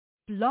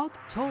Blog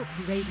Talk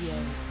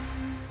Radio.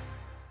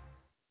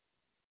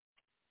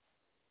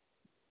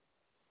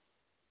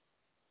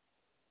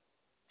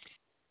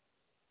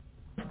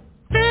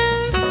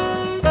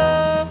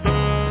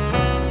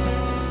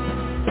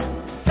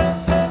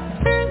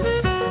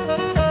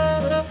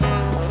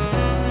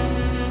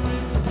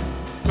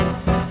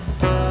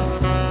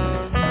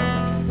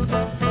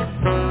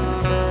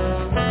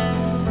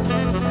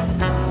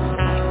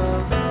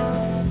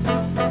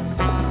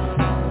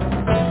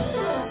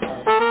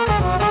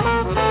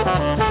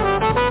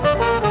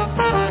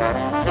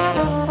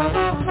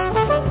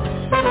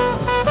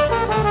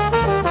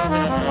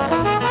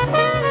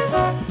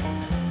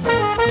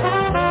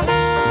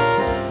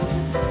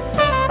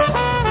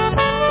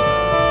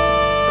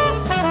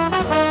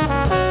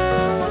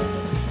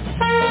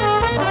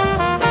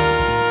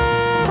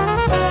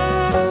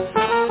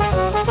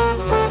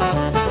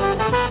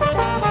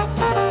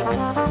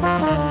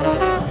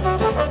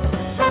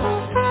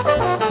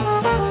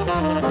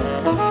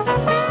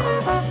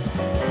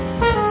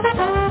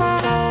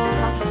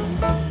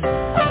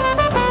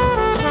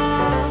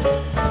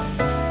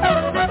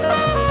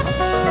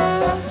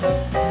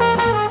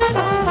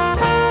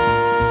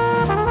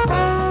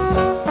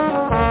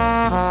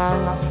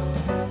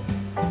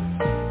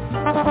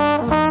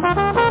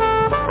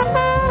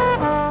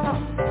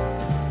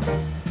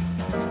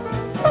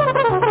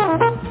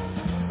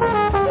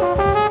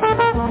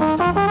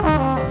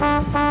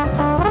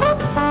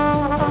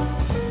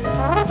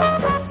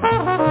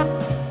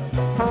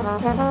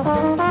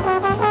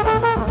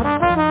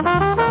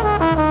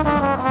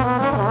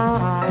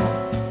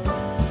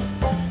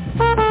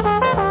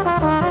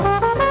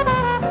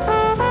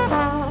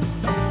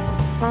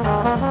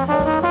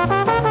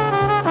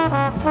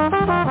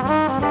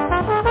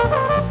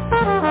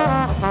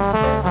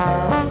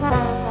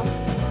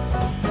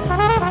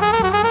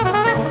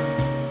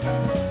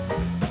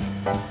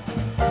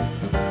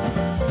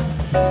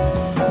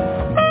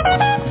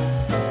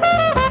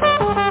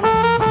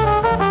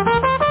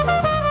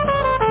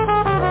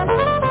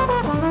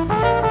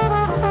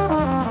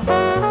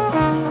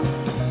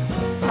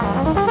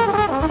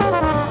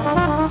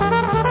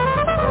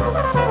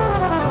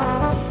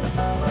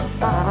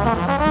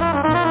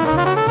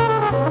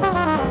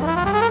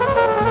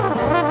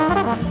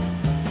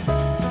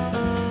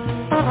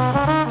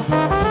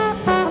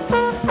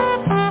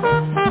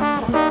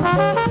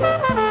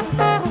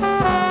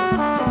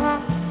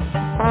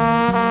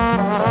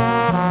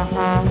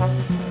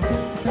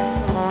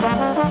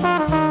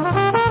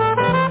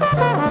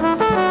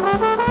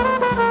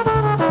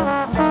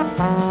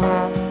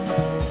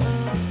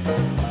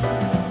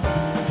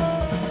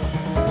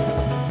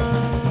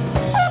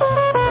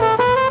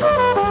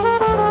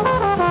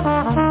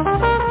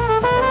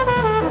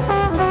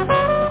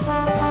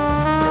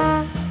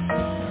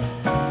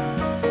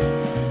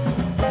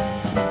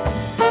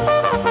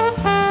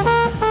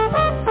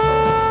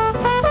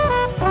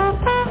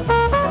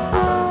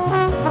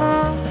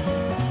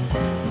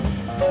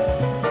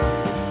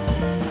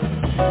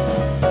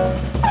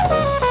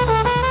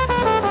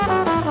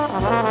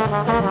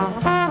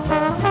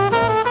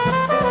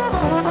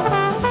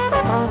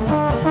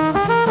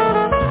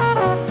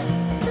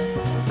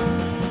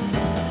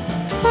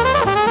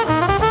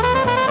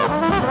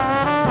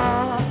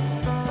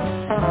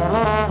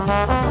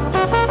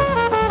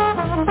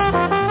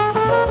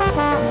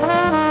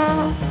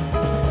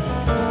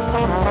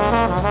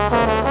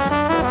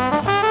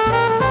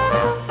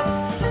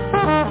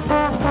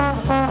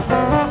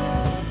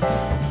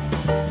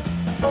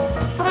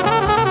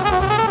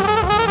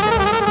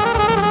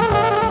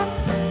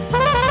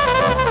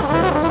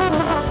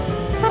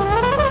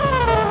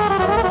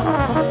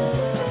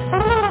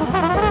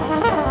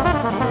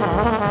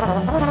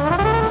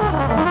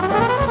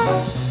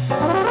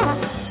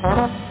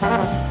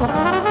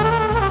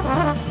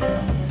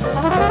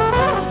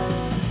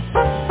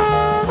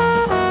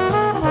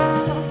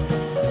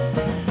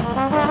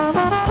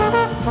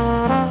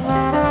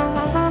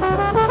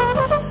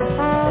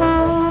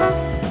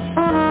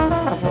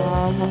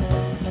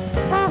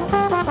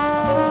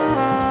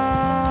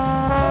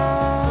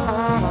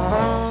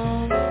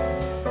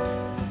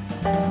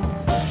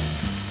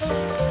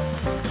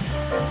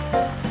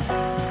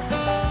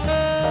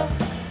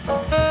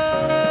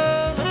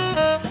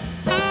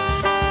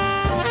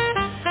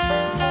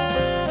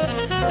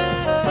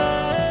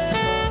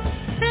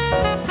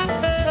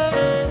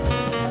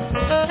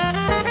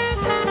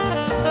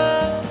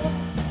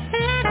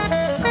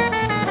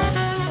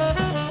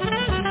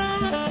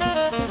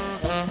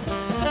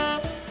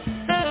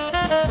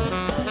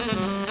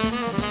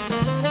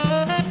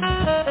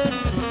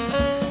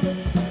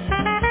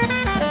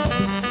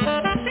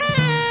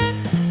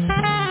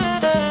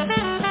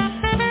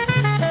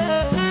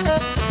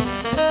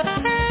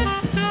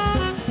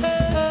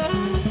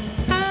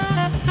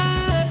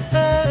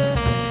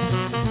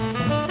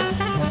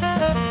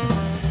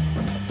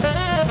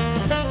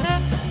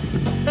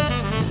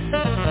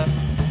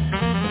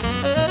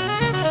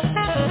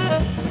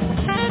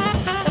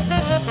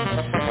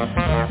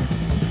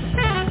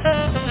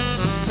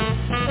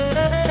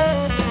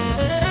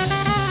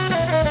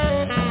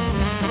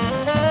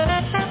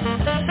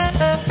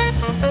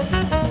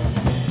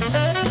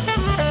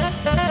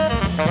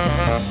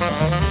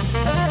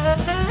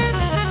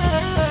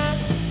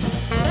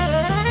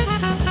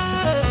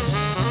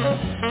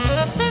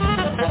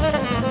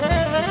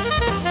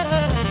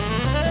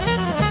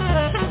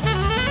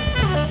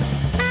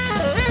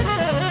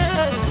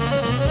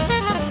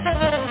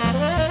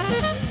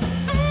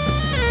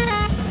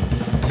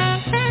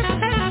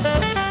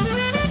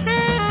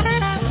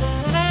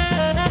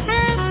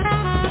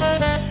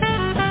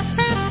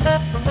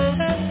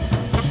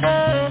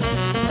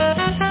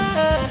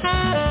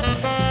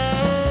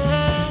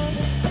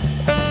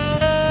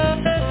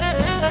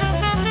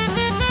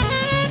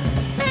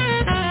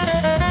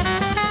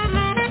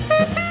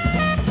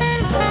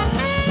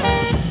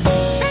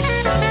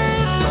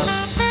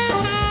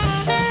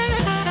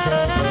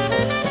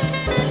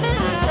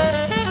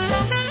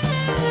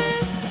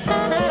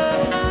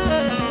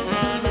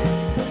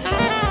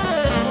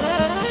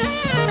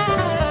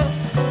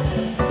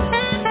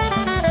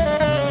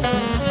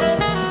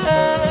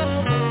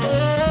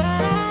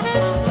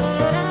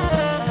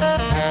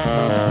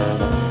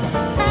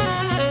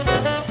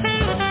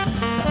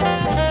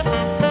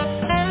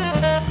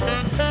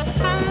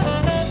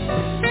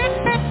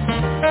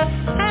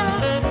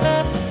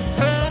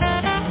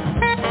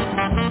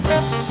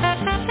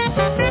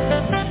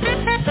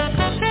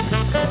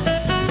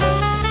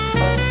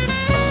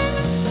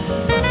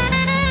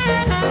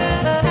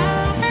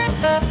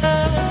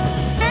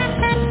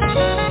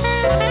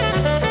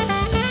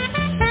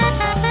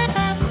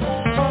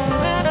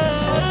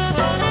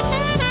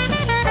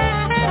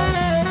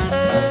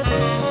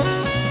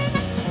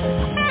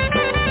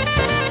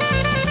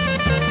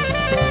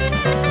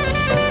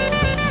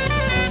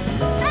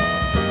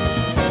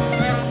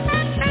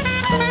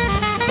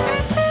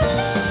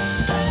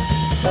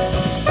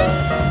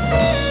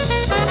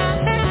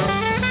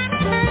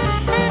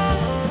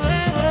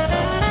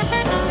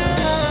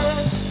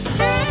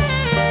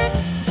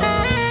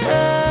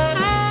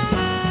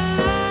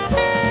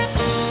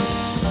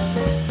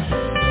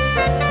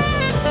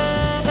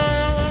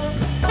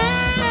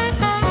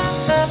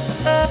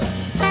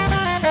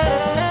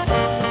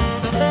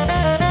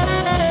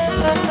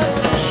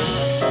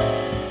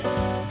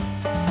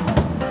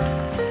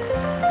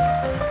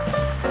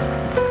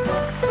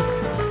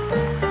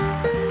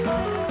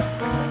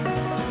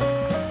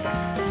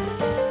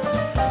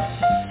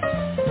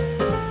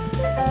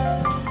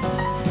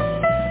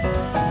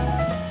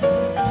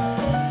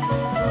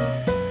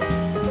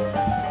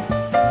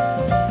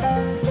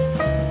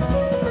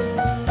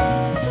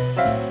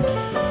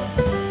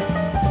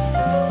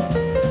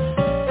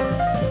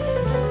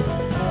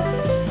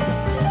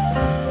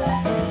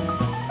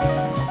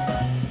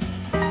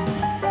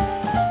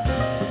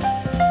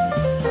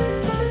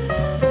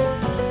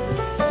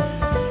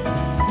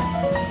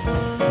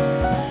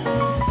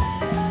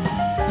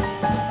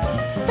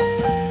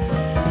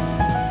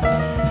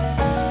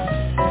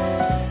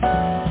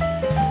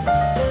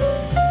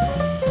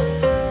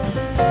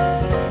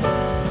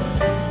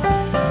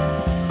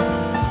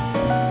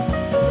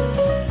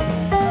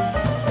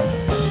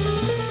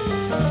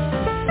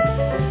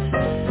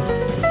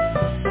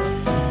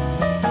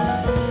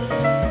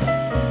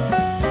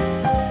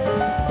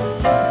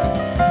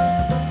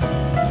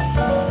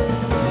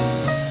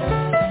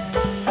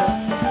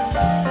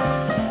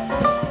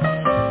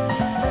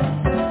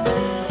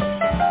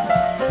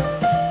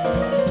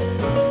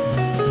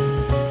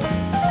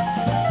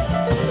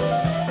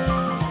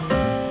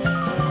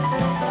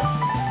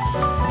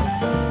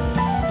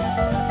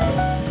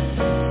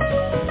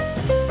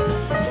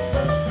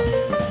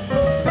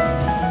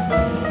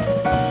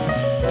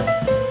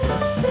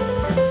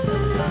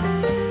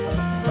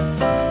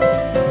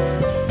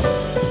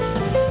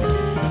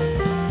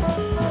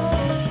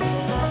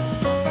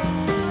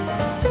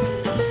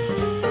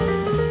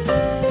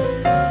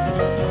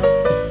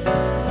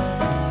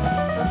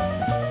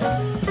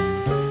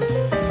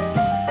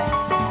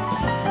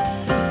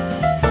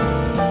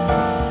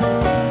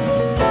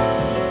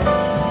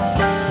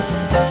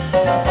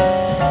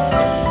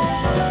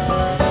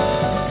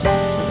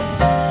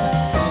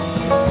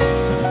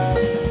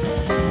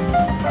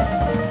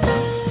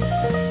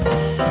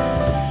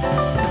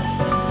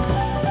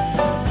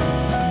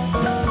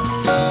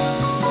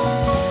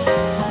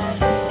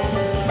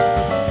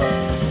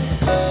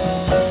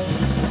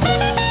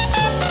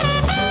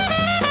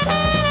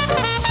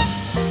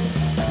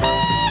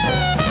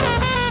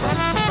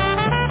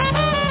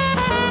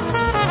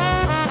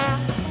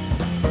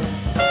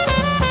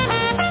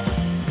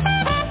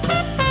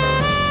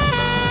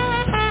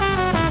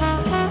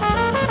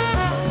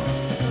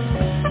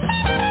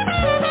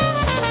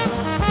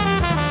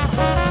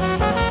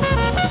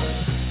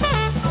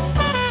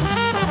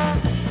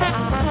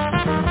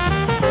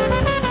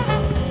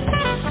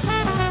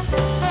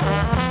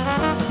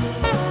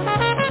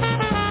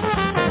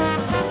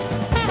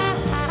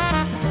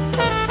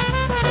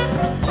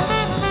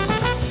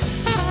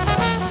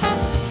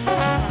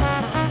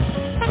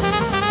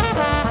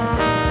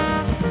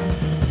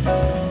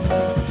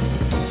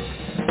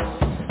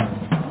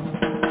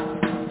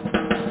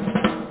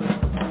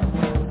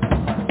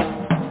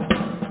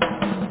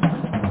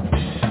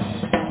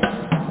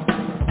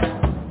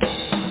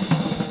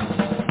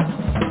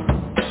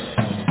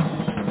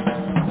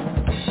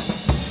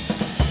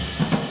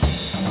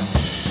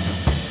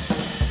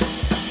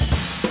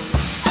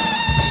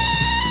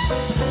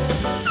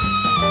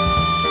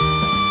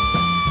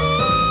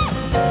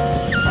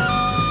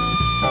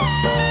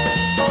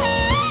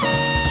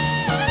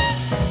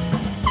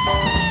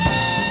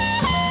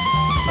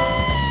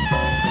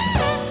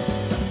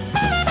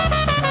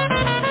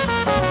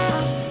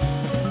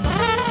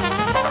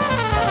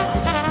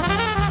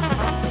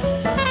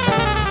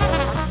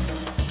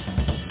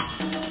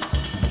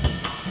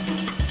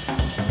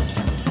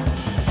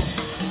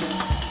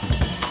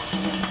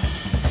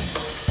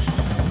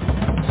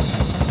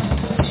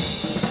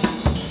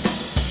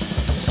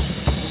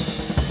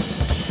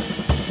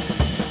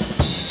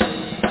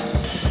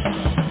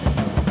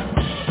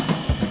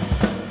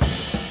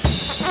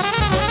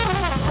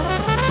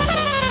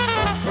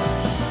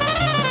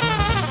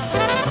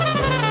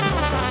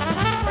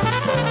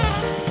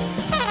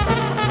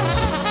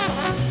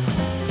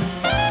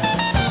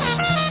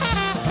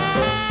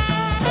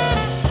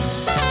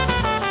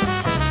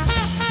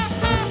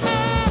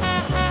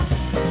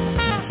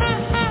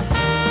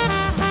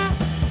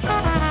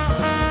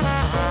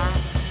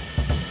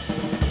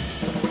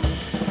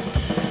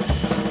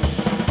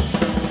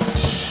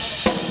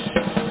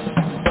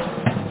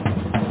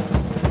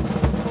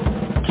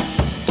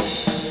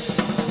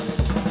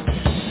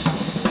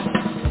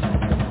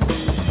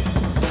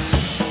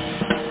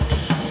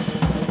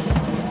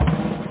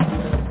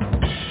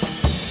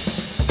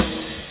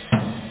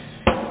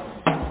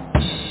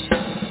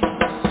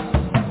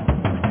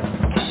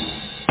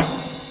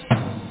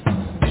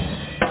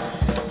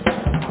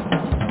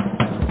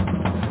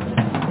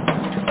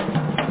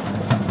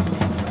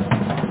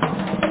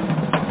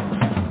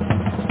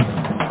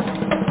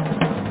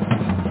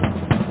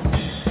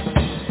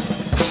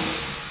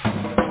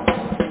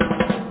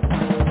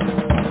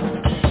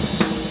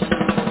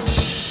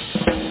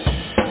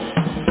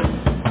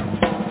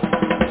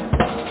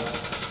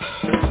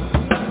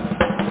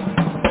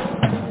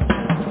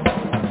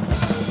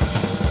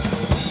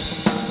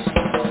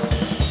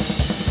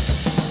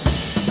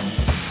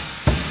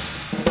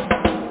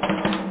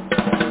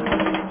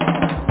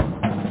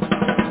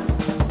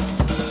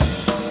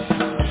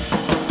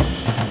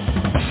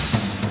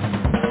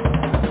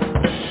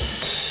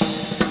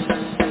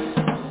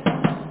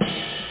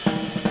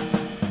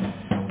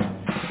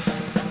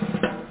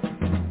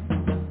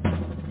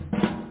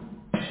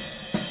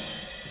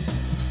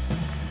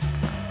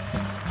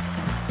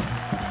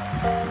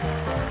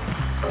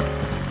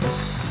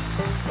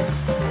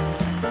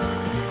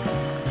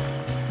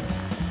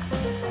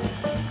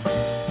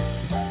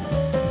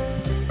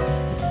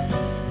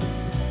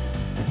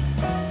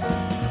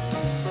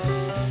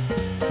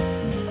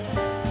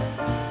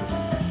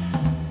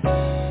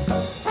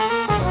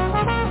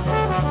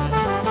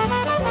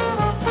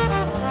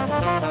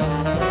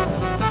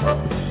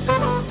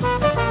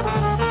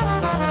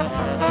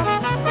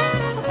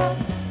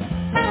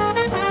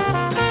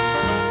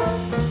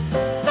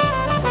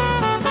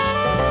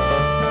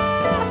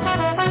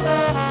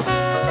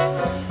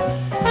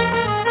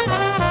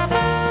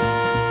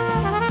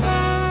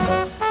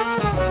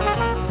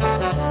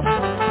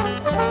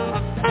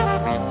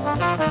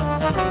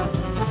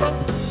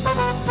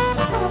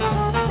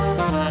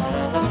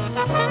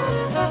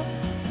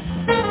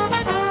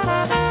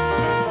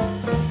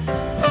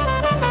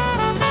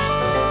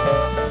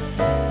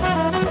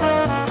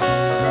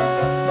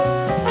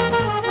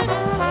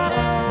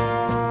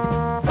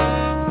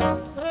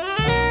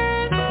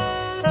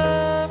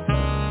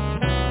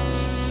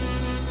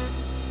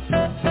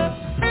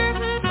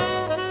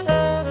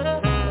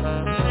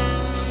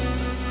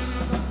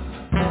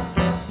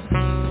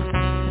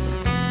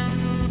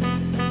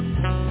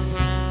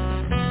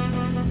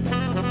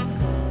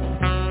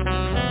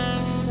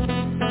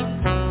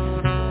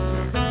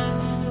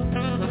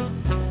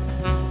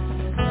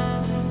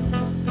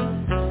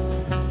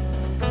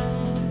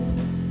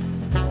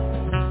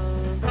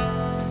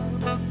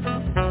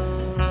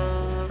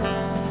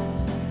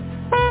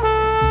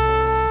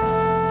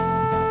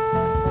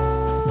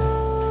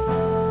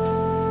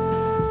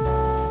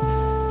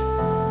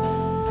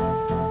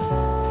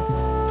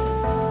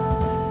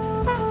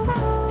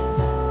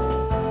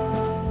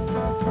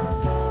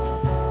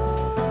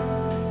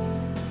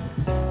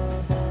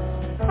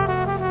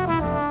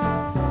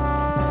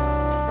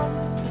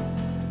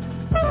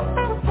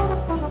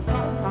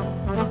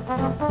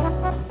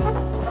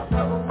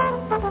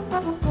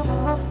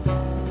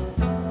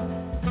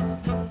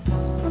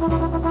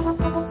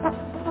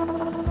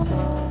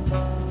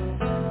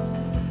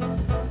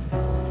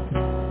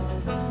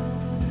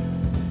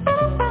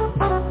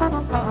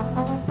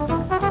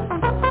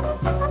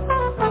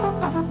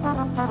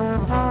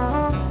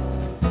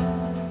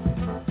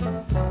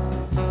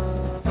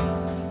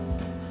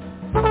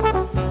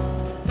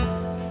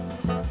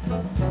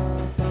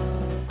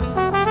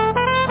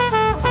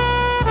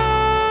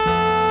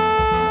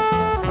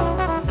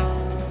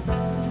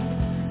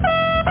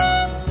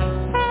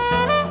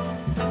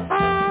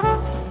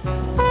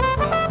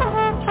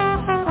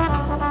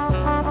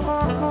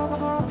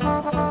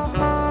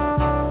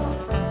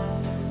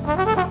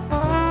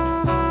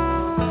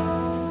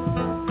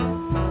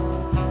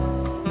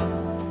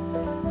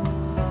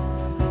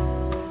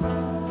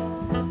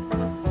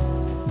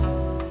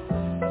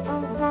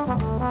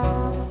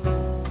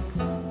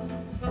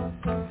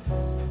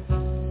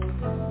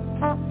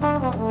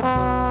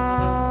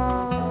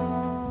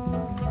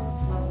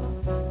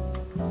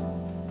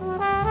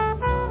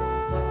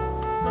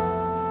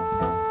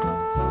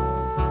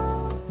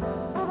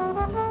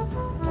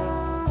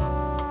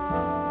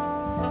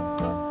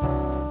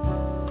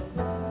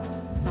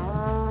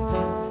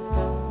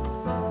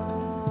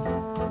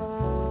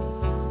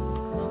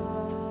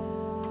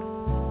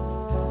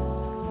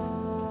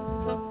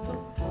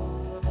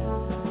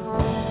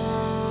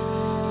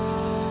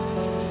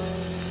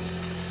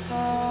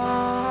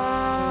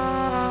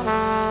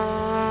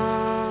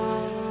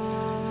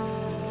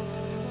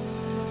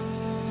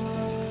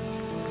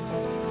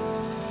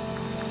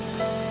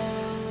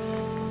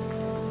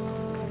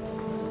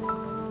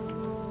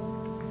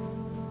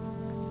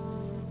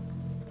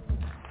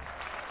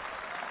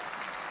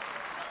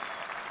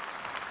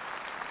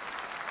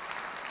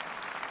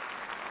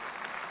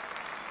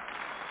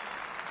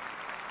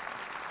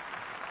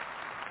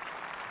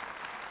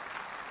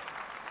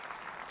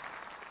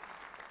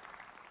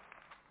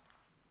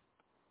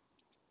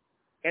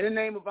 In the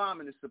name of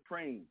Amen, the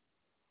Supreme,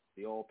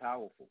 the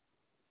All-Powerful,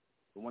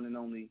 the one and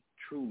only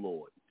true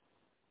Lord,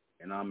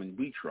 and Amen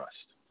we trust,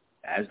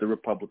 as the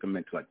Republic of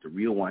MENTELLECT, the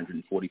real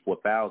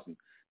 144,000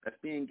 that's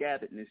being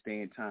gathered in this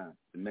day and time,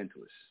 the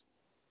mentalists,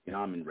 the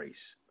Amen race,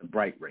 the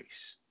bright race.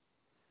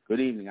 Good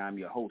evening, I'm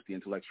your host, the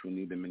intellectual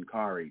NUBEN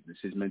MENKARAYZZ. This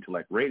is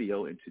MENTELLECT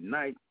Radio, and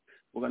tonight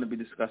we're going to be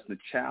discussing the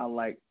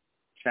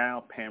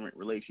child-parent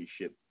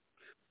relationship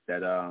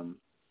that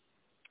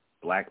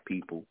black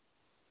people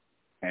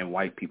and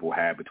white people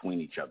have between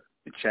each other.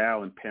 The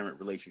child and parent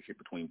relationship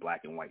between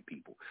black and white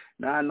people.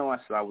 Now, I know I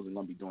said I wasn't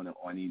going to be doing it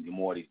on any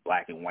more of these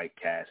black and white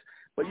casts,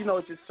 but,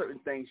 it's just certain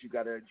things you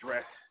got to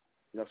address,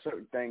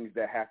 certain things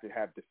that have to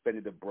have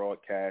definitive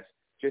broadcasts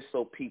just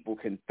so people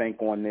can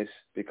think on this,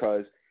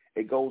 because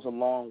it goes a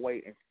long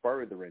way in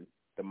furthering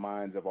the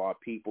minds of our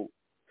people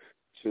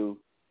to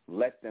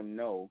let them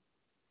know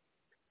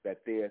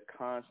that they're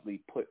constantly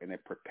put in a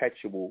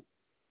perpetual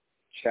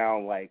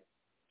childlike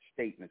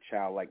state and a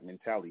childlike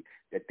mentality,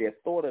 that they're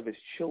thought of as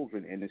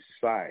children in this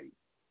society,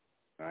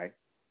 right?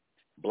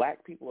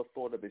 Black people are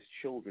thought of as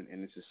children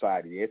in this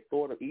society. They're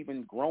thought of,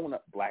 even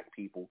grown-up black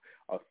people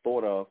are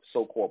thought of,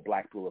 so-called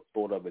black people are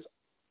thought of as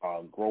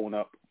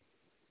grown-up,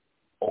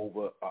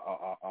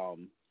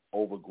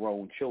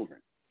 overgrown children,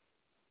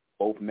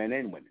 both men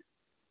and women.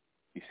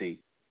 You see,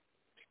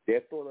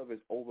 they're thought of as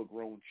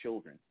overgrown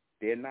children.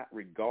 They're not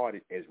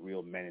regarded as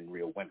real men and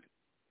real women,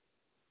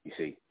 you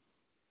see.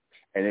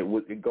 And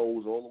it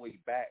goes all the way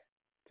back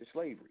to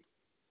slavery,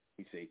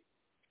 you see.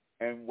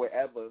 And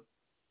wherever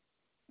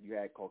you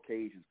had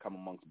Caucasians come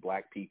amongst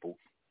black people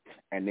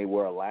and they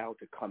were allowed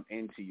to come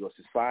into your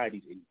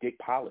societies and dict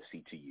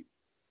policy to you,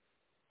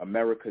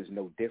 America is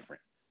no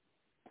different.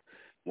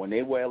 When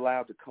they were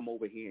allowed to come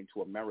over here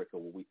into America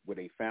where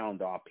they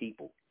found our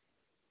people,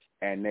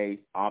 and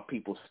our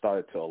people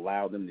started to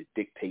allow them to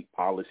dictate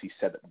policy,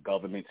 set up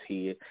governments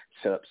here,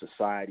 set up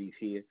societies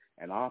here,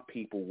 and our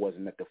people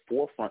wasn't at the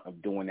forefront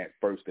of doing that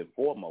first and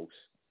foremost.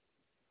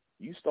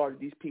 You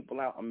started these people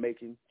out and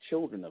making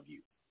children of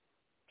you.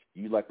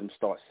 You let them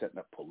start setting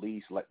up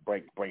police,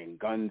 bringing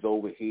guns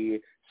over here,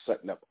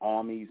 setting up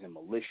armies and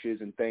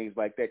militias and things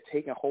like that,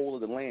 taking hold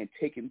of the land,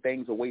 taking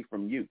things away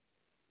from you,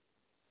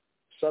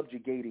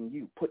 subjugating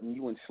you, putting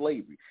you in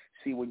slavery.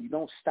 See, when you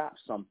don't stop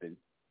something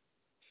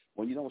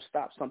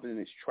in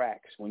its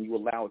tracks, when you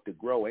allow it to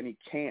grow, any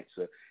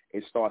cancer,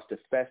 it starts to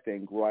fester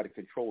and grow out of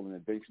control and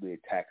eventually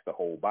attacks the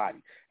whole body.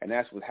 And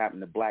that's what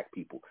happened to black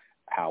people.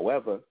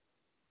 However,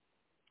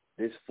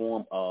 this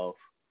form of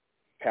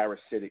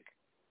parasitic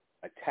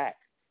attack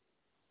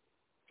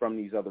from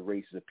these other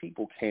races of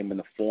people came in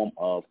the form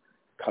of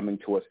coming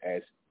to us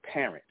as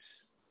parents,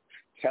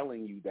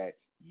 telling you that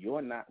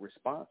you're not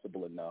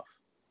responsible enough,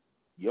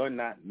 you're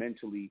not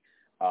mentally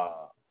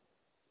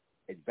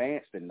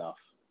advanced enough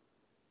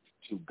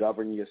to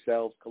govern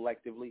yourselves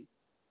collectively,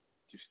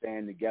 to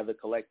stand together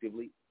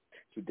collectively,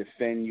 to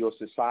defend your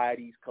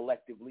societies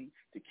collectively,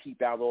 to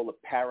keep out all the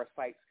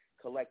parasites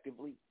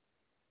collectively.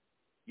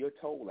 You're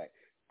told that,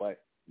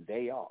 but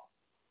they are.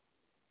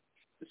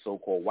 The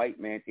so-called white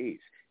man is.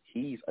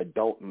 He's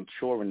adult and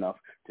mature enough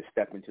to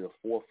step into the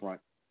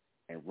forefront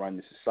and run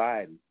the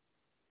society,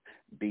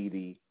 be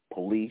the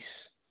police,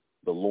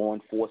 the law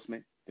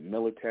enforcement, the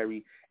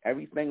military,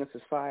 everything a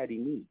society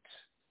needs.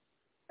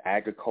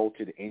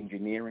 Agriculture, the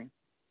engineering,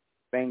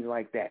 things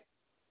like that.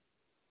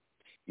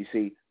 You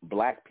see,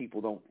 black people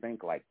don't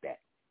think like that.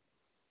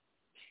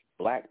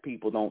 Black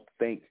people don't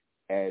think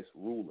as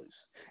rulers.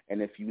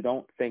 And if you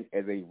don't think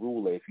as a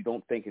ruler, if you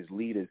don't think as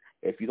leaders,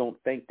 if you don't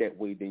think that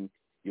way, then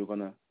you're going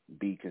to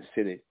be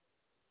considered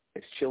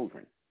as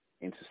children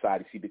in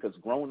society. See, because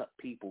grown-up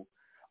people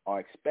are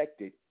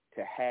expected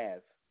to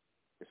have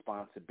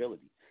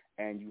responsibility.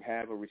 And you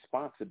have a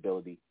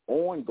responsibility,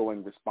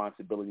 ongoing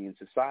responsibility in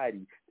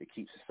society to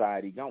keep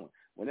society going.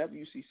 Whenever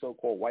you see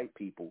so-called white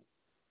people,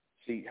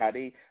 see how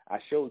I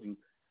showed you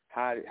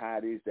how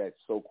it is that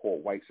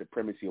so-called white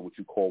supremacy, or what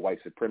you call white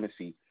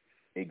supremacy,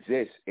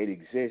 exists. It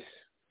exists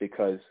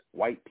because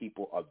white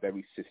people are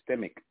very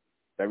systematic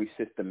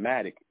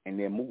in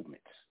their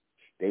movements.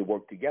 They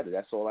work together.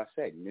 That's all I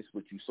said. And this is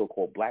what you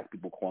so-called black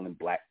people calling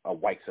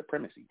white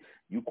supremacy.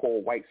 You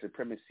call white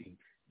supremacy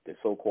the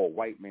so-called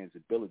white man's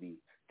ability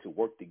to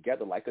work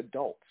together like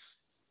adults,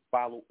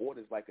 follow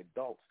orders like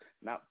adults,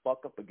 not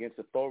buck up against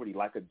authority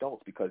like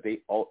adults, because they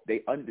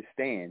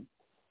understand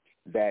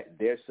that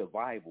their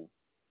survival,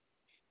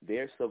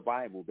 their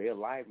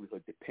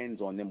livelihood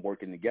depends on them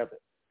working together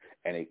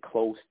in a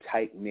close,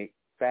 tight-knit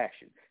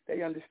fashion.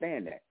 They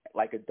understand that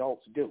like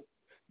adults do.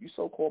 You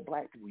so-called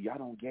black people, y'all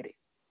don't get it.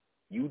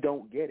 You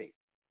don't get it.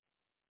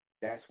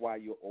 That's why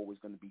you're always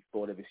going to be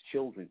thought of as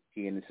children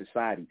here in the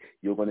society.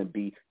 You're going to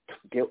be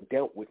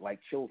dealt with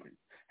like children.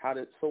 How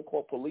the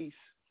so-called police,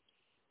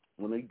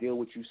 when they deal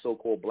with you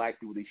so-called black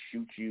people, they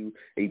shoot you,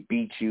 they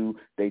beat you,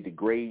 they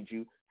degrade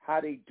you.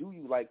 How they do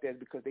you like that is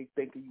because they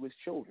think of you as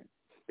children.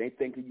 They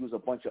think of you as a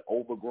bunch of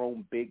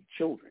overgrown big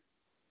children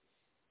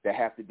that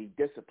have to be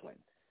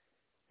disciplined,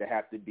 that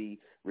have to be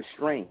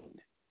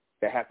restrained,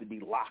 that have to be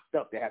locked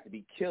up, that have to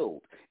be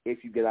killed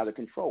if you get out of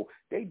control.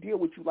 They deal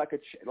with you like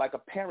a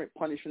parent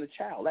punishing a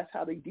child. That's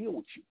how they deal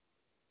with you.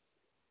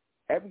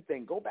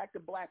 Everything. Go back to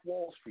Black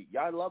Wall Street.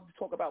 Y'all love to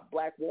talk about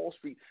Black Wall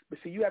Street, but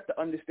see, you have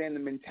to understand the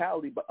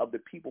mentality of the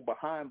people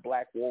behind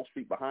Black Wall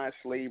Street, behind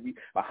slavery,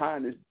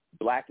 behind this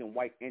black and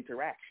white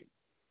interaction.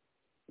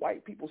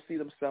 White people see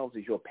themselves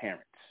as your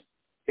parents.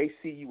 They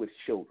see you as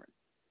children.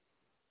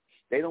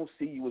 They don't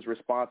see you as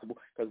responsible,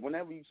 because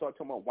whenever you start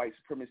talking about white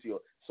supremacy or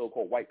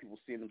so-called white people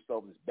seeing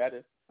themselves as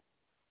better,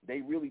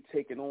 they really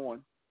taking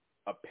on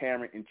a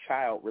parent and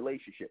child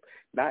relationship,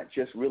 not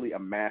just really a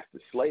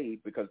master-slave,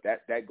 because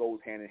that goes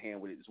hand in hand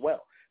with it as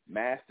well.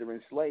 Master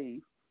and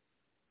slave,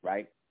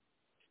 right,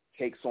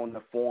 takes on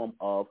the form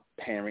of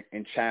parent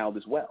and child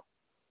as well.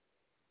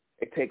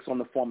 It takes on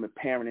the form of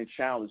parent and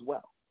child as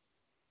well.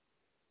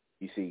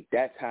 You see,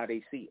 that's how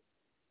they see it.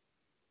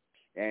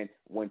 And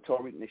when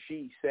Tariq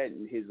Nasheed said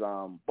in his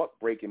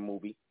Buck-Breaking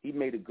movie, he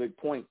made a good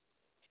point.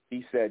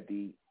 He said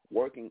the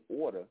working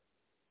order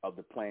of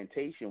the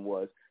plantation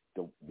was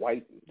the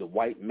white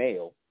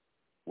male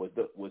was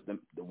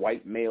the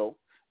white male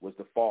was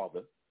the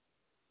father,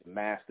 the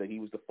master, he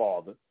was the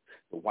father.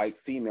 The white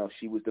female,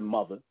 she was the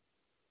mother,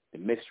 the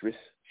mistress,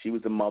 she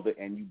was the mother,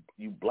 and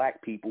you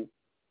black people,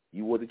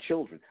 you were the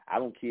children. I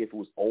don't care if it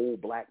was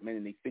old black men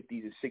in their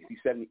 50s and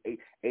 60s, 70s,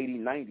 80s,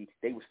 90s,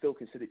 they were still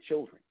considered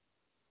children.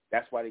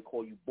 That's why they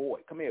call you boy.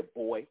 Come here,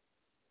 boy.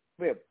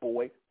 Come here,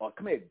 boy. Or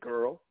come here,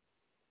 girl.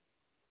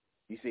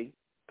 You see?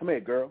 Come here,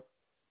 girl.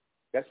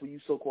 That's where you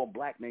so-called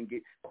black men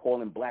get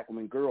calling black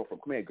women girl from.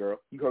 Come here,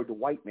 girl. You heard the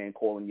white man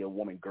calling your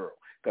woman girl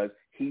because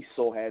he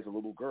so has a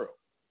little girl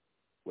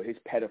with his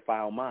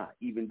pedophile mind.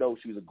 Even though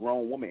she was a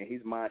grown woman, in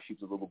his mind she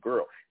was a little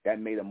girl. That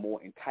made her more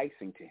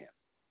enticing to him,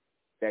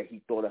 that he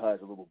thought of her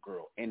as a little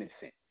girl,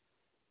 innocent,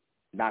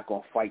 not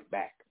going to fight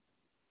back.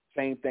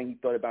 Same thing he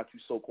thought about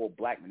you so-called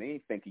black men. They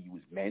ain't thinking you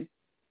was men.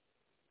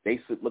 They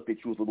looked at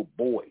you as little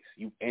boys.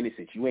 You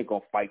innocent. You ain't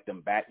going to fight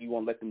them back. You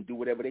going to let them do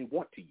whatever they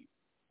want to you,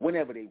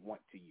 whenever they want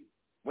to you,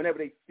 whenever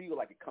they feel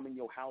like it, come in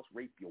your house,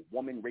 rape your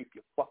woman, rape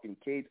your fucking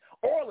kids,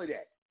 all of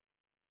that.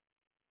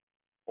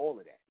 All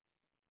of that.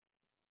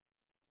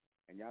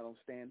 And y'all don't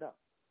stand up,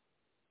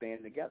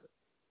 stand together,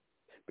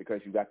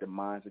 because you got the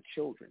minds of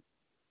children.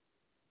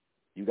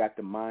 You got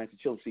the minds of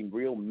children. See,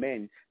 real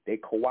men, they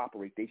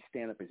cooperate. They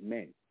stand up as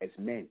men,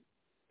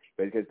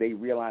 because they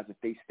realize if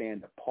they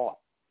stand apart,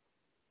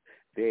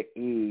 there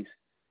is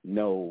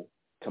no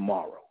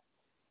tomorrow.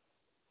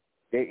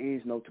 There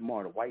is no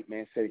tomorrow. The white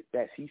man said it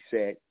best. He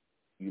said,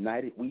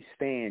 united we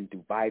stand,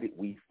 divided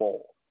we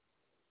fall.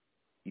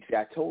 You see,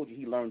 I told you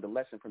he learned the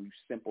lesson from you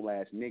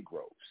simple-ass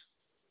Negroes.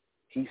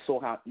 He saw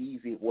how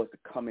easy it was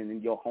to come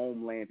in your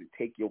homeland and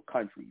take your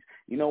countries.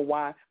 You know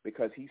why?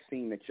 Because he's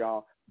seen that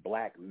y'all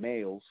black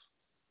males,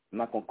 I'm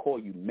not going to call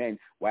you men,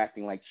 were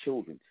acting like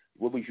children.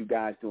 What was you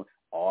guys doing?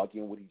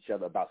 Arguing with each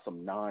other about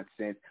some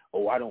nonsense.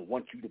 Oh, I don't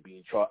want you to be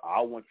in charge.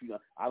 I want you to,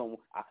 I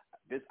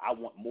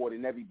want more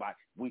than everybody.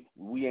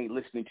 We ain't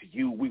listening to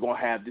you. We going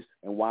to have this.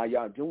 And while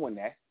y'all doing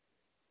that,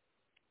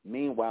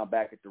 meanwhile,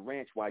 back at the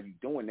ranch, while you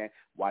doing that,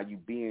 while you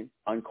being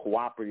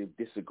uncooperative,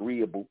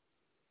 disagreeable,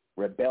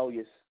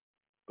 rebellious,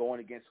 going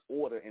against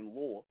order and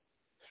law,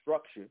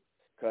 structure,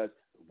 because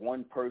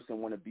one person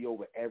want to be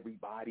over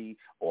everybody,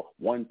 or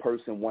one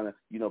person want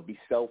to, be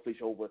selfish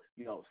over,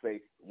 say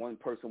one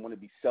person want to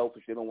be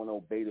selfish. They don't want to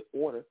obey the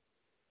order.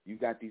 You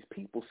got these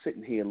people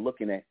sitting here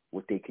looking at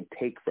what they can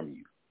take from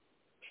you,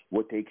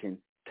 what they can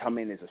come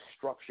in as a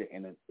structure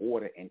and an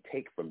order and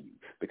take from you,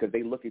 because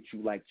they look at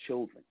you like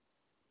children.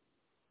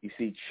 You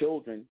see,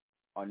 children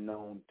are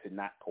known to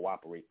not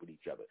cooperate with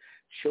each other.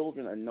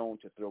 Children are known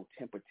to throw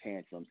temper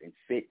tantrums and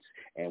fits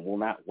and will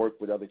not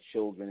work with other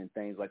children and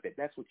things like that.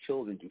 That's what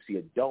children do. See,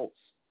 adults,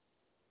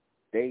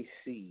 they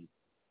see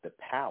the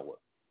power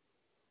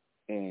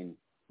in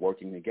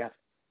working together.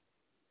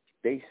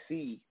 They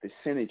see the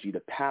synergy,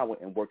 the power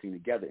in working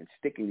together and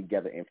sticking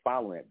together and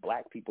following it.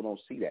 Black people don't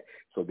see that.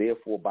 So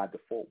therefore, by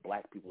default,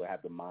 black people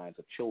have the minds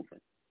of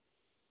children.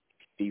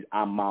 These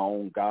I'm my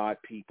own God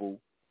people.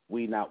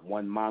 We not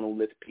one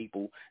monolith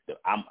people. The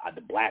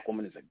black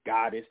woman is a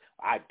goddess.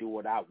 I do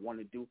what I want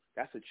to do.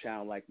 That's a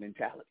childlike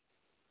mentality.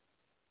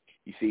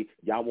 You see,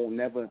 y'all won't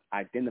never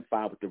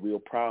identify what the real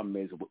problem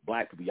is with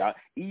black people. Y'all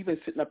even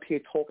sitting up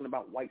here talking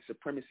about white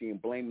supremacy and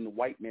blaming the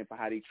white man for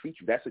how they treat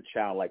you. That's a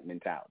childlike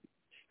mentality.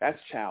 That's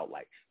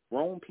childlike.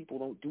 Grown people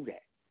don't do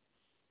that.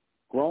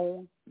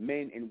 Grown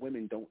men and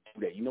women don't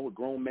do that. You know what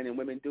grown men and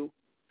women do?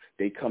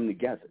 They come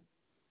together.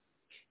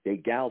 They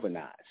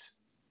galvanize.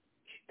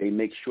 They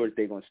make sure that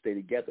they're going to stay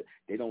together.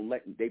 They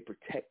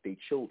protect their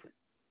children.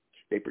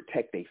 They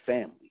protect their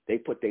family. They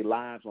put their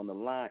lives on the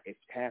line if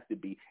it have to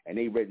be, and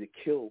they ready to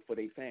kill for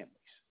their families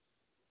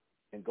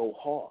and go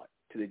hard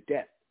to the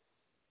death,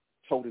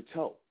 toe to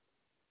toe.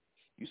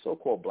 You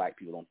so-called black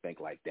people don't think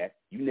like that.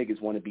 You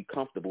niggas want to be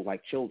comfortable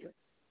like children.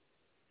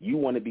 You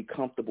want to be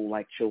comfortable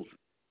like children.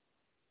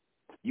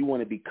 You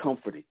want to be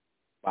comforted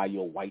by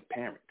your white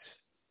parents.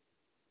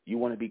 You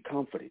want to be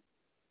comforted.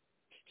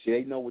 See,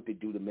 they know what to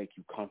do to make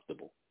you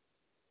comfortable.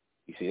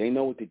 You see, they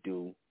know what to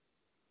do.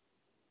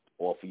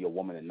 Offer your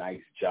woman a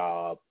nice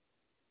job,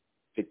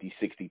 50,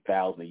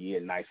 60,000 a year,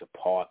 nice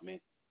apartment.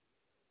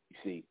 You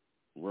see,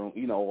 room,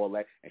 all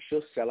that, and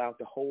she'll sell out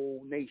the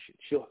whole nation.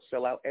 She'll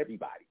sell out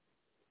everybody.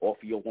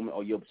 Offer your woman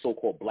or your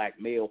so-called black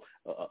male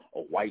a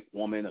white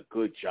woman a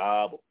good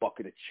job, a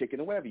bucket of chicken,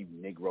 or whatever you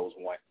Negroes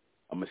want,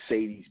 a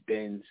Mercedes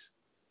Benz.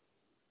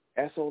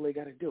 That's all they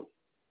got to do.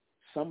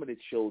 Some of the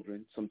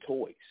children, some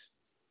toys.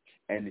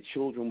 And the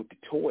children with the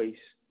toys,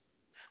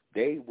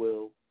 they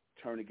will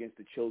turn against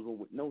the children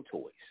with no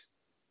toys.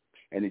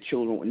 And the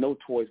children with no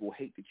toys will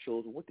hate the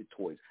children with the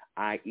toys,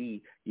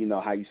 i.e.,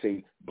 how you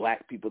say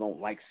black people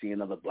don't like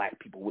seeing other black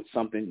people with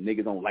something.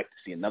 Niggas don't like to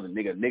see another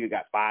nigga. Nigga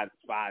got $5.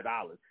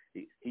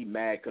 He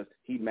mad because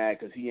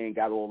he ain't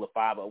got all the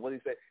 $5. What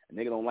did he say? A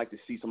nigga don't like to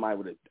see somebody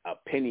with a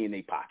penny in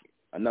their pocket.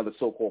 Another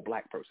so-called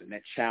black person.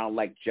 That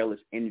childlike, jealous,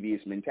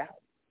 envious mentality.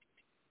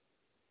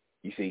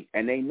 You see,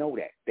 and they know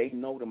that. They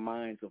know the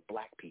minds of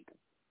black people.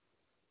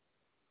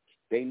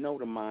 They know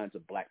the minds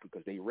of black people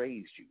because they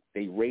raised you.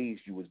 They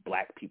raised you as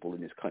black people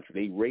in this country.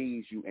 They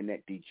raised you in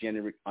that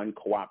degenerate,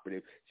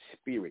 uncooperative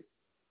spirit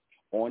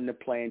on the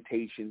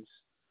plantations,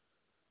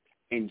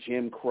 in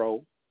Jim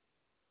Crow,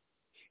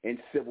 in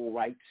civil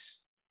rights,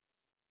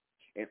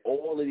 and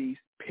all of these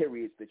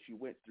periods that you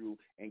went through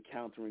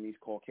encountering these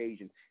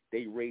Caucasians.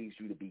 They raised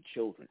you to be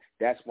children.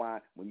 That's why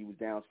when you was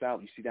down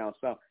south, you see down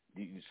south,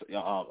 an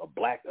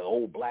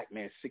old black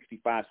man,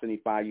 65,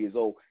 75 years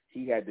old,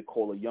 he had to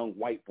call a young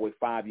white boy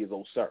 5 years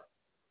old, sir,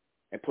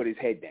 and put his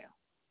head down.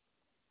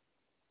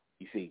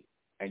 You see,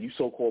 and you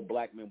so-called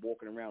black men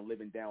walking around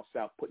living down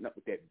south putting up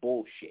with that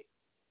bullshit,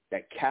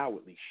 that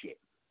cowardly shit.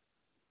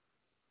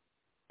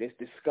 This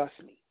disgusts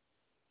me.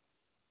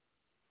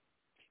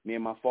 Me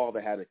and my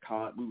father had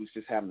we was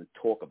just having a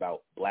talk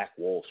about Black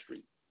Wall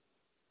Street,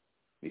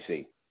 you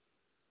see.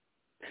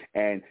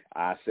 And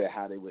I said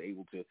how they were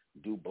able to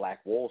do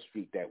Black Wall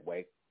Street that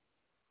way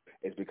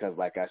is because,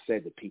 like I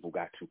said, the people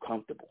got too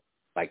comfortable,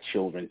 like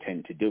children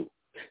tend to do.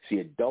 See,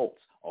 adults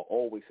are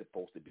always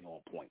supposed to be on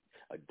point.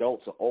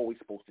 Adults are always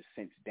supposed to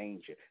sense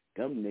danger.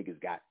 Them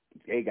niggas got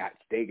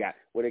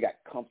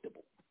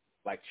comfortable,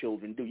 like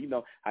children do. You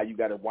know how you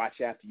got to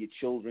watch after your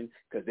children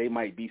because they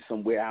might be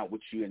somewhere out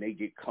with you and they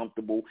get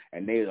comfortable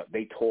and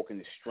they talking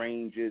to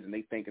strangers and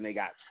they thinking they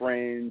got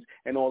friends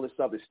and all this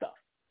other stuff.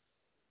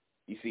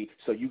 You see,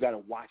 so you got to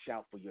watch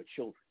out for your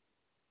children.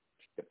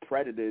 The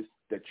predators,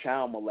 the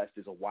child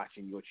molesters are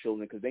watching your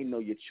children because they know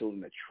your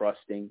children are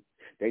trusting.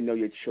 They know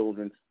your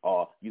children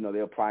are,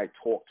 they'll probably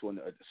talk to a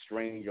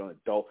stranger, an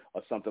adult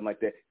or something like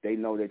that. They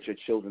know that your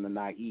children are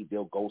naive.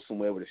 They'll go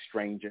somewhere with a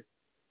stranger.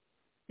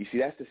 You see,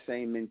 that's the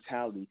same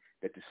mentality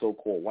that the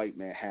so-called white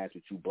man has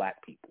with you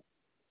black people.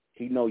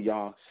 He know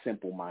y'all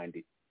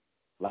simple-minded.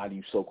 A lot of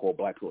you so-called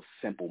black people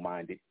are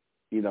simple-minded,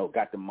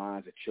 got the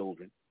minds of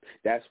children.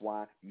 That's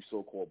why you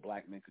so-called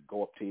black men could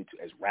go up to you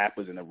as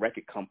rappers in a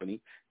record company,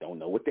 don't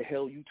know what the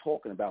hell you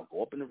talking about.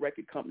 Go up in the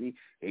record company,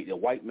 the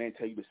white man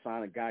tell you to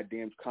sign a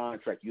goddamn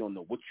contract. You don't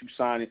know what you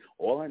signing.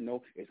 All I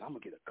know is I'm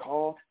going to get a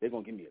car. They're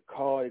going to give me a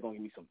car. They're going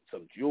to give me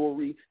some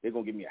jewelry. They're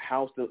going to give me a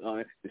house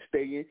to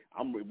stay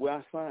in. Where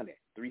I sign that?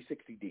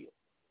 360 deal.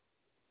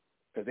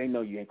 Because they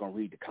know you ain't going to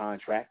read the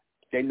contract.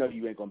 They know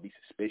you ain't going to be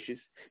suspicious.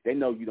 They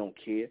know you don't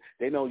care.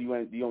 They know you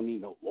don't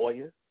need no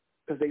lawyer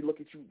because they look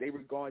at you. They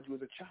regard you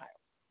as a child.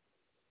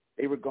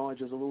 They regard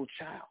you as a little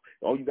child.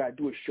 All you got to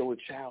do is show a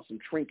child some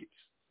trinkets.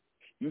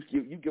 You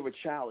give a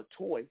child a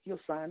toy, he'll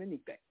sign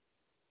anything.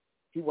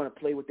 He want to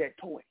play with that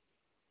toy,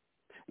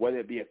 whether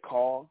it be a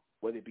car,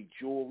 whether it be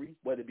jewelry,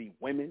 whether it be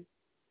women,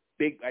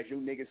 big, as you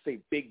niggas say,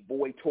 big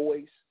boy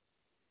toys.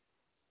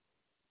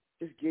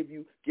 Just give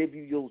you your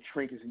little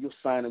trinkets and you'll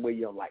sign away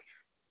your life.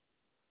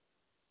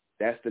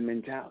 That's the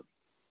mentality.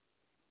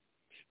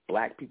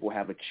 Black people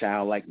have a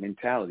childlike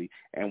mentality,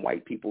 and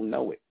white people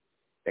know it.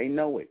 They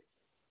know it.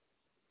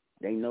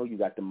 They know you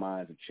got the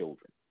minds of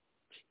children.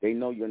 They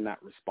know you're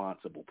not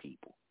responsible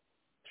people.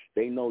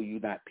 They know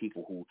you're not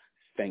people who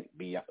think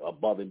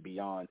above and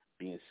beyond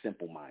being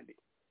simple-minded.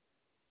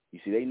 You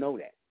see, they know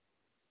that.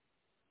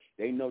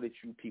 They know that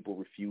you people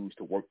refuse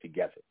to work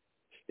together.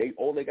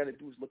 All they got to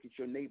do is look at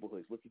your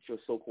neighborhoods, look at your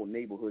so-called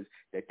neighborhoods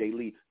that they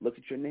lead. Look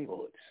at your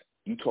neighborhoods.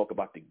 You talk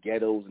about the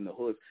ghettos and the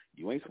hoods.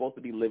 You ain't supposed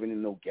to be living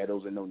in no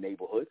ghettos and no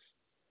neighborhoods.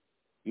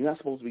 You're not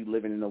supposed to be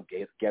living in no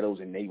ghettos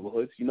and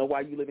neighborhoods. You know why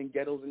you live in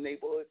ghettos and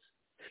neighborhoods?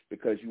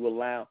 Because you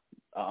allow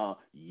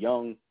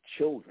young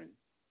children,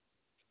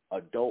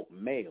 adult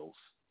males,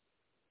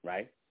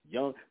 right?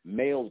 Young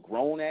males,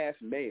 grown-ass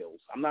males.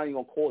 I'm not even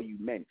going to call you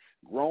men.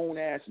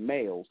 Grown-ass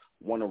males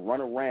want to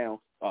run around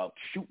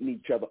shooting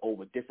each other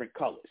over different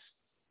colors.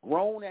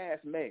 Grown-ass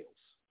males,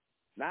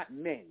 not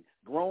men.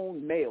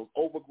 Grown males,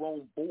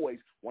 overgrown boys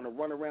want to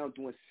run around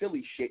doing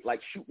silly shit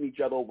like shooting each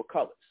other over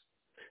colors.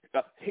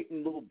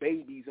 Hitting little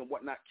babies and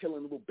whatnot,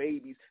 killing little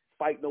babies,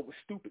 fighting over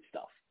stupid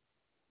stuff.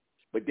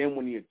 But then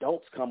when the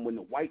adults come, when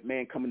the white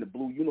man come in the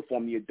blue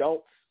uniform, the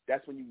adults,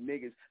 that's when you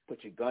niggas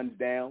put your guns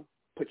down,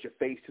 put your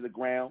face to the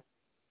ground,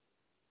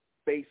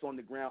 face on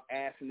the ground,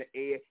 ass in the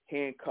air,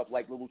 handcuffed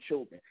like little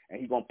children, and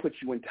he's going to put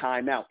you in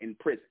timeout in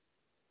prison.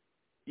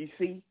 You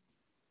see?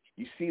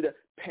 You see the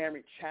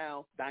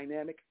parent-child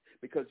dynamic?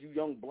 Because you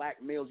young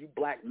black males, you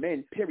black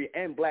men, period,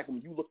 and black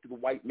women, you look to the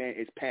white man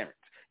as parents.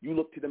 You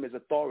look to them as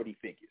authority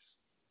figures.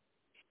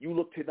 You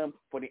look to them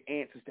for the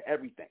answers to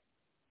everything.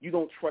 You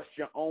don't trust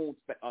your own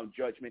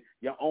judgment,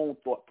 your own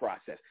thought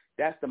process.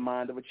 That's the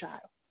mind of a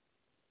child.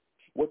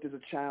 What does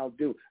a child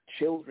do?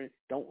 Children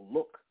don't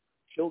look.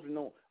 Children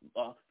don't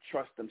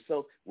trust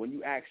themselves. When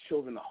you ask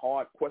children a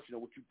hard question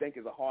or what you think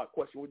is a hard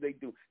question, what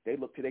do? They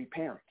look to their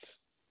parents.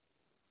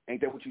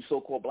 Ain't that what you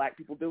so-called black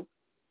people do?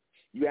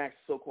 You ask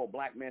a so-called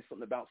black man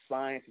something about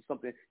science or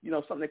something,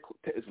 something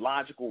that is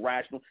logical,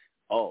 rational.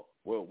 Oh,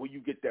 well, where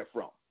you get that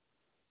from?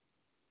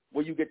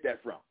 Where you get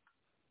that from?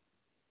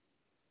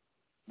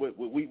 Where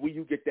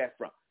you get that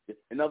from?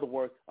 In other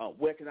words,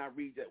 where can I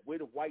read that? Where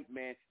the white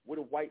man,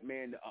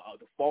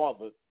 the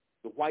father,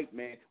 the white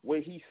man,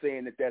 where he's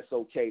saying that that's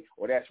okay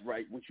or that's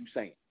right, what you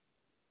saying?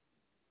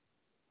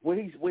 Where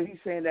he's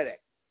saying that at?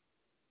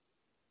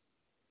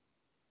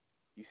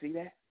 You see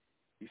that?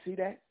 You see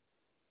that?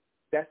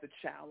 That's the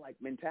childlike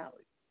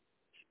mentality.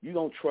 You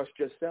don't trust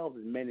yourselves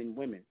as men and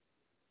women.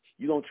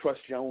 You don't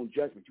trust your own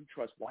judgment. You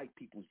trust white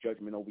people's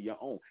judgment over your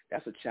own.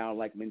 That's a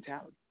childlike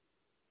mentality.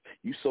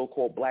 You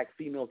so-called black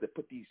females that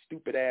put these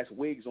stupid-ass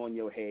wigs on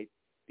your head,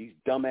 these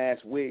dumb-ass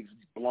wigs,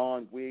 these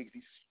blonde wigs,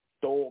 these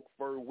dog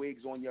fur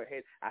wigs on your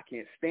head. I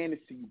can't stand to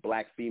see you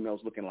black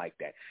females looking like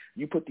that.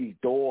 You put these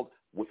dog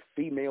with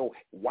female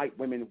white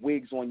women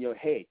wigs on your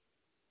head.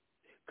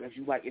 Because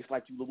it's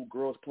like you little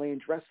girls playing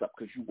dress up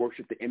because you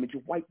worship the image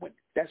of white women.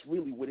 That's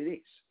really what it is.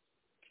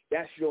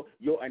 That's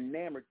you're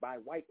enamored by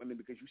white women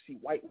because you see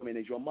white women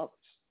as your mothers.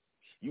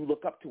 You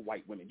look up to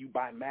white women. You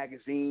buy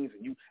magazines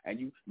and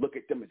you look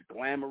at them as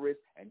glamorous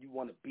and you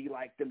want to be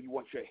like them. You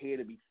want your hair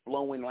to be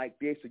flowing like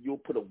this, so you'll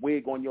put a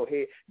wig on your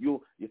head.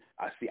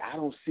 I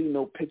don't see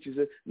no pictures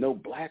of no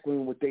black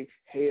women with their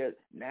hair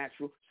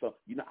natural. So,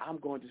 I'm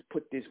going to just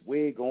put this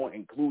wig on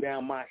and glue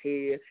down my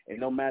hair, and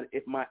no matter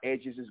if my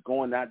edges is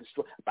going, I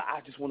destroy. But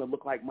I just want to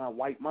look like my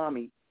white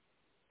mommy.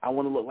 I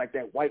want to look like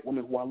that white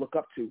woman who I look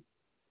up to.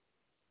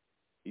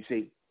 You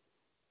see,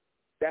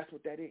 that's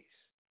what that is.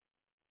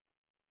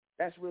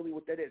 That's really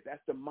what that is.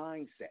 That's the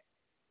mindset.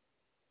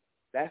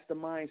 That's the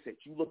mindset.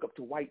 You look up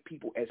to white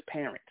people as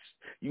parents.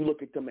 You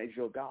look at them as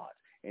your gods.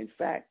 In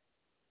fact,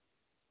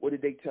 what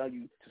did they tell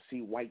you to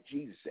see white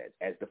Jesus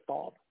as the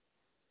Father?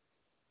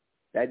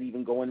 That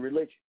even go in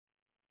religion.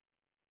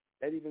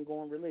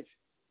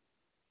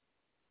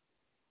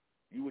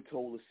 You were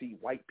told to see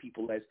white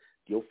people as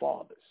your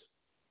fathers.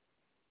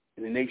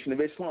 In the Nation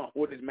of Islam,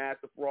 what is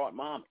Master Fraud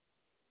Muhammad?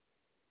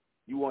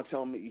 You want to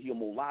tell me he's a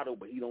mulatto,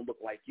 but he don't look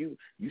like you.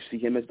 You see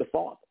him as the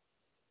father,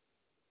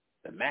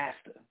 the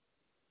master,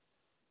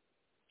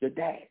 your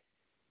dad.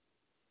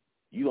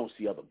 You don't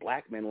see other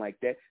black men like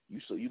that. You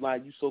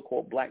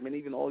so-called black men,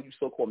 even all you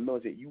so-called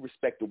military, you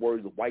respect the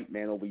words of white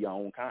man over your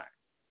own kind.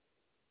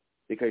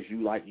 Because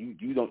you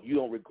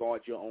don't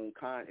regard your own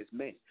kind as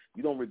men.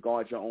 You don't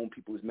regard your own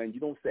people as men. You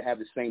don't have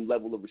the same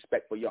level of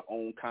respect for your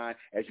own kind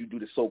as you do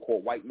the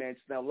so-called white man.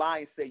 Now lie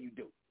and say you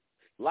do.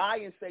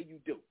 Lie and say you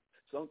do.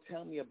 So don't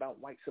tell me about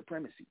white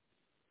supremacy.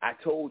 I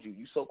told you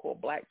so-called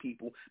black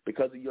people,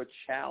 because of your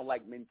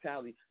childlike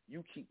mentality,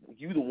 you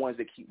the ones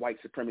that keep white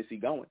supremacy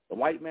going. The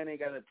white man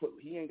ain't got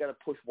to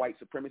push white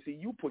supremacy.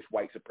 You push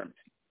white supremacy.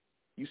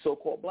 You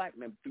so-called black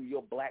men, through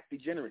your black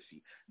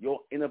degeneracy,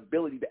 your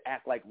inability to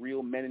act like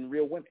real men and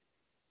real women.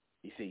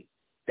 You see,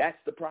 that's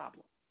the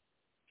problem.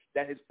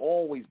 That has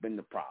always been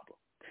the problem,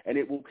 and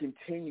it will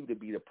continue to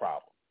be the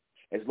problem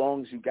as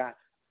long as you got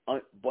a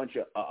bunch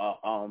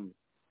of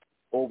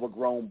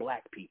overgrown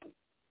black people,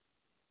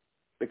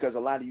 because a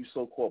lot of you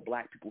so-called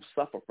black people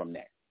suffer from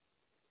that.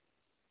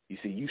 You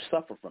see, you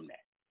suffer from that.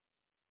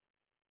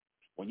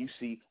 When you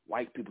see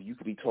white people, you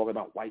could be talking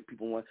about white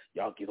people, and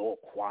y'all get all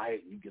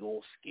quiet, and you get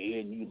all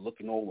scared, and you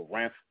looking all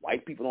around.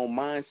 White people don't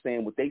mind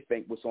saying what they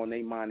think, what's on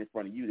their mind in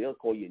front of you. They'll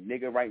call you a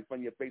nigger right in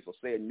front of your face, or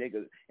say a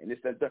nigger, and this,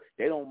 that, that.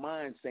 They don't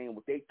mind saying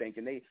what they think,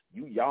 and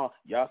y'all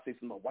say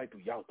something about white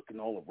people, y'all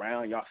looking all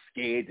around, y'all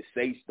scared to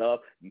say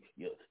stuff. You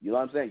know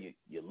what I'm saying?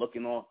 You're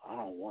looking on, I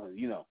don't want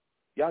to,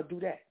 y'all do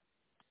that.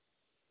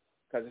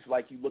 Because it's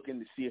like you looking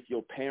to see if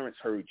your parents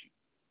heard you.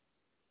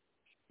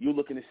 You're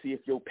looking to see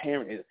if your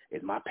parent,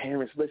 is my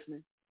parents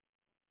listening?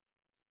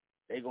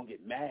 They're going to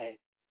get mad,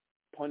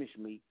 punish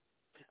me.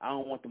 I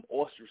don't want them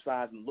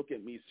ostracized and look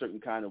at me a certain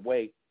kind of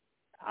way.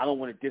 I don't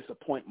want to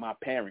disappoint my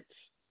parents.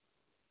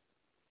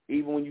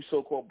 Even when you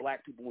so-called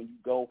black people, when you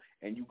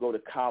go to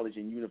college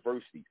and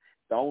university,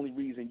 the only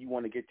reason you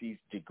want to get these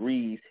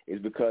degrees is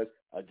because,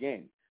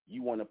 again,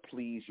 you want to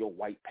please your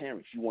white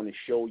parents. You want to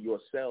show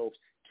yourselves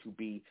to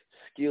be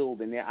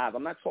skilled in their eyes.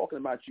 I'm not talking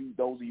about you,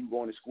 those of you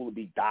going to school to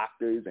be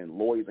doctors and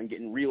lawyers and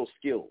getting real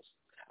skills.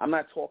 I'm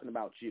not talking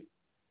about you.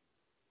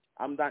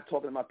 I'm not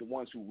talking about the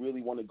ones who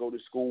really want to go to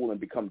school and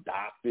become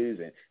doctors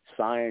and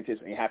scientists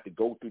and have to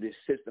go through this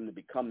system to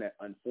become that,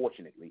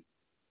 unfortunately.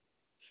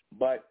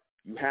 But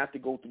You have to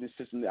go through this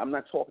system. I'm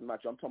not talking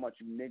about you. I'm talking about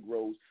you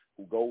Negroes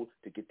who go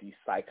to get these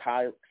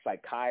psychiatry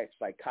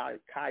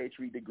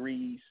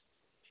degrees,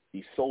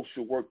 these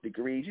social work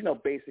degrees,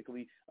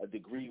 basically a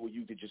degree where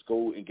you could just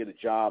go and get a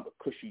job,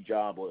 a cushy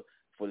job, or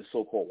for the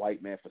so-called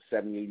white man for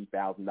 $70,000,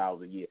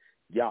 $80,000 a year.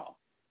 Y'all,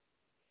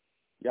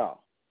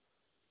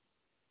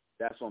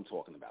 that's what I'm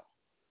talking about.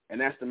 And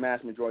that's the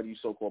mass majority of you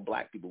so-called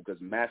black people, because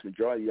the mass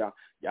majority of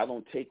y'all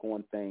don't take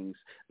on things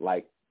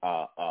like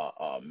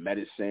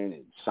medicine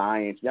and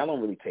science. Y'all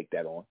don't really take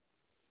that on.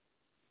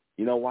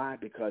 You know why?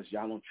 Because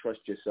y'all don't trust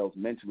yourselves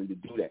mentally to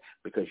do that,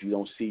 because you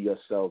don't see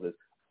yourselves as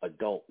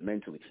adult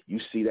mentally. You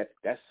see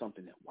that's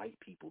something that white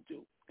people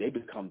do. They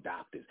become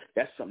doctors.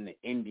 That's something that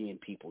Indian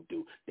people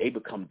do. They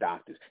become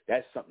doctors.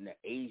 That's something that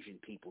Asian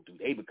people do.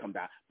 They become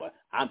doctors. But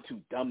I'm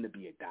too dumb to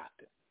be a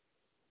doctor.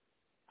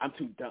 I'm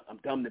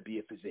dumb to be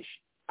a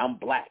physician. I'm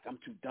black. I'm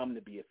too dumb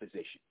to be a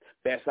physician.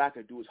 Best I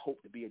could do is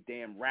hope to be a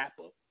damn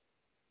rapper.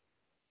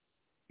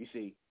 You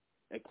see,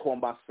 and call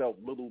myself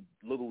little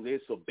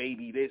this or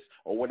baby this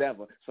or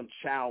whatever, some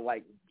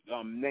childlike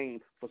name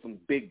for some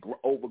big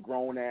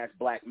overgrown ass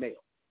black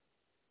male.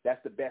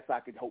 That's the best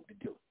I could hope to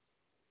do.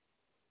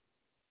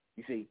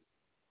 You see,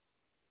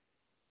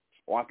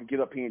 or I could get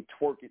up here and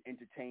twerk and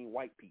entertain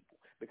white people,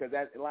 because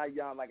that's a lot of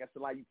y'all. Like I said,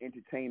 a lot of you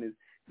entertainers,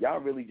 y'all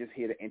really just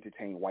here to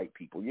entertain white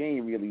people. You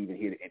ain't really even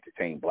here to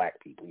entertain black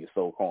people. You're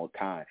so-called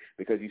kind,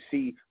 because you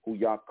see who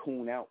y'all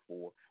coon out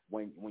for.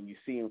 When you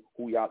see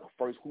who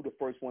the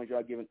first ones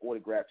y'all giving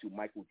autograph to,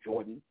 Michael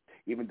Jordan,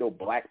 even though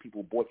black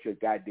people bought your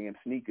goddamn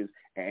sneakers,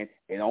 and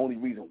the only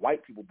reason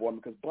white people bought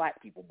them because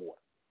black people bought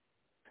them.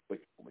 But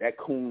that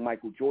coon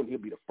Michael Jordan, he'll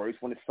be the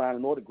first one to sign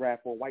an autograph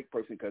for a white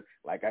person, because,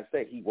 like I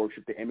said, he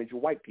worshiped the image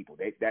of white people.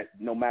 That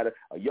no matter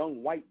a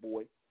young white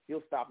boy,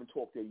 he'll stop and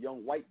talk to a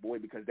young white boy,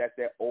 because that's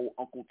that old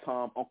Uncle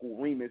Tom, Uncle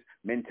Remus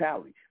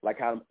mentality, like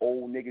how them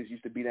old niggas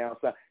used to be down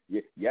south.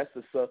 Yes,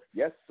 sir,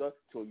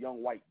 to a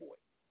young white boy.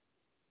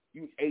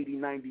 You 80,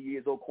 90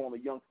 years old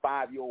calling a young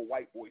 5-year-old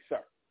white boy,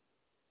 sir.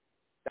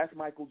 That's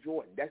Michael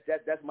Jordan.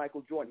 That's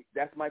Michael Jordan.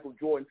 That's Michael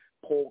Jordan,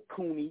 Paul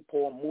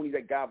Mooney,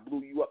 that guy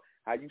blew you up.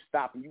 How you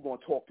stop and you going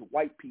to talk to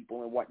white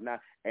people and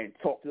whatnot and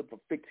talk to them for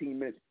 15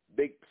 minutes.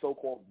 Big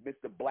so-called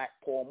Mr. Black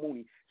Paul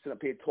Mooney sitting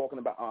up here talking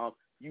about,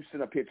 you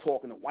sitting up here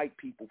talking to white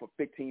people for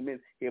 15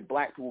 minutes. Here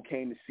black people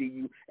came to see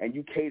you, and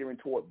you catering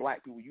toward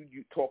black people.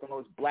 You talking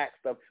all this black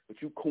stuff,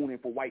 but you cooning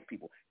for white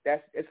people.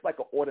 It's like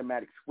an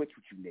automatic switch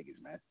with you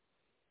niggas, man.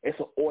 It's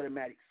an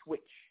automatic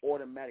switch,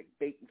 automatic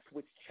bait and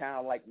switch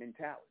childlike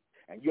mentality.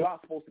 And y'all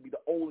supposed to be the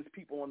oldest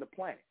people on the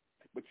planet,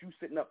 but you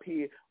sitting up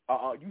here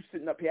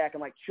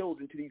acting like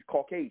children to these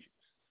Caucasians,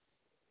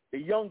 the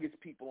youngest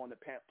people on the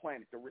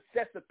planet, the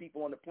recessive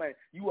people on the planet.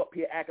 You up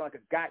here acting like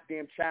a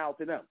goddamn child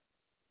to them.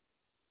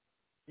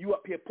 You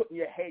up here putting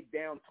your head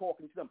down,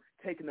 talking to them,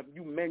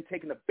 you men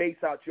taking the bass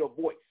out your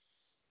voice,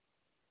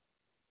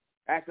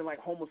 acting like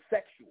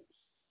homosexuals,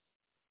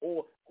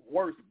 or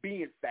worse,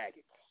 being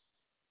faggots.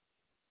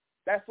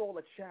 That's all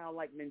a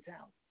childlike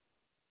mentality.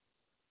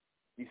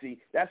 You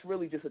see, that's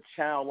really just a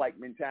childlike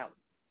mentality.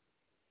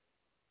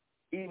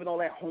 Even though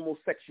that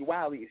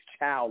homosexuality is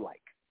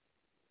childlike.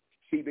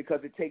 See,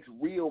 because it takes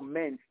real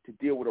men to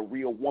deal with a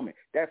real woman.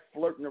 That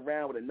flirting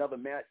around with another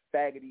man,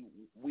 faggoty,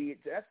 weird,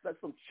 that's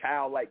some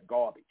childlike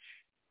garbage.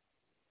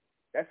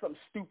 That's something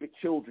stupid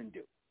children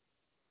do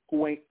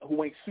who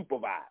ain't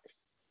supervised.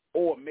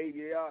 Or maybe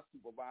they are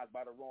supervised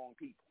by the wrong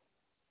people.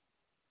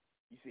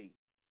 You see,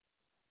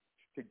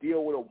 to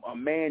deal with a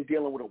man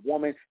dealing with a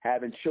woman,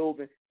 having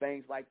children,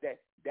 things like that,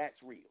 that's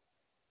real.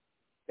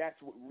 That's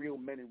what real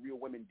men and real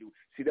women do.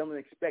 See, they don't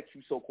expect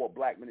you so-called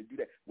black men to do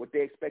that. What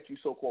they expect you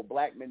so-called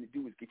black men to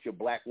do is get your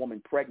black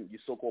woman pregnant, your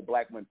so-called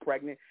black woman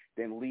pregnant,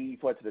 then leave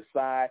her to the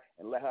side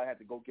and let her have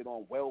to go get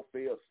on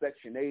welfare or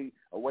Section 8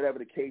 or whatever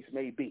the case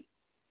may be.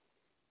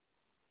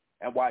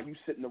 And while you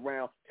sitting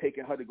around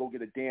taking her to go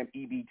get a damn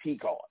EBT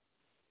card.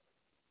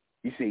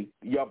 You see,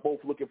 y'all both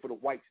looking for the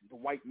white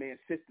man's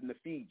system to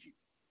feed you,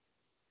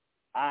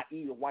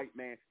 i.e. the white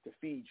man to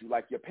feed you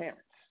like your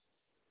parents.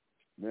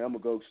 Man, I'm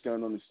gonna go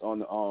stand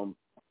on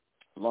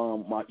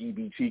my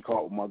EBT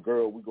card with my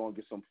girl. We're gonna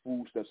get some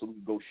food stuff so we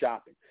can go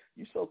shopping.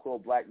 You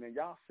so-called black men,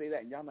 y'all say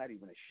that and y'all not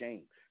even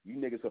ashamed. You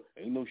niggas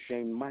ain't no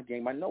shame in my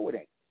game. I know it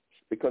ain't.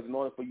 Because in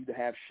order for you to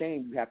have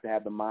shame, you have to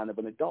have the mind of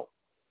an adult.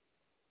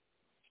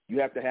 You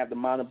have to have the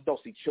mind of an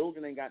adult. See,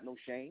 children ain't got no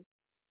shame.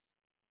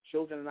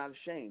 Children are not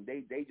ashamed.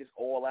 They just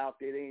all out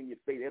there. They in your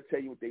face. They'll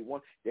tell you what they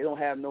want. They don't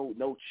have no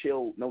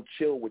chill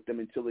with them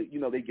until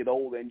they get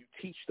older, and you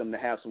teach them to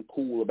have some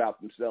cool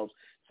about themselves,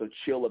 some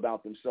chill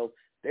about themselves.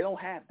 They don't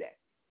have that.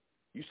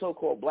 You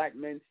so-called black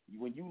men,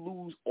 when you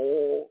lose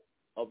all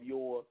of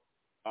your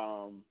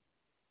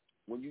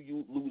when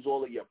you lose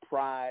all of your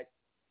pride,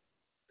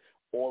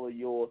 all of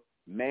your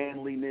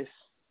manliness,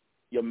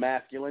 your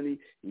masculinity,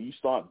 when you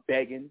start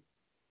begging,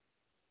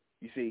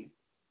 you see,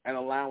 and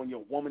allowing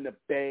your woman to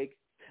beg,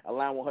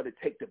 allowing her to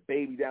take the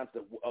baby down to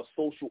a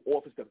social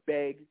office to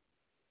beg,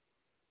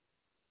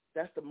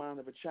 that's the mind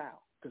of a child.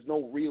 Because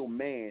no real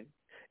man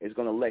is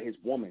going to let his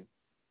woman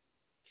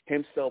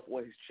himself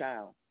or his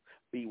child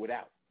be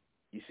without.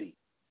 You see,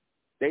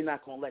 they're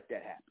not going to let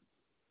that happen.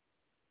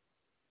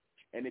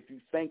 And if you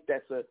think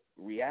that's a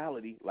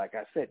reality, like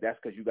I said, that's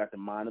because you got the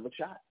mind of a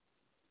child.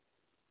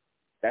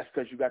 That's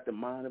because you got the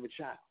mind of a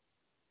child.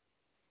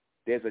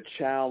 There's a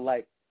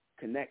childlike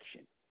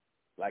connection,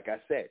 like I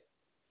said.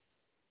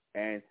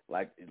 And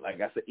like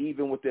I said,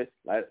 even with the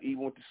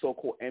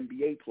so-called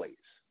NBA players,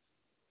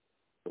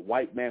 the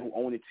white man who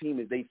owned the team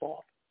is their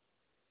father.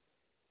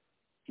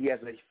 He has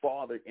a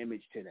father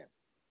image to them.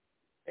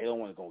 They don't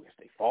want to go against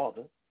their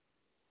father.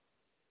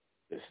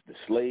 It's the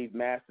slave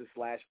master /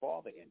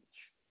 father image.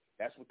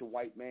 That's what the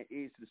white man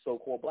is to the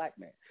so-called black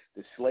man.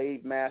 The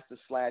slave master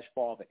 /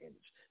 father image.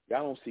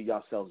 Y'all don't see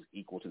yourselves as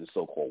equal to the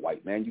so-called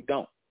white man. You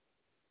don't.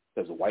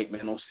 Because the white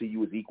man don't see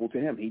you as equal to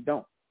him. He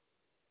don't.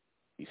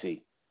 You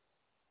see,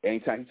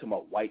 anytime you talk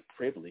about white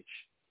privilege,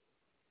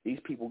 these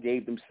people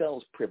gave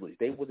themselves privilege.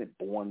 They wasn't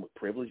born with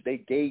privilege. They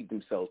gave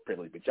themselves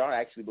privilege. But y'all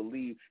actually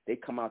believe they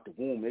come out the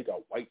womb, they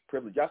got white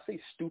privilege. Y'all say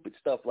stupid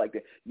stuff like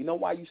that. You know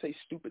why you say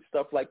stupid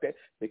stuff like that?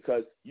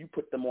 Because you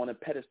put them on a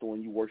pedestal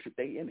and you worship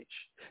their image.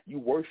 You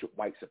worship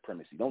white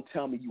supremacy. Don't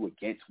tell me you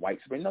against white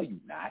supremacy. No, you're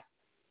not.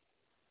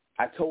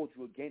 I told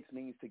you against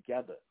means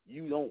together.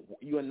 You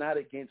are not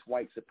against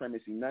white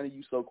supremacy. None of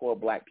you so-called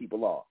black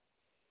people are.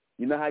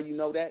 You know how you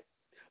know that?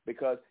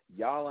 Because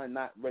y'all are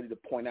not ready to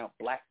point out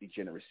black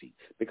degeneracy.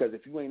 Because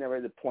if you ain't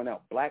ready to point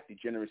out black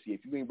degeneracy,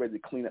 if you ain't ready to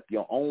clean up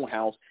your own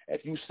house,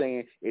 if you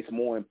saying it's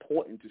more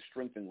important to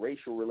strengthen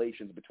racial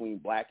relations between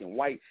black and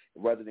white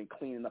rather than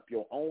cleaning up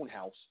your own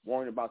house,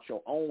 worrying about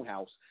your own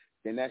house,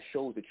 then that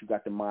shows that you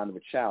got the mind of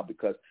a child,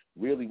 because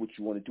really what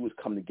you want to do is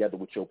come together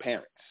with your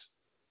parents.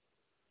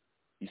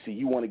 You see,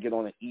 you want to get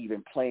on an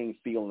even playing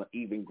field, on an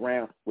even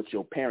ground with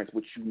your parents,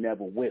 which you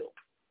never will.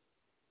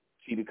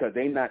 See, because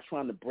they're not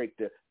trying to break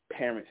the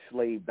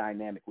parent-slave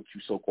dynamic with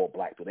you so-called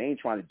black people. They ain't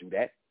trying to do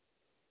that.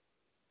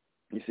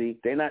 You see,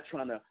 they're not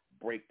trying to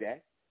break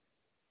that.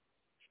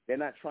 They're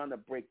not trying to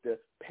break the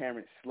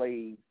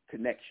parent-slave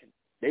connection.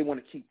 They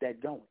want to keep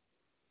that going.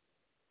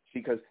 See,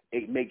 because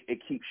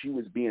it keeps you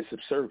as being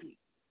subservient.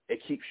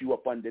 It keeps you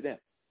up under them.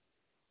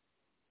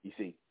 You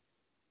see.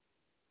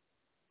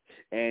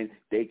 And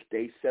they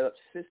set up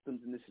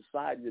systems in the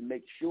society to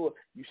make sure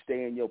you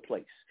stay in your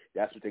place.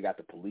 That's what they got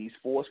the police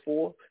force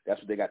for. That's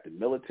what they got the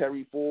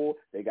military for.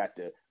 They got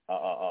the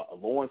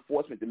law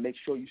enforcement to make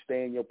sure you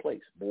stay in your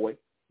place, boy,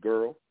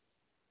 girl.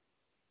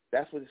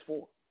 That's what it's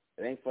for.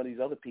 It ain't for these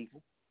other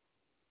people.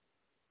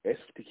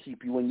 It's to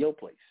keep you in your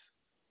place.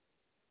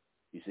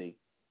 You see?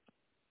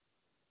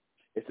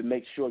 It's to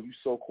make sure you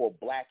so-called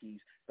blackies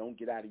don't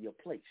get out of your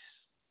place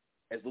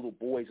as little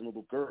boys and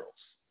little girls.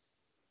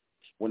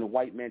 When the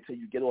white man tell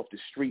you get off the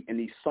street in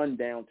these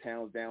sundown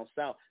towns down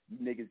south, you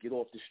niggas get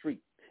off the street.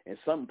 And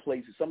some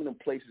of them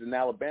places in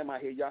Alabama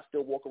out here, y'all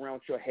still walk around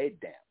with your head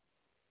down.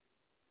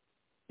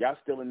 Y'all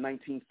still in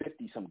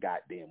 1950 some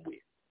goddamn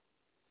way.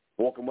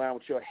 Walking around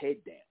with your head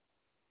down.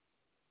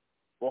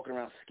 Walking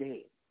around scared.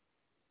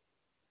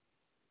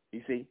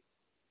 You see?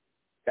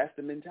 That's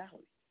the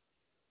mentality.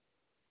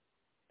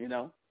 You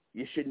know?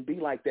 You shouldn't be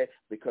like that,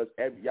 because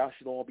y'all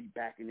should all be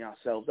backing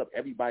yourselves up.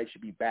 Everybody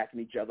should be backing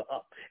each other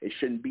up. It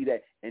shouldn't be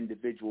that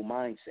individual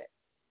mindset.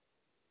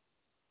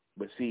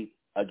 But see,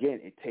 again,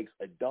 it takes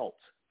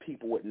adults,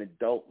 people with an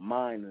adult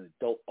mind, an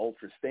adult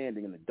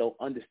understanding, an adult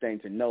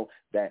understanding to know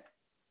that,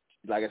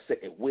 like I said,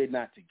 if we're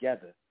not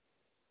together,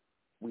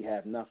 we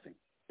have nothing.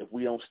 If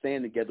we don't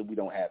stand together, we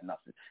don't have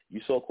nothing. You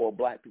so-called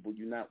black people,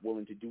 you're not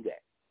willing to do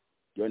that.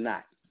 You're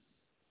not.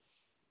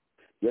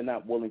 You're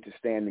not willing to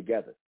stand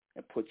together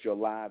and put your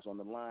lives on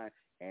the line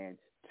and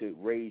to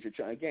raise your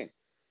child. Again,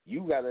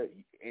 you got to,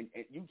 and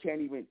you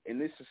can't even, in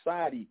this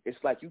society, it's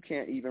like you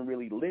can't even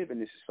really live in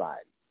this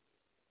society.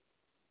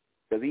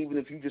 Because even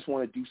if you just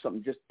want to do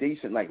something just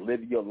decent, like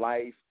live your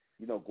life,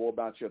 you know, go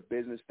about your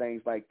business,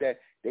 things like that,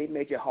 they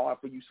make it hard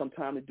for you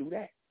sometimes to do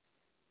that.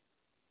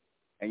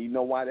 And you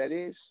know why that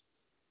is?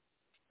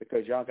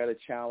 Because y'all got a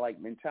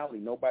childlike mentality.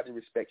 Nobody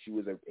respects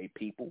you as a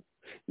people.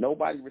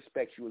 Nobody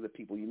respects you as a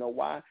people. You know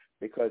why?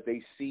 Because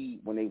they see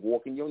when they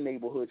walk in your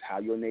neighborhoods how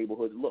your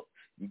neighborhoods look.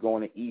 You go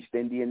in an East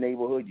Indian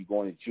neighborhood, you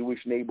go in a Jewish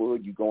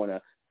neighborhood, you go in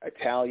an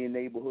Italian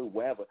neighborhood,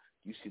 wherever.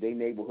 You see their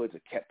neighborhoods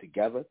are kept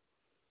together.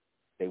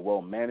 They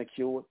well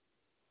manicured.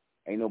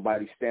 Ain't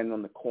nobody standing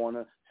on the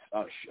corner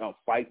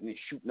fighting and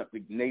shooting up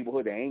the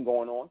neighborhood. That ain't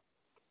going on.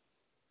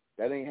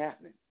 That ain't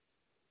happening.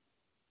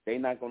 They're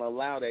not going to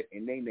allow that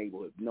in their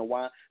neighborhood. You know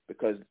why?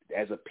 Because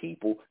as a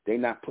people, they're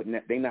not putting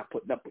up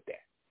with that.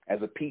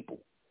 As a people,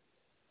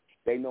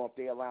 they know if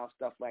they allow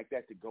stuff like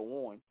that to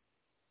go on,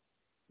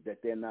 that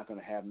they're not going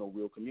to have no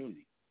real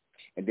community.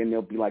 And then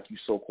they'll be like you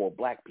so-called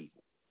black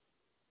people.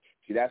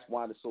 See, that's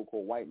why the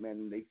so-called white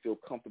men, they feel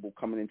comfortable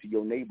coming into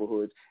your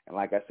neighborhoods and,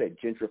 like I said,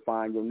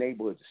 gentrifying your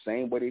neighborhoods the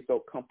same way they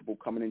felt comfortable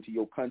coming into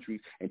your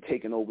countries and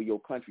taking over your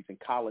countries and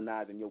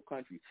colonizing your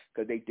countries,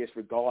 because they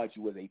disregard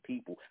you as a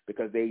people,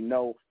 because they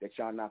know that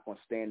y'all not going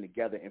to stand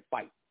together and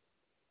fight.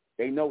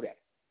 They know that.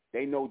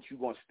 They know that you're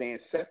going to stand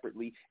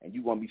separately and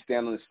you're going to be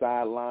standing on the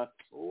sideline.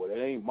 Oh,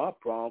 that ain't my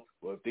problem.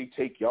 Well, if they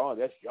take y'all,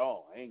 that's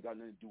y'all. I ain't got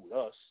nothing to do with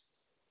us.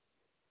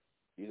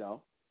 You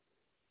know?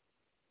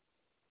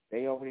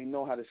 They already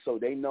know how to sow.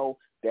 They know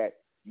that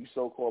you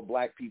so-called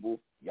black people,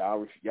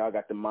 y'all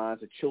got the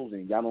minds of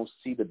children. Y'all don't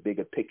see the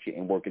bigger picture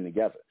in working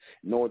together,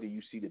 nor do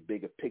you see the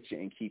bigger picture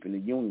in keeping the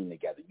union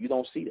together. You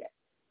don't see that.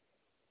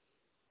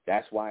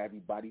 That's why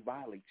everybody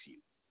violates you.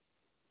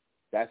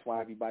 That's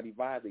why everybody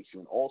violates you.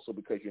 And also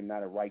because you're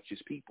not a righteous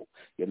people.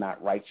 You're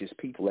not righteous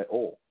people at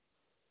all.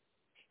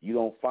 You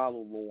don't follow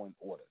law and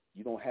order.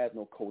 You don't have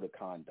no code of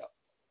conduct.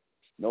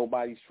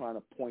 Nobody's trying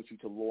to point you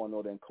to law and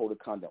order and code of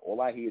conduct.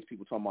 All I hear is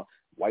people talking about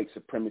white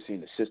supremacy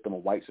and the system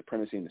of white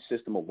supremacy and the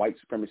system of white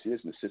supremacy this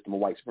and the system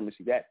of white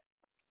supremacy that.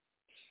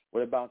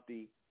 What about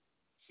the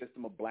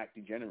system of black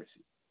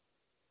degeneracy?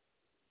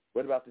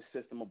 What about the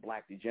system of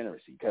black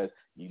degeneracy? Because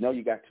you know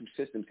you got two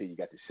systems here. You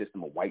got the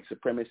system of white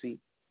supremacy,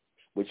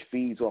 which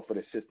feeds off of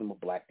the system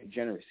of black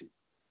degeneracy.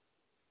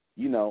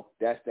 You know,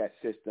 that's that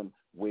system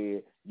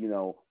where, you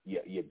know,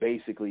 you're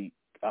basically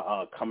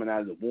coming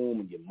out of the womb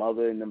and your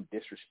mother and them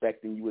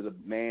disrespecting you as a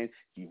man.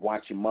 You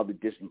watch your mother,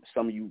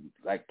 some of you,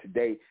 like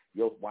today,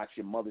 you'll watch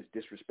your mothers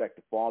disrespect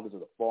the fathers or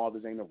the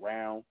fathers ain't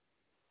around,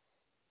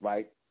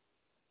 right?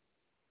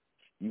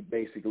 You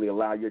basically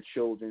allow your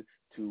children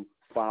to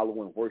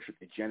follow and worship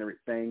degenerate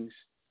things,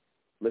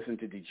 listen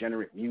to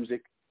degenerate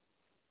music.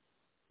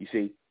 You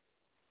see,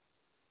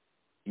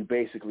 you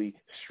basically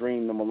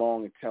stream them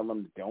along and tell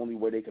them that the only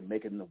way they can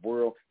make it in the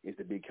world is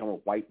to become a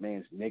white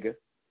man's nigga.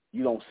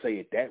 You don't say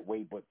it that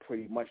way, but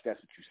pretty much that's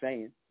what you're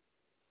saying.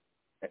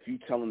 If you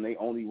tell them the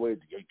only way is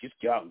just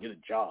get out and get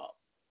a job.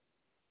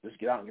 Just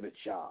get out and get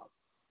a job.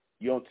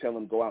 You don't tell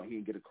them go out here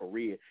and get a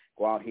career,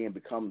 go out here and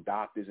become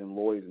doctors and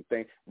lawyers and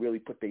things, really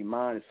put their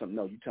mind in something.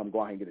 No, you tell them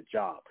go out here and get a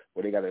job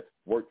where they got to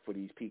work for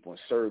these people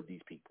and serve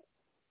these people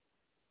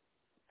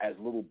as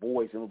little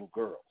boys and little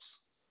girls.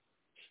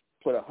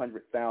 Put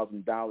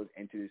 $100,000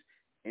 into this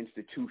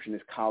institution,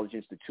 this college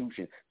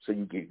institution, so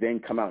you can then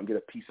come out and get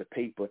a piece of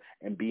paper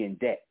and be in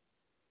debt.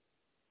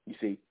 You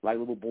see, like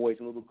little boys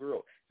and little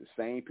girls. The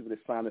same people that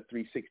signed the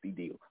 360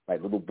 deal,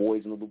 like little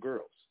boys and little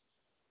girls.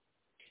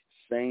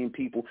 Same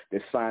people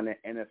that signed that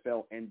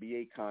NFL,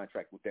 NBA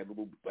contract with that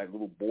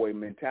little boy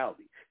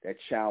mentality, that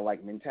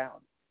childlike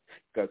mentality.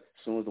 Because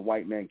as soon as the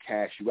white man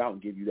cash you out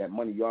and give you that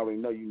money, you already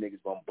know you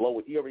niggas going to blow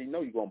it. You already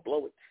know you're going to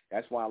blow it.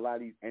 That's why a lot of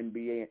these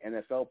NBA and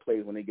NFL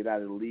players, when they get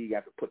out of the league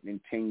after putting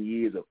in 10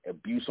 years of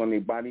abuse on their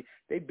body,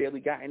 they barely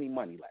got any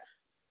money left.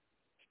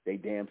 They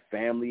damn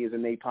family is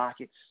in their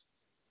pockets.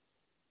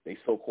 They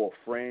so-called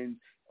friends,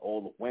 all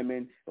the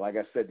women, like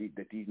I said,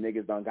 that these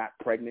niggas done got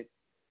pregnant.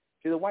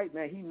 See, the white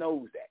man, he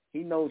knows that. He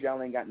knows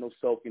y'all ain't got no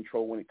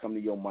self-control when it comes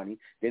to your money.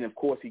 Then, of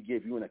course, he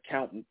give you an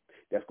accountant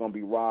that's going to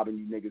be robbing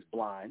you niggas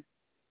blind.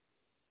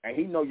 And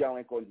he know y'all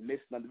ain't going to miss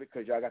none of it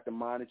because y'all got the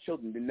mind of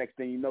children. The next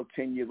thing you know,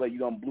 10 years later, you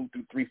done blew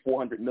through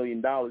 $300-400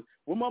 million.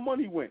 Where my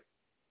money went?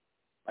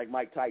 Like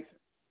Mike Tyson.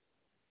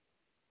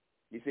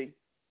 You see?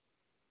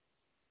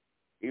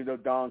 Even though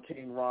Don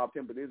King robbed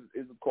him, but the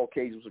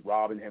Caucasians was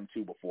robbing him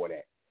too before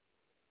that.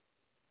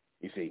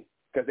 You see?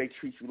 Because they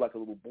treat you like a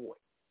little boy.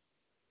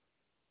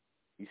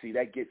 You see,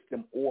 that gets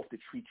them off to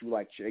treat you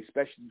like shit,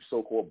 especially you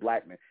so-called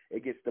black men.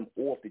 It gets them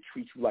off to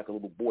treat you like a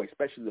little boy,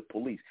 especially the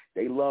police.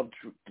 They love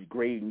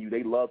degrading you.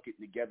 They love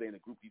getting together in a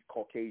group, these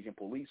Caucasian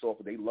police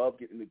officers. They love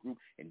getting in the group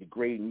and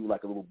degrading you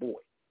like a little boy.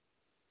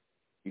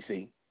 You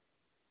see?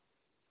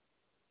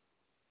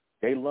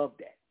 They love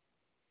that.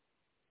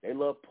 They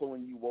love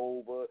pulling you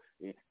over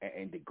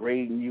and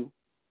degrading you.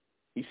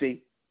 You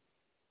see?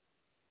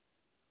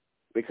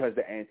 Because,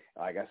 and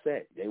like I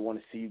said, they want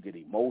to see you get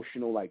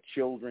emotional like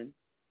children.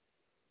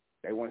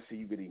 They want to see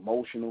you get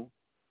emotional.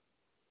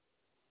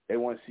 They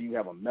want to see you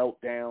have a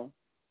meltdown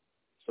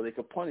so they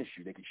can punish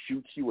you. They can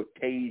shoot you or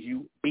tase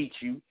you, beat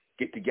you,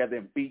 get together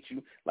and beat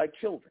you like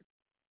children.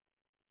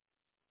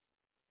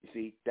 You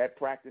see, that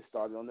practice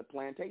started on the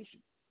plantation.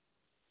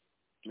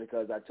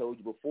 Because I told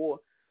you before,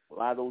 a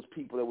lot of those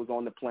people that was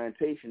on the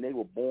plantation, they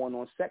were born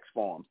on sex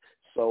farms.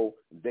 So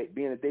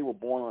being that they were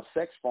born on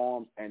sex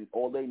farms and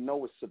all they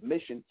know is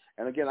submission,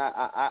 and again,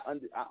 I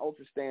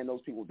understand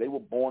those people. They were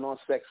born on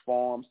sex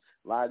farms.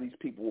 A lot of these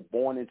people were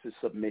born into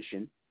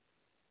submission.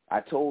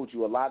 I told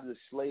you a lot of the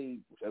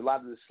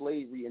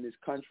slavery in this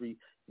country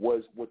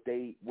was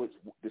the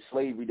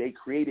slavery they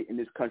created in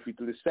this country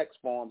through the sex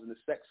farms and the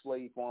sex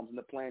slave farms and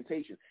the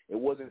plantation. It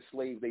wasn't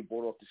slaves they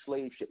brought off the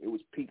slave ship. It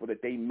was people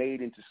that they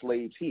made into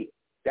slaves here.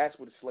 That's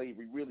where the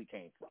slavery really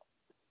came from.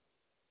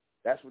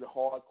 That's where the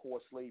hardcore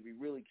slavery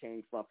really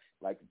came from.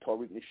 Like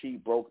Tariq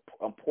Nasheed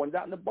pointed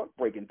out in the buck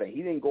breaking thing.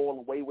 He didn't go all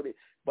the way with it,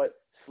 but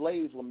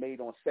slaves were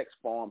made on sex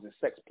farms and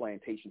sex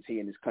plantations here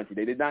in this country.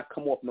 They did not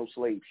come off no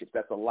slave ships.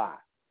 That's a lie.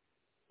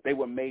 They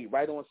were made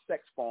right on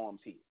sex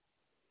farms here.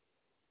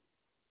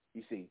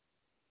 You see.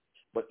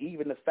 But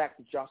even the fact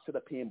that y'all sit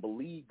up here and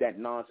believe that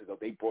nonsense of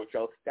they brought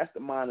y'all, that's the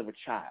mind of a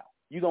child.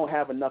 You don't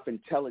have enough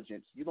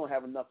intelligence. You don't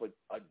have enough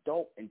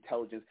adult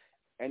intelligence,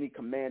 any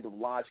command of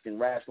logic and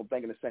rational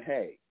thinking to say,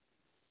 hey,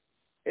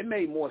 it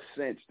made more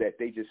sense that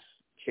they just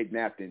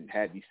kidnapped and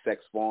had these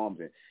sex farms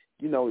and,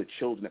 you know, the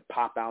children that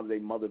pop out of their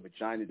mother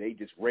vagina, they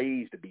just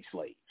raised to be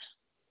slaves.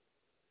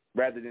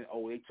 Rather than,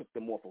 oh, they took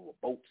them off of a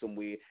boat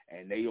somewhere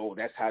and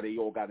that's how they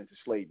all got into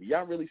slavery.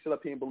 Y'all really sit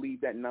up here and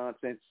believe that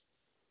nonsense?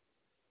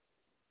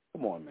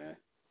 Come on, man.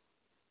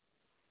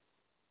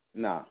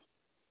 Nah.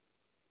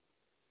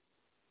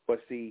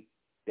 But see,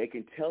 they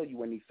can tell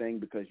you anything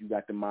because you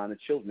got the mind of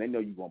children. They know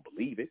you're going to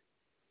believe it.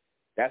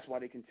 That's why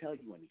they can tell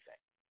you anything.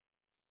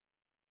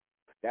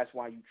 That's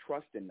why you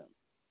trust in them.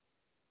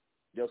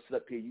 They'll sit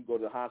up here, you go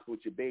to the hospital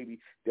with your baby,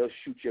 they'll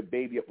shoot your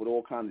baby up with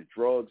all kinds of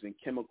drugs and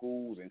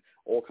chemicals and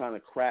all kind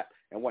of crap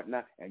and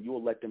whatnot, and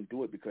you'll let them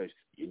do it because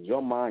in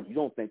your mind, you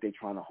don't think they're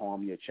trying to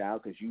harm your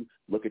child because you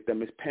look at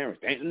them as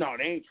parents. They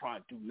ain't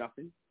trying to do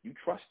nothing. You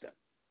trust them.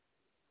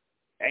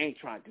 They ain't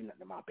trying to do nothing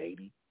to my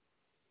baby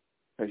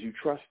because you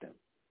trust them.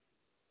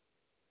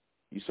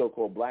 You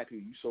so-called black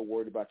people, you so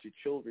worried about your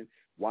children,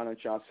 why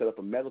don't y'all set up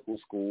a medical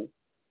school?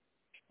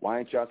 Why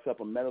ain't y'all set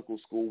up a medical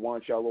school? Why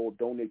don't y'all all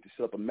donate to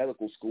set up a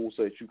medical school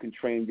so that you can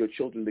train your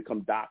children to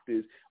become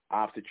doctors,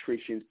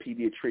 obstetricians,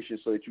 pediatricians,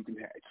 so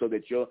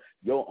that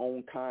your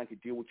own kind can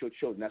deal with your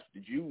children? That's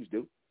what the Jews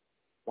do.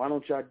 Why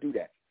don't y'all do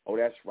that? Oh,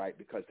 that's right,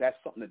 because that's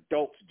something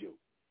adults do.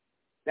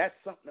 That's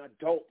something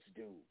adults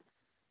do.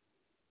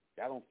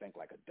 Y'all don't think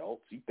like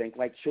adults. You think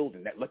like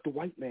children. Let the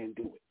white man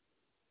do it.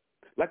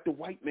 Let the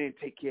white man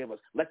take care of us.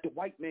 Let the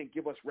white man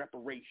give us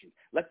reparations.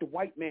 Let the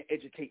white man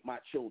educate my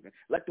children.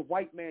 Let the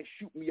white man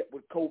shoot me up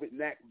with COVID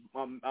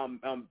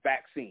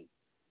vaccine.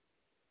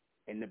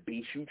 And the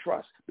beast you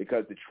trust,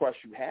 because the trust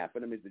you have for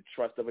them is the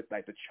trust of it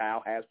like the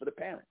child has for the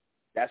parent.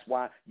 That's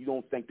why you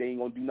don't think they ain't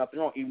going to do nothing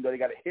wrong, even though they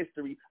got a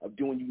history of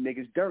doing you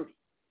niggas dirty.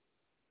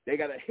 They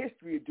got a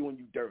history of doing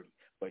you dirty,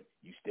 but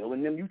you still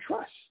in them you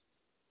trust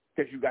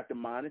because you got the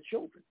mind of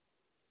children.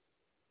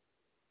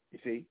 You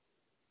see?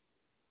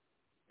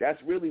 That's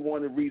really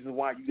one of the reasons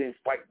why you didn't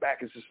fight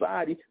back in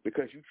society,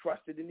 because you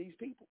trusted in these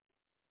people.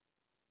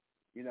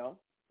 You know,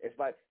 it's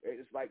like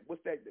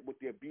what's that with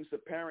the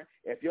abusive parent?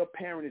 If your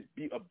parent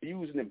is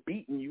abusing and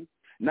beating you,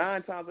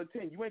 9 times out of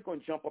 10, you ain't going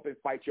to jump up and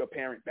fight your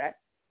parent back.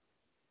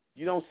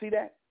 You don't see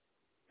that?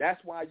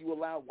 That's why you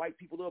allow white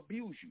people to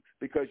abuse you,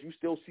 because you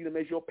still see them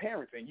as your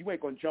parents, and you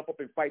ain't going to jump up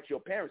and fight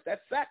your parents.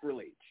 That's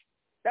sacrilege.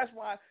 That's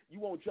why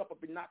you won't jump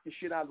up and knock the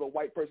shit out of a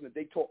white person if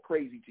they talk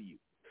crazy to you.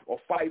 Or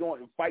fight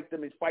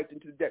them to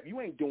the death.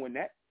 You ain't doing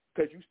that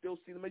because you still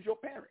see them as your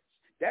parents.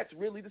 That's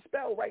really the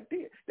spell right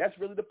there. That's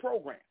really the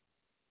program.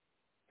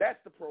 That's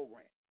the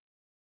program.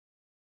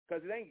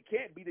 Because it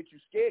can't be that you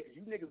scared, because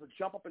you niggas will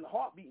jump up in the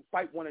heartbeat and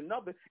fight one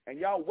another, and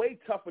y'all way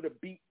tougher to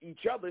beat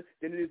each other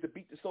than it is to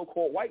beat the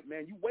so-called white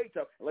man. You way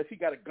tough, unless he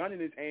got a gun in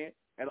his hand,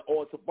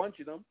 or it's a bunch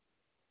of them.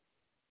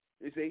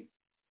 You see?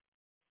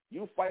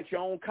 You fight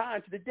your own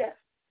kind to the death,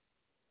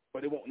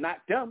 but it won't knock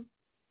them.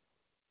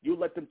 You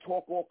let them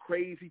talk all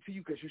crazy to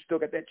you because you still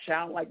got that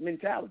childlike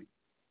mentality.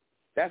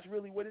 That's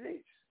really what it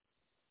is.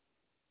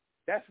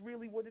 That's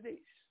really what it is.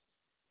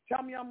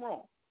 Tell me I'm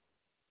wrong.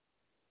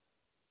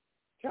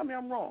 Tell me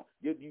I'm wrong.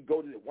 You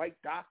go to the white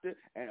doctor,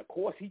 and of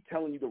course he's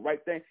telling you the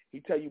right thing. He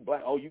tell you,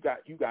 black, oh, you got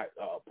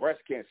breast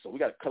cancer, so we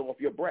got to cut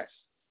off your breast.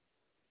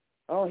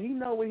 Oh, he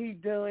know what he's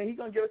doing. He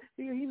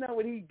know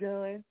what he's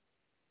doing,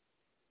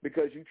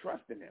 because you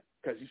trust in him,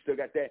 because you still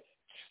got that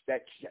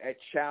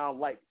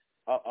childlike.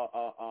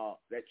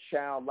 That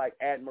childlike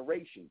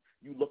admiration.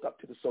 You look up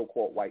to the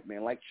so-called white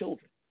man like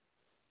children.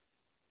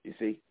 You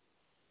see?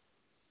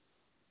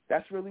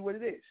 That's really what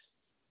it is.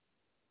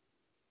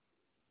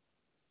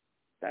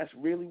 That's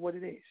really what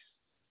it is.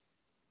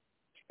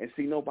 And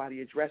see,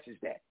 nobody addresses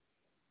that.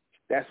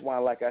 That's why,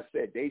 like I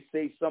said, they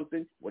say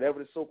something, whatever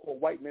the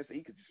so-called white man say,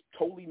 he could just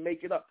totally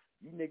make it up.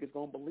 You niggas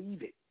gonna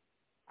believe it.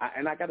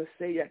 And I got to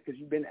say that because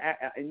you've been,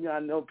 and you know, I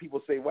know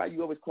people say, why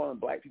you always calling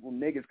black people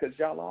niggas? Because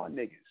y'all are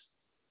niggas.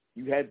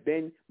 You have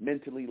been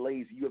mentally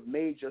lazy. You have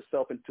made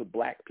yourself into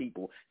black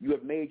people. You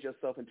have made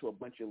yourself into a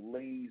bunch of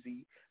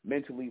lazy,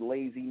 mentally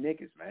lazy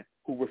niggas, man,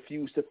 who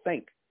refuse to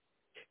think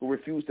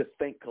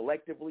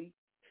collectively,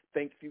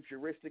 think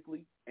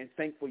futuristically, and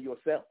think for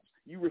yourselves.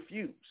 You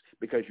refuse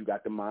because you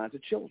got the minds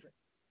of children.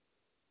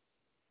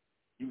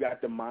 You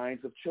got the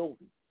minds of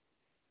children.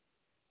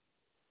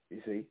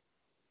 You see?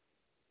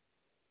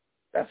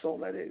 That's all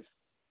that is.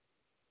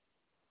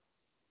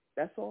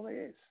 That's all that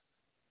is.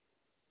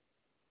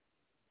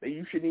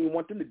 You shouldn't even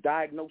want them to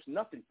diagnose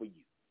nothing for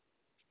you.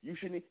 You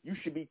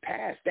should be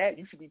past that.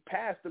 You should be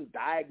past them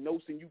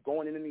diagnosing you,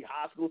 going in any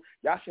hospital.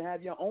 Y'all should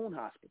have your own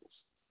hospitals.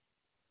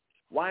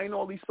 Why ain't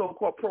all these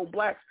so-called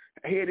pro-blacks?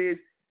 Here it is.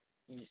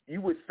 You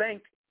would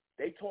think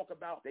they talk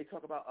about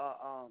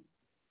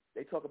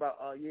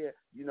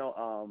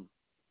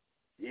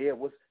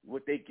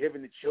what they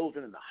giving the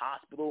children in the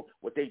hospital,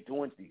 what they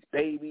doing to these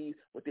babies,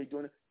 what they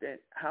doing. Then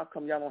how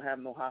come y'all don't have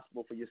no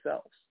hospital for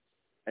yourselves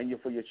and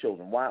for your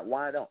children? Why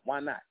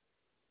not?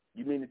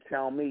 You mean to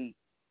tell me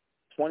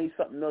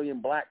 20-something million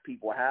black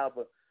people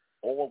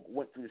all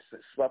went through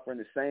suffering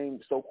the same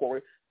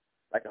so-called,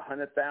 like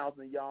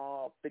 100,000 of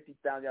y'all,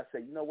 50,000 y'all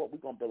say, you know what? We're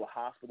gonna build a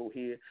hospital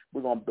here.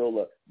 We're gonna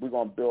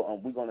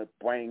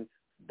bring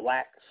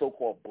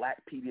so-called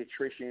black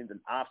pediatricians and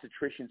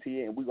obstetricians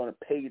here, and we're gonna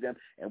pay them,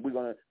 and we're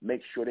gonna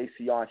make sure they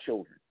see our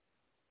children.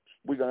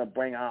 We're gonna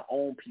bring our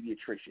own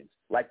pediatricians,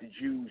 like the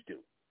Jews do.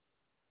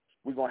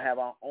 We're gonna have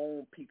our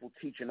own people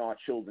teaching our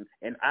children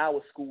in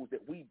our schools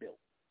that we built.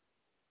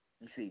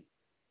 You see.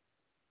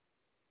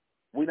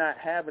 We're not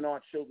having our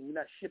children, we're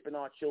not shipping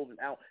our children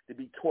out to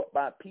be taught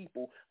by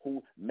people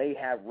who may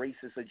have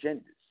racist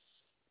agendas,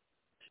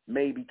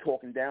 may be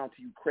talking down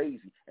to you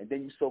crazy. And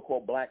then you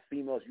so-called black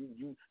females,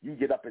 you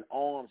get up in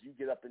arms, you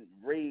get up in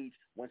rage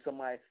when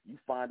you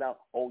find out,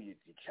 oh, your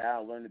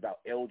child learned about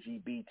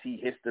LGBT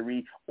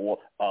history, or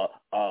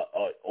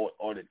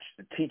the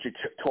teacher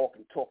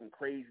talking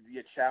crazy to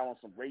your child on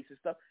some racist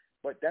stuff.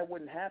 But that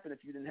wouldn't happen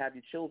if you didn't have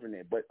your children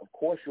there. But, of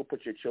course, you'll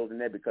put your children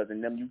there because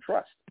in them you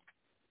trust.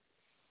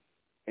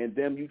 In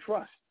them you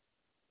trust.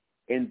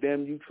 In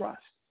them you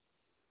trust.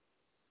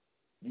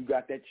 You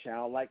got that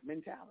childlike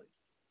mentality.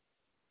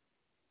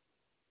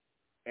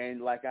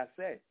 And like I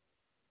said,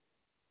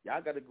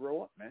 y'all got to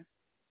grow up, man.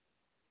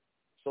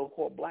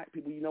 So-called black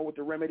people, you know what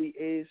the remedy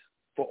is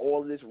for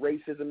all of this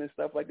racism and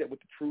stuff like that? What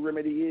the true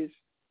remedy is?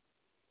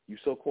 You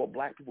so-called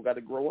black people got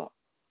to grow up.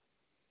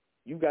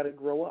 You got to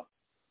grow up.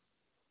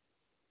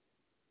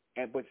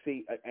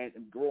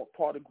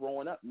 Part of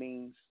growing up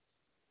means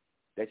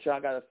that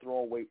y'all got to throw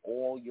away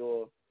all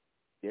your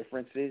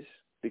differences,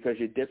 because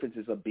your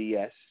differences are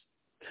BS.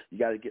 You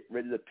got to get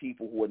rid of the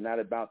people who are not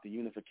about the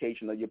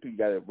unification of your people. You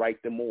got to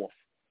write them off,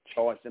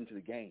 charge them to the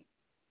game.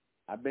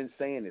 I've been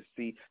saying this.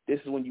 See, this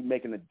is when you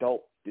make an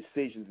adult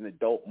decisions and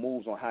adult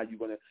moves on how you're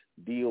going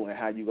to deal and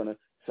how you're going to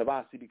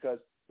survive. See, because,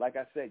 like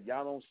I said,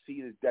 y'all don't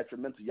see it as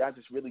detrimental. Y'all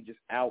just really just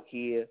out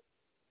here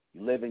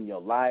living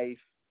your life.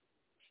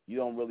 You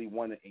don't really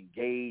want to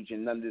engage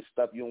in none of this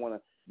stuff. You don't want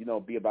to,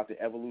 be about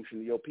the evolution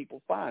of your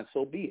people. Fine,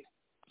 so be it.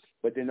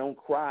 But then don't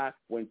cry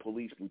when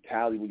police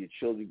brutality, when your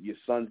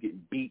sons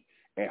getting beat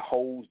and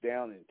hosed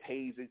down and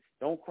tased.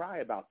 Don't cry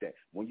about that.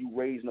 When you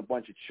raising a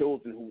bunch of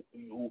children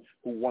who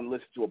want to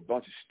listen to a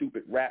bunch of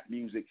stupid rap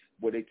music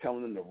where they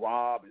telling them to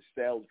rob and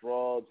sell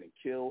drugs and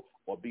kill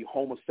or be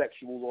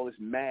homosexuals, all this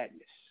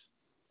madness.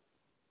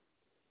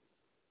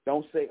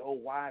 Don't say, oh,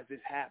 why is this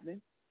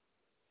happening?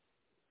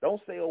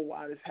 Don't say, oh,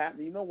 why is this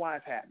happening? You know why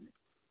it's happening.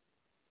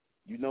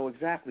 You know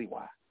exactly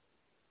why.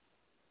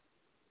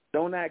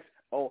 Don't ask,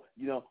 oh,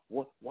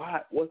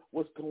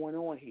 what's going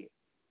on here?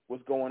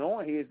 What's going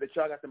on here is that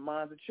y'all got the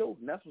minds of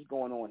children. That's what's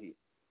going on here.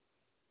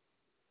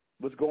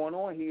 What's going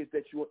on here is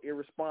that you're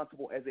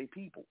irresponsible as a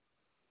people.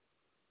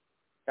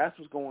 That's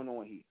what's going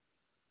on here.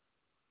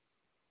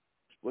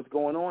 What's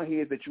going on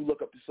here is that you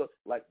look up to,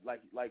 like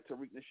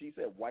Tariq Nasheed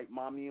said, white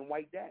mommy and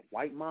white daddy.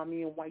 White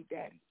mommy and white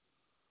daddy.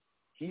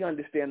 He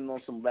understanding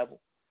on some level.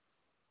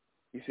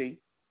 You see?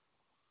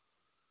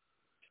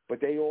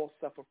 But they all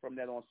suffer from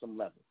that on some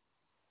level.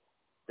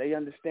 They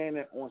understand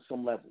that on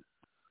some level.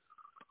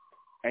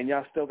 And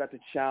y'all still got the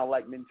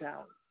childlike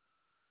mentality.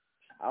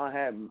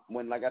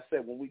 Like I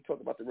said, when we talk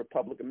about the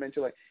Republican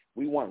mentality,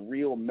 we want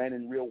real men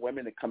and real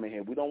women to come in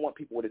here. We don't want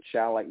people with a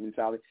childlike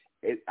mentality.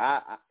 It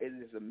has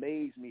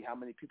amazed me how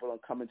many people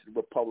don't come into the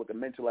Republican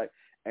mentality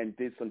and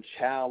did some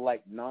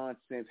childlike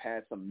nonsense,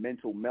 had some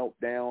mental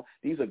meltdown.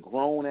 These are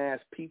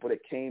grown-ass people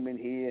that came in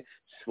here,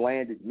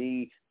 slandered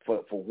me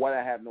for what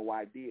I have no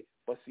idea.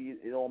 But see,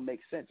 it all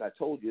makes sense. I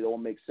told you it all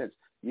makes sense.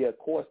 Yeah, of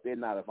course, they're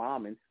not of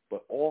Amen,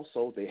 but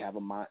also they have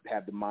the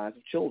minds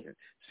of children.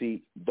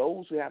 See,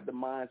 those who have the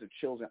minds of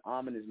children,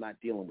 Amen is not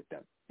dealing with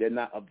them. They're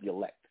not of the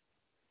elect.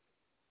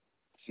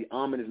 See,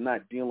 Amen is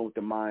not dealing with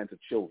the minds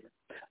of children.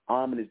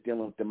 Amen is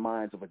dealing with the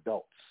minds of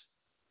adults.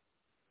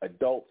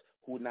 Adults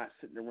who are not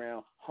sitting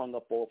around hung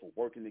up off or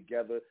working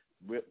together,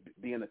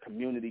 being a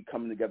community,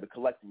 coming together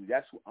collectively.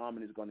 That's who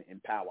Amen is going to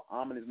empower.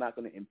 Amen is not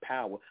going to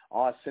empower.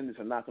 Our ascendants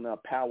are not going to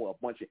empower a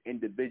bunch of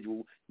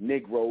individual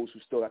Negroes who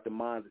still got the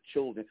minds of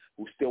children,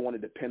 who still want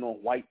to depend on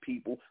white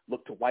people,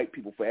 look to white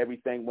people for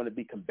everything, want to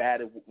be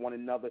combative with one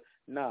another.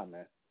 Nah,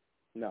 man.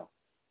 No.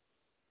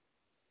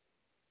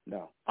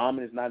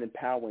 Amen is not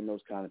empowering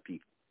those kind of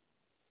people.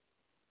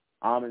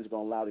 Amen is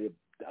going to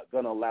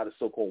allow the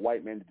so-called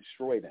white man to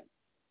destroy them.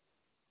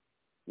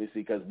 You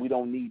see, because we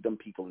don't need them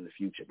people in the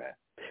future, man.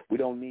 We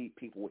don't need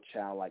people with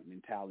childlike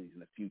mentalities in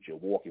the future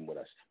walking with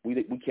us. We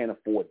can't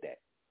afford that.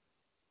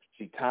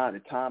 See,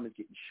 the time is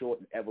getting short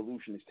and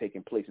evolution is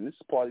taking place. And this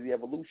is part of the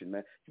evolution,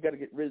 man. You got to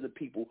get rid of the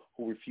people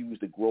who refuse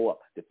to grow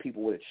up, the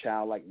people with a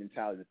childlike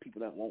mentality, the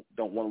people that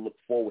don't want to look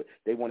forward.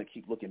 They want to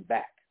keep looking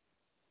back.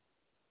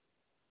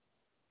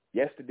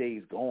 Yesterday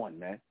is gone,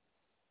 man.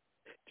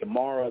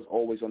 Tomorrow is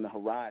always on the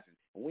horizon.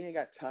 And we ain't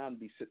got time to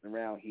be sitting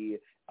around here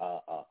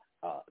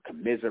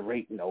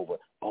commiserating over,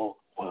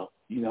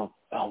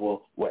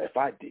 if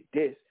I did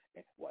this,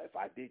 and if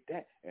I did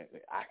that, and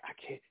I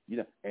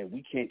can't, and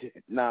we can't.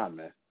 Nah,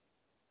 man.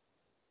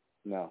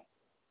 No.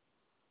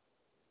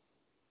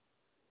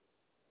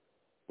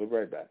 We're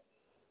right back.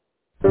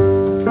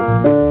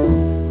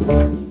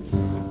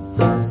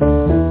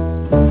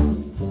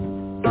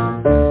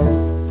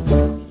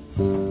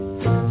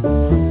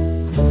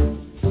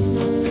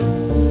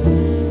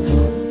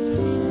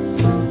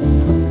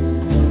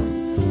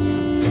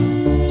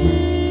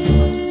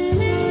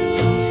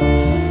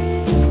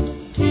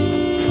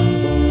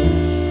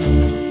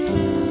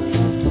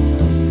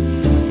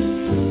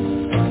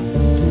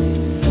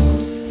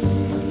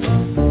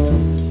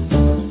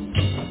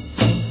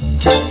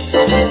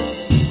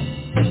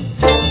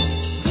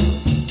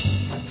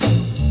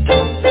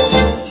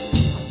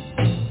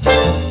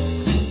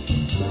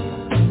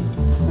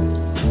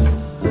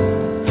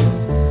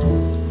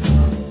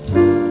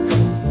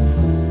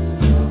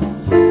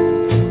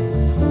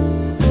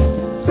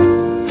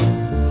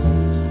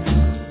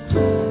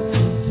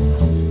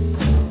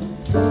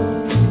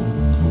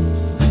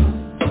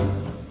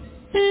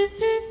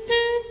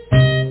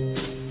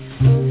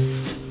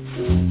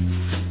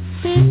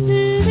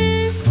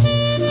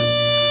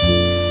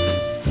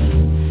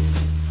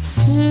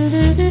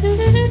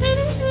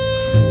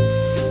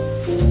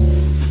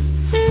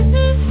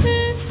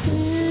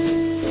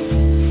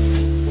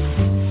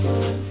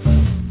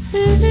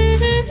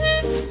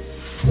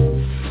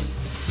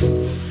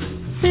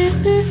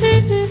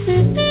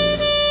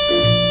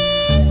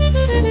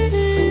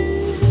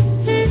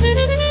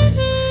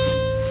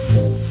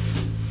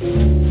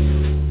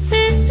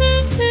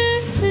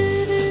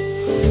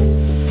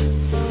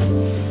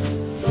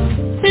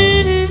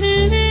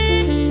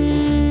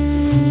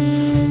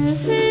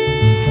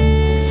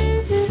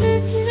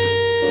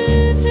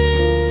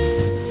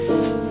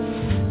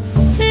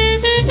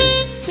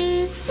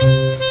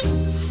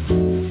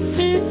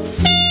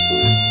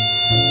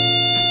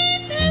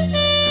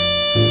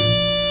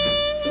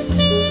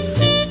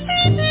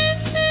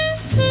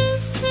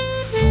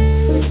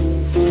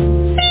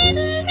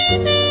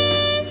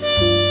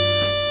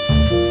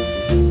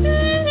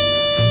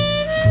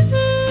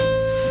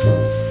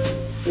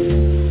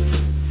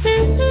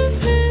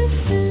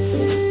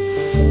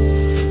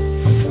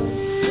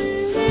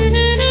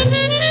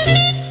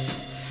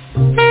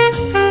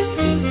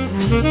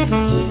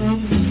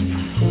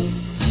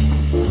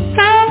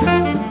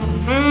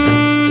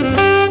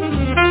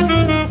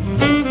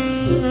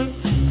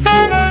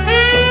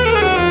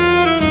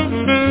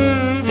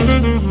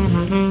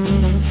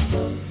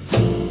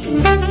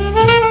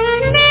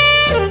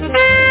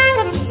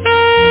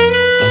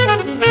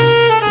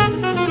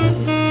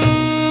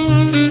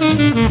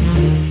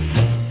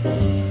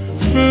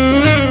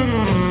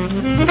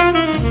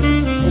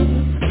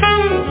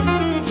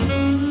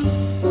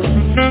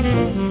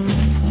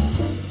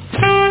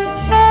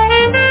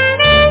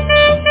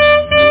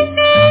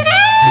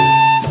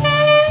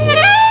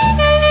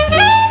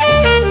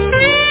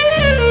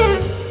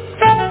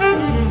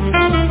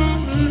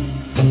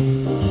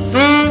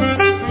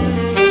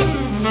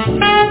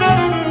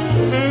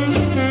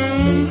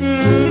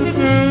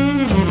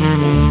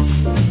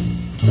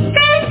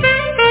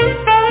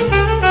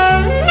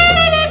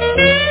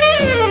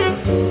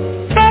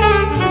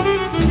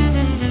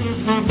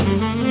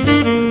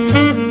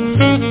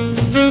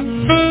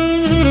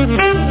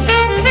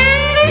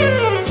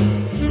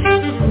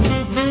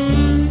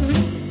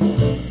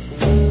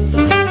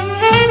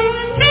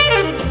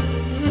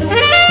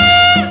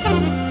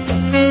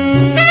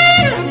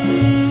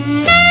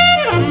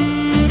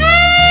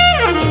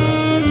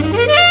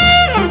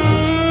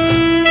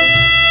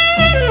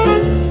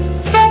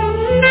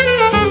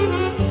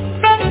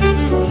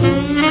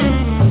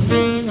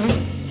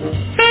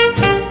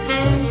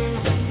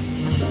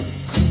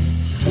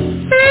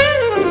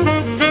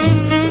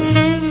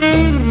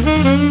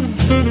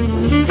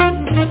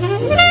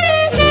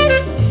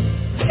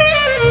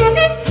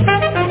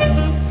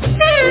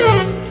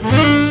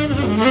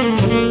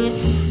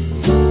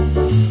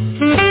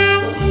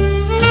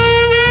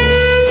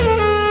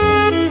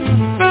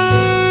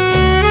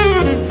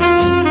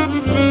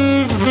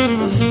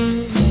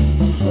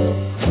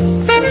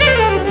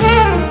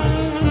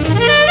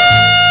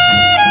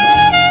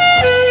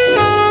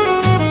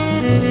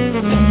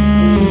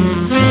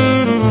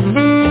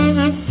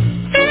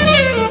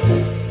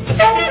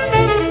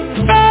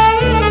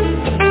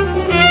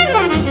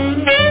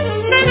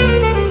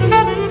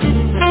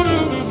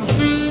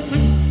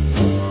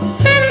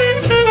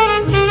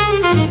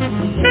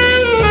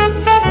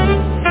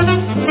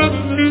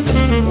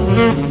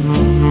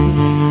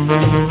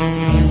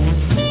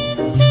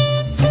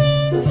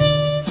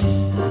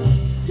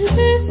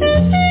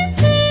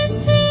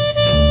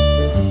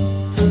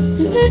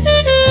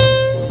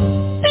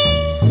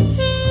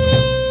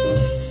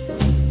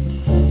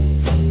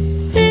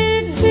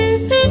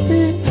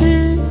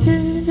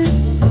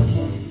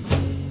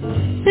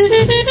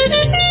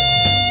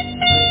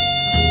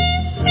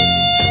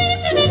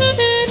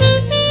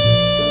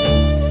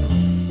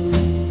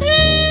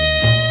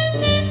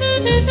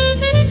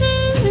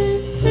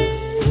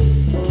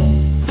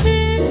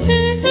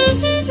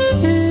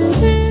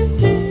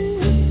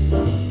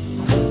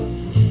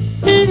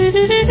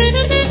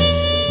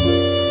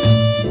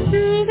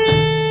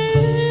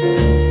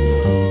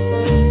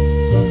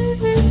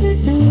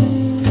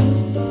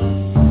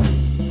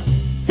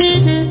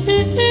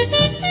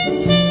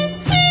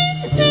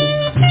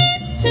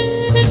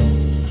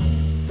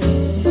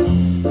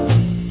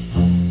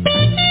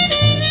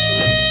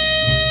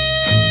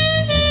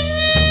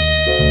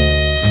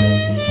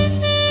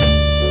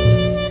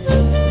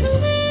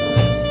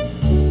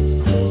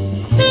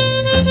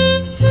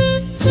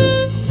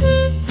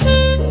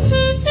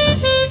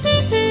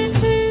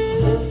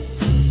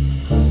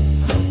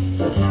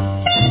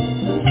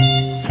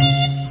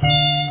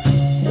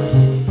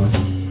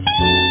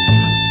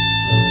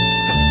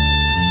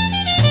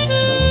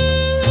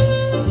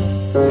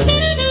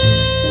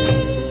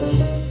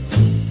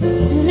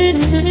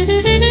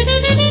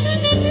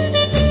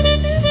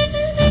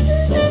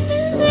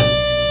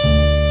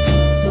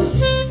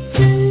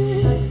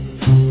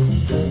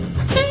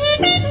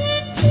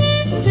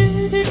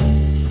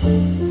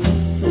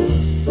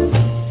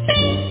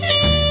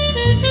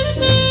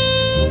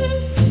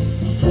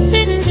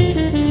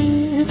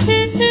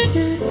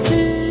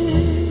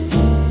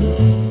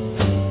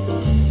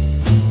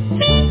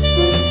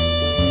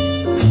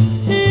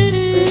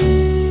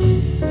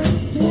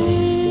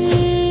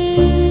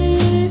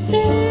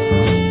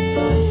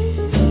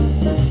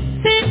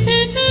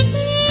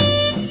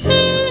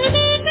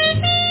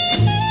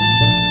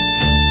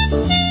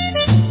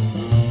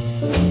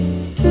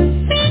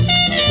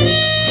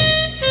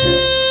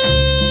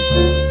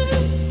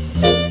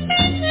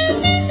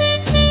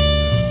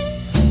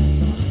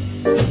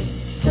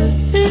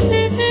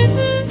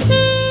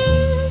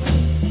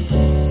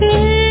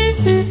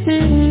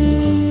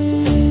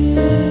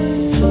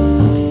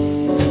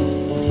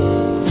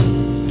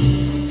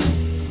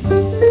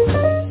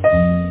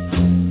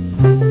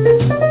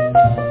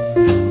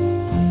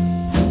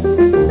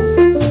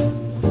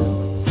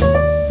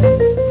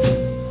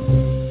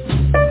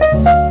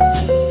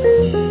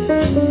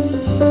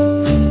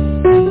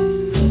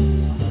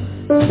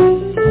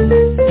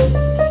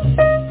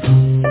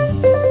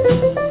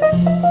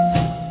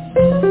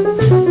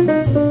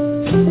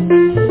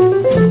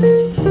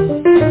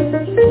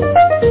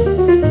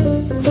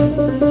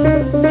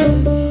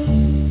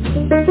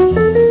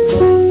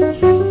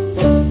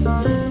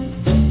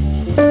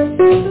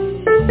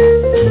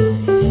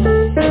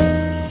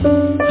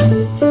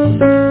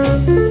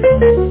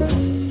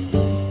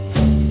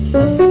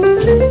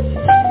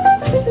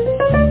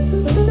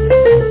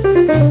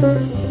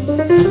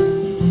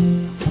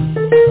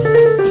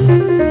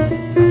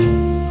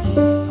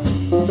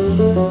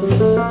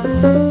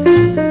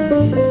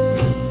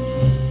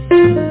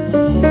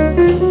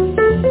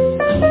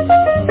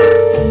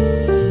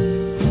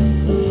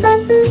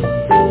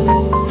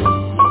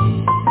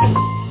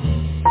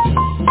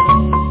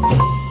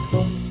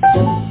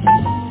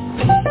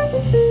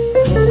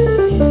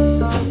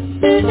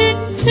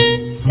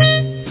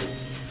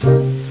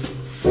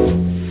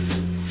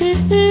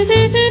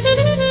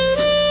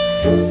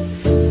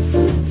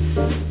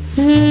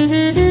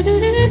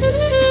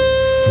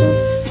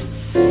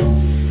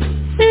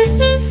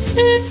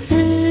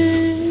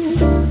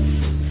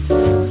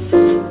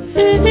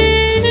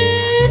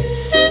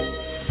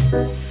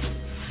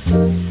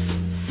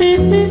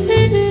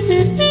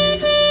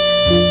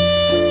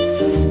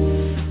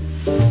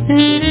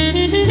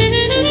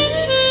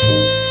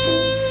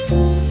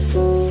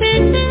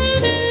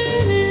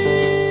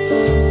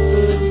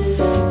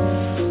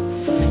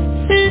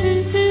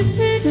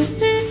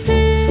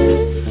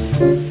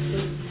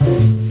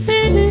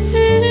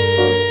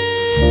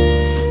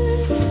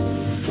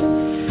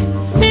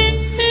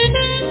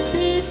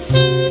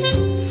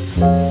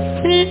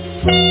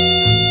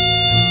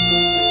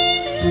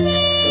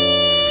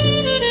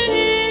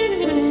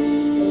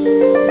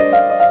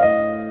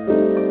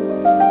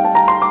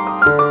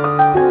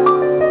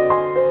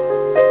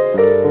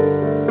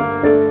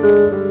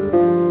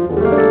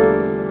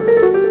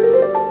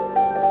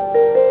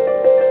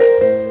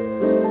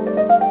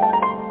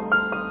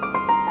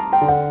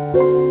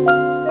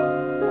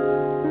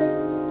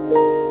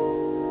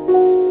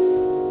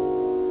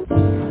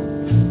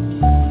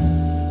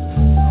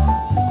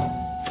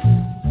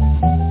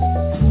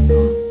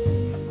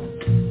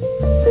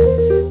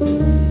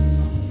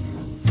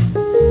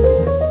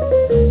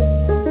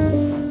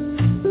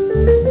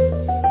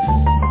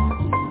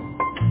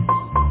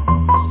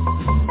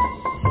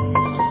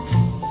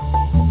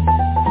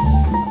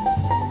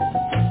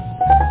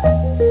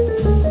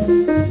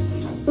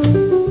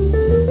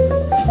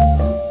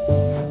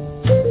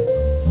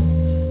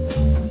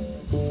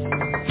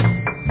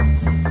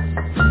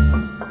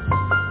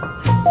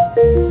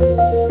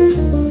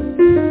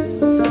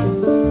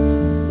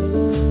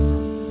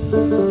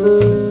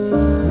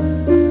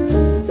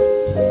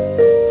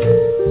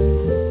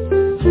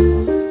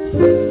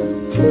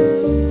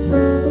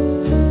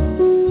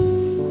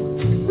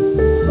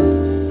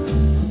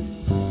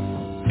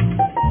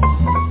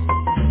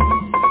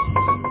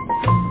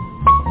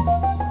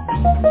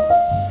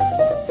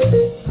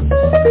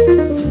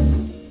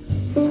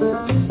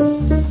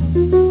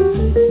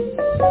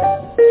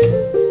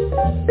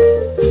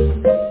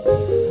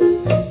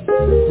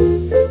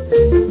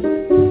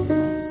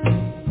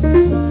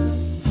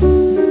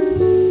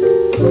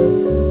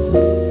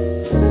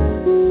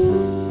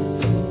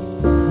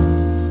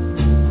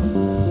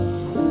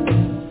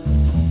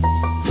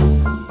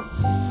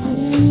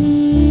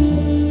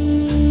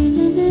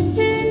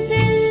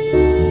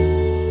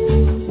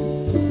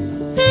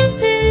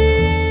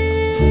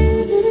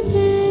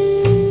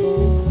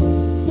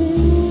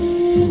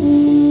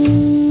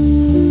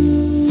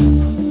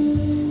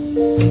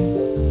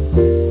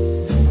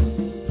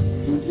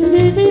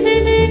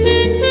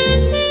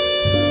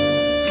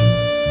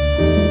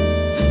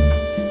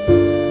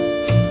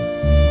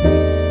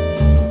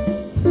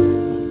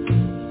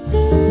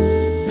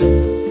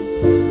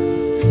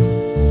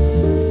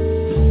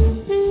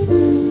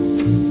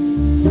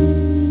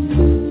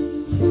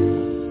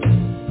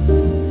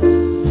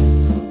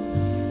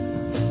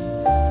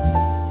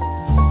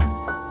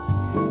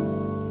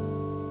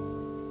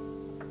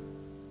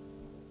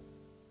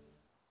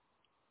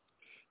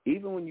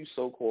 Even when you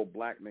so-called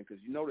black men,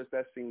 because you notice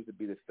that seems to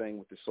be the thing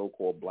with the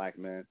so-called black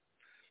man,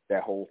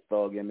 that whole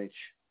thug image.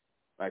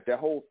 Like, that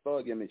whole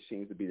thug image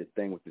seems to be the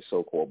thing with the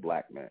so-called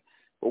black man.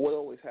 But what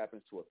always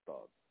happens to a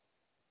thug?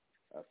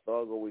 A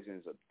thug always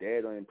ends up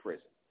dead or in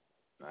prison,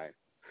 right?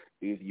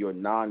 Either you're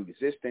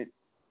non-existent,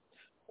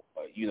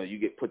 you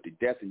get put to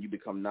death and you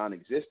become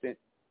non-existent,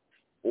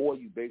 or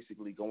you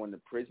basically go in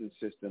the prison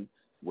system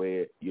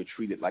where you're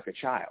treated like a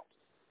child.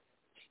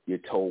 You're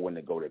told when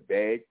to go to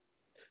bed.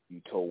 You're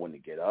told when to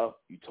get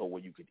up. You're told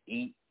when you could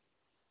eat.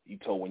 You're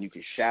told when you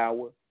could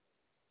shower.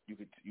 You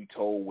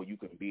told when you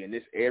can be in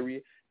this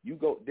area.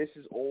 This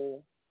is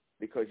all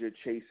because you're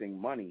chasing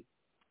money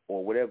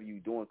or whatever you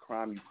doing,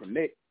 crime you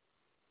commit,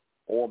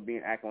 or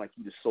acting like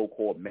you the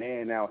so-called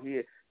man out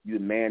here. You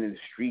the man in the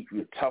street. You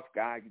the tough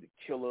guy. You the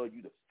killer.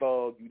 You the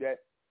thug. You that.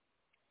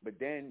 But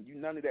then you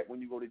none of that when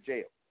you go to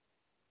jail.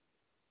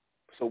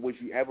 So was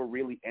you ever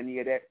really any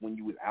of that when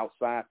you was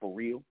outside for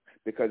real?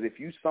 Because if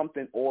you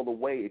something all the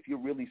way, if you're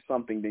really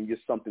something, then you're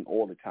something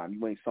all the time.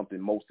 You ain't something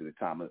most of the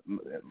time,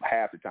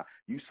 half the time.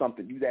 You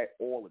that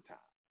all the time.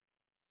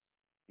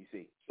 You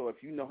see? So if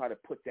you know how to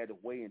put that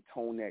away and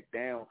tone that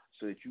down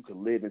so that you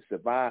can live and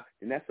survive,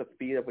 then that's a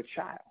fear of a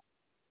child.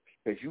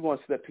 Because you're going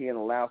to sit up here and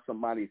allow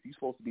somebody, if you're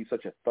supposed to be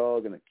such a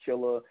thug and a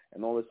killer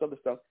and all this other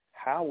stuff,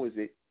 how is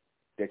it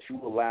that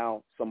you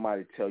allow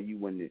somebody to tell you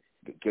when to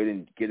get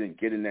in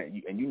that,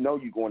 and you know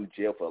you're going to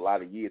jail for a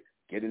lot of years,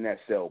 get in that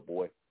cell,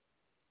 boy.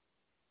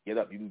 Get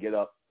up. You can get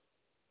up.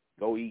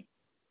 Go eat.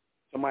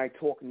 Somebody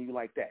talking to you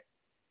like that.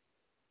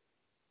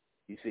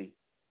 You see?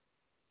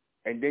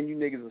 And then you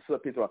niggas will sit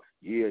up here talking,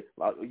 yeah,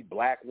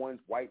 black ones,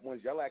 white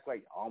ones, y'all act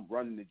like, oh, I'm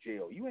running to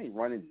jail. You ain't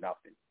running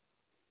nothing.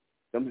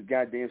 Them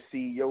goddamn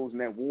CEOs in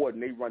that ward,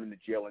 and they running to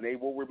jail, and they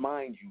will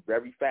remind you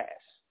very fast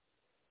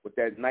with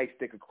that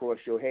nightstick across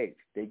your head.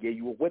 They gave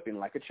you a whipping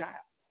like a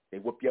child. They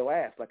whip your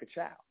ass like a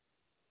child.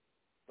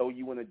 Throw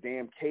you in a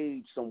damn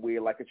cage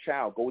somewhere like a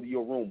child. Go to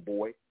your room,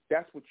 boy.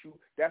 That's what you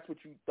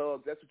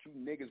thugs, that's what you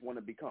niggas want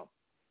to become.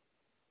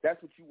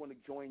 That's what you want to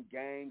join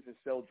gangs and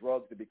sell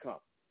drugs to become.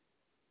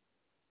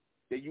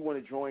 That you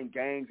want to join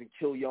gangs and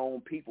kill your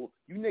own people.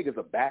 You niggas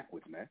are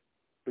backwards, man.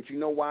 But you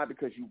know why?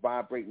 Because you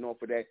vibrating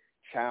off of that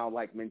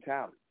childlike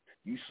mentality.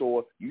 You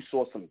saw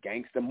some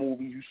gangster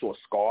movies. You saw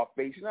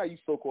Scarface. You know how you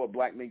so-called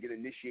black men get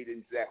initiated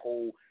into that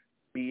whole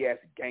BS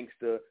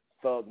gangster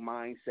thug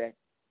mindset.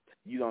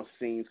 You done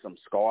seen some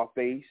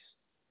Scarface.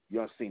 You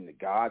done seen The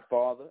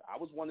Godfather. I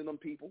was one of them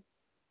people.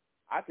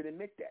 I can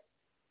admit that.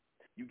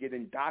 You get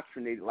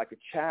indoctrinated like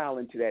a child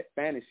into that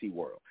fantasy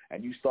world,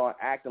 and you start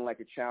acting like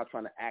a child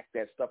trying to act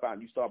that stuff out,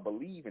 and you start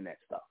believing that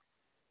stuff.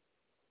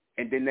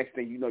 And then next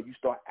thing you know, you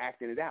start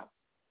acting it out.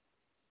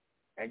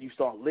 And you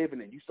start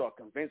living it. You start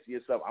convincing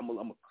yourself, I'm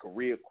a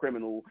career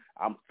criminal,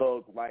 I'm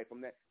thug life,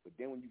 I'm that. But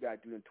then when you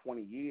got to do it in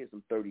 20 years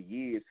and 30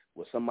 years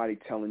with somebody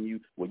telling you,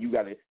 well, you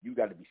got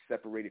to be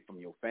separated from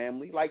your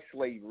family, like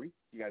slavery.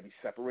 You got to be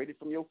separated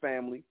from your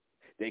family.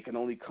 They can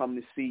only come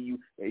to see you.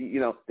 You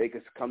know, they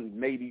could come,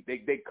 maybe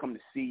they come to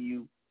see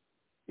you.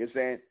 You know what I'm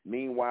saying?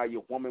 Meanwhile,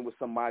 you're a woman with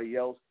somebody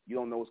else. You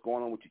don't know what's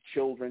going on with your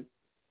children.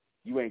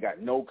 You ain't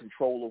got no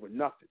control over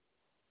nothing.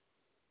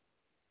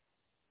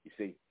 You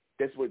see,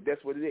 that's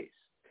what it is.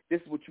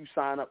 This is what you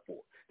sign up for.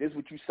 This is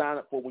what you sign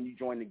up for when you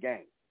join the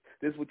gang.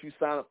 This is what you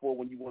sign up for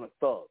when you want to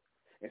thug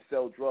and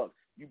sell drugs.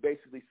 You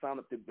basically sign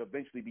up to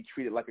eventually be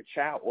treated like a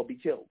child or be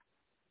killed.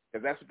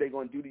 Because that's what they're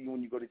going to do to you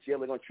when you go to jail.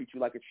 They're going to treat you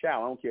like a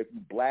child. I don't care if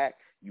you black,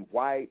 you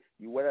white,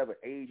 you whatever,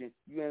 Asian.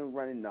 You ain't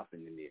running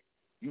nothing in there.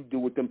 You do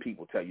what them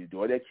people tell you to do,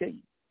 or they'll kill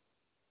you.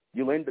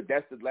 You'll end up,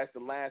 that's the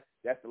last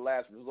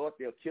resort.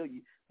 They'll kill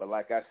you. But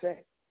like I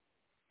said,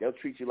 they'll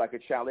treat you like a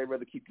child. They'd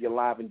rather keep you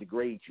alive and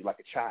degrade you like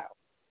a child.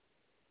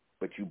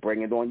 But you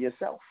bring it on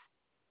yourself.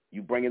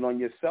 You bring it on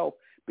yourself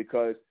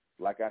because,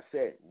 like I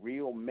said,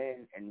 real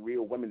men and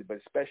real women, but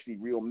especially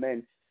real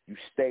men, you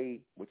stay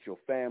with your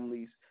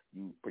families.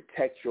 You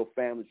protect your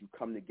families. You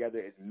come together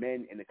as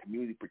men in the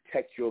community,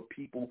 protect your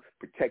people,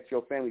 protect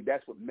your family.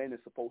 That's what men are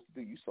supposed to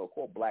do. You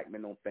so-called black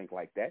men don't think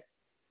like that.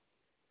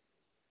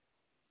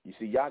 You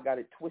see, y'all got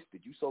it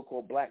twisted. You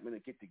so-called black men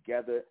that get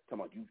together,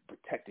 talking about you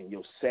protecting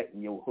your set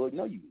and your hood.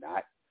 No, you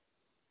not.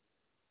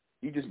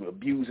 You just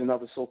abusing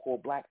other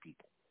so-called black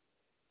people.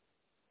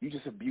 You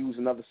just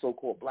abusing other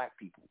so-called black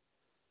people.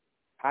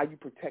 How you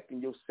protecting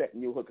your set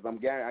and your hood? Because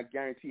I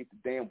guarantee if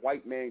the damn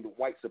white man, the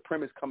white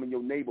supremacists come in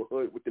your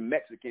neighborhood with the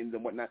Mexicans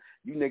and whatnot,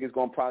 you niggas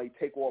going to probably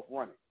take off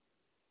running.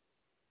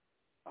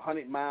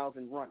 100 miles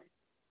and running.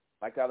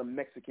 Like how the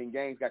Mexican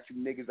gangs got you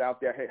niggas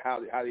out there, how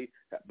they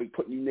be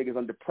putting you niggas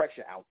under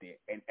pressure out there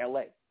in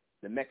L.A.,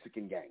 the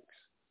Mexican gangs.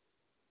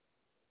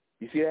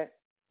 You see that?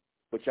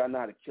 But y'all know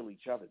how to kill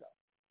each other, though.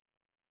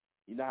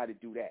 You know how to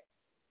do that.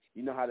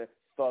 You know how to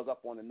thug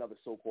up on another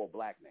so-called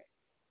black man.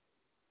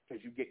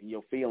 Because you get in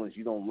your feelings.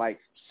 You don't like,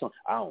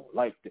 I don't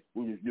like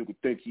who this nigga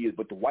think he is.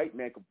 But the white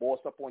man can boss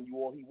up on you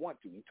all he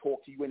wants to and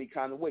talk to you any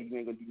kind of way. You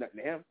ain't going to do nothing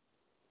to him.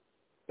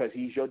 Because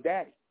he's your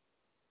daddy.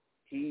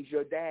 He's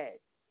your dad.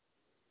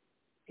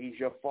 He's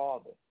your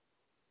father.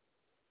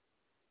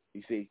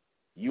 You see,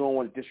 you don't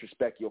want to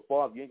disrespect your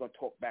father. You ain't going to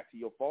talk back to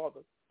your father.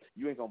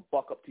 You ain't going to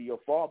buck up to your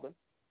father.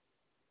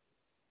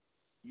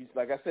 You,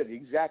 like I said,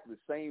 exactly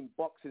the same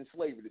bucks in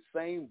slavery, the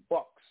same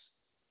bucks.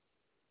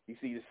 You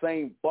see, the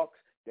same bucks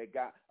that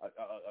got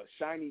a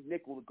shiny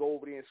nickel to go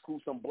over there and screw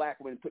some black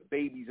women and put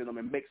babies in them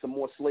and make some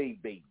more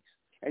slave babies.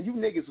 And you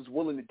niggas was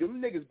willing to do,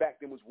 them niggas back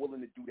then was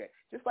willing to do that,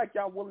 just like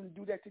y'all willing to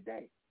do that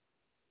today.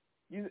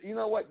 You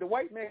know what? The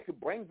white man could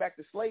bring back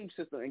the slave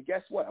system, and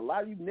guess what? A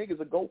lot of you niggas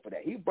will go for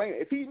that.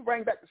 If he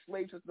bring back the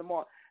slave system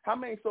on, how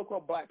many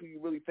so-called black people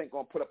you really think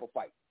gonna put up a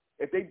fight?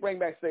 If they bring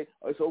back, say,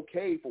 oh, it's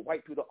okay for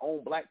white people to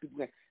own black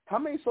people, how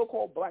many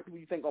so-called black people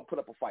you think gonna put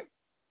up a fight?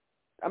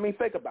 I mean,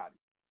 think about it.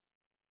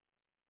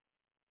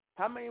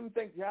 How many you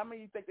think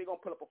they're gonna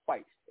put up a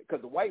fight?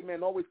 Because the white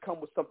man always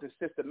come with something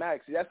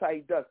systematic. See, that's how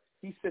he does.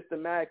 He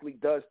systematically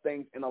does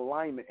things in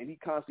alignment, and he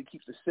constantly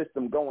keeps the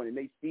system going, and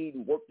they feed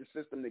and work the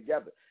system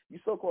together. You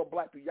so-called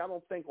black people, y'all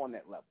don't think on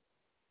that level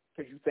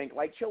because you think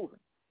like children.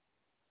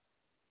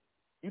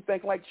 You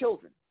think like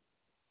children.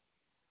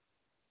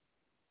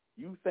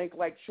 You think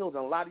like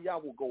children. A lot of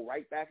y'all will go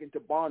right back into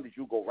bondage.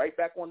 You'll go right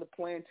back on the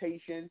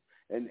plantation,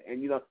 and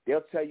you know,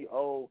 they'll tell you,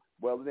 oh,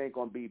 well, it ain't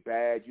going to be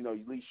bad. You know,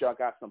 at least y'all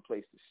got some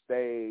place to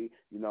stay.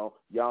 You know,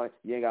 you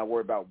ain't got to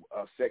worry about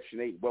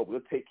Section 8. Well,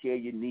 we'll take care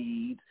of your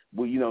needs.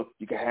 Well, you know,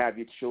 you can have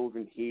your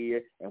children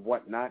here and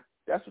whatnot.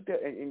 That's what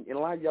and a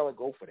lot of y'all will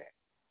go for that.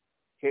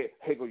 Here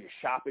goes your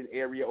shopping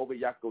area over.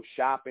 Y'all can go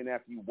shopping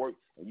after you work,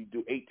 and you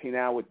do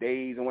 18-hour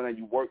days, and when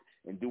you work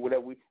and do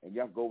whatever, and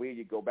y'all go in,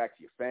 you go back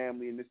to your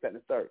family and this, that, and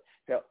the third.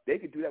 Hell, they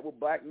could do that with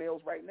black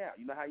males right now.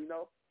 You know how you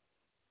know?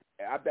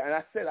 And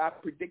I said I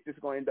predict this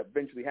is going to end up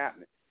eventually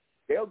happening.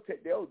 They're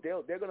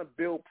going to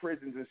build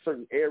prisons in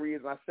certain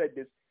areas, and I said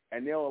this,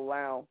 and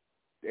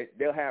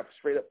they'll have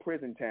straight up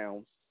prison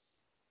towns,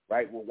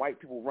 right, where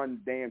white people run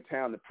the damn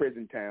town, the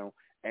prison town,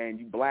 and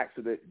you blacks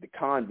are the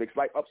convicts,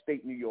 like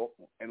upstate New York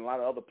and a lot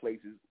of other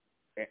places,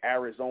 in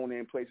Arizona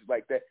and places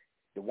like that.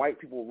 The white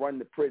people run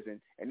the prison,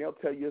 and they'll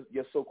tell you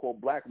your so-called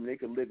black women they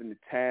can live in the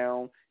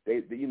town.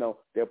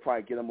 They'll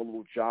probably get them a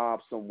little job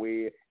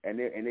somewhere, and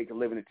they can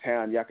live in the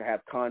town. Y'all can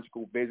have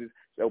conjugal visits.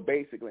 So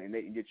basically, and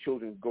your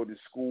children go to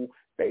school.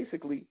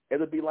 Basically,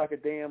 it'll be like a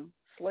damn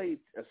slave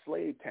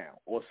town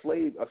or a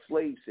slave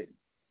city.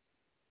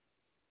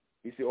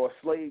 You see, or a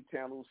slave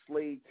town, little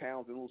slave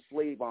towns and little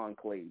slave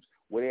enclaves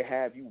where they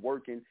have you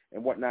working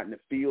and whatnot in the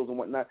fields and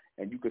whatnot,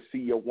 and you could see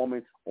your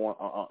woman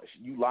on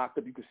you locked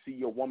up. You could see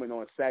your woman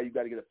on Saturday. You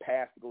got to get a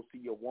pass to go see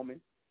your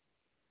woman.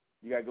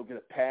 You got to go get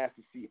a pass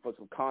to see for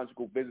some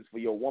conjugal visits for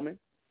your woman.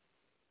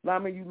 No, I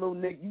mean, you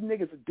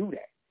niggas would do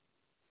that.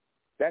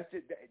 That's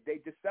just they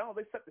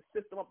set the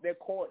system up. They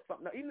call it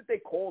something. Now, even if they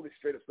call it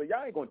straight up, so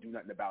y'all ain't gonna do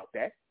nothing about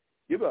that.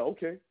 You're like,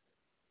 okay,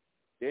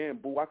 damn,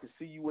 boo, I can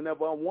see you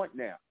whenever I want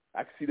now.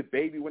 I can see the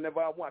baby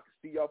whenever I want. I can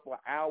see y'all for an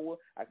hour.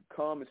 I can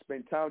come and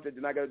spend time with you.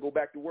 Then I got to go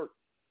back to work.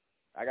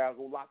 I got to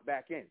go lock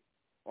back in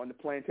on the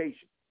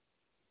plantation.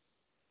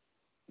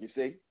 You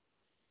see?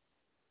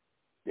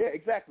 Yeah,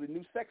 exactly. The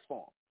new sex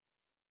farm.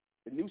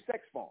 The new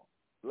sex farm.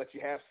 Let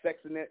you have sex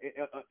in there,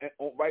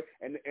 right?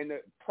 And the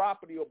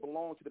property will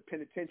belong to the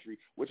penitentiary,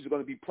 which is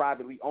going to be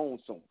privately owned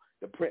soon.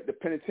 The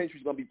penitentiary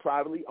is going to be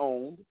privately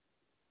owned,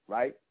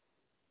 right,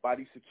 by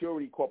these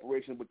security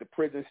corporations with the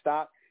prison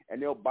stock.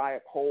 And they'll buy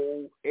up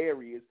whole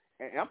areas.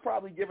 And I'm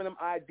probably giving them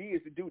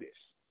ideas to do this.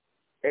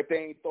 If they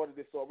ain't thought of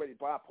this already,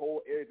 buy up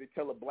whole areas. They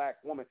tell a black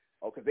woman,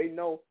 because they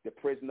know the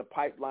prison, the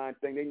pipeline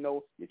thing. They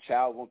know your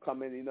child going to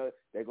come in. You know,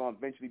 they're going to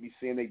eventually be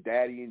seeing their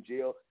daddy in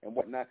jail and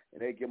whatnot.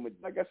 And they give them,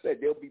 like I said,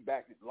 they'll be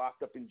back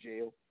locked up in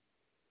jail.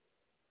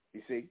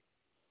 You see?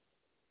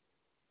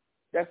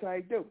 That's how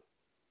they do.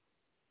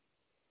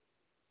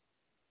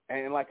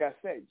 And like I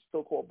said,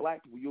 so-called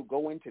black people, you'll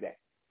go into that.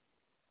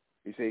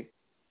 You see?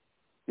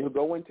 You'll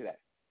go into that.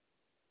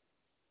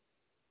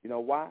 You know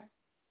why?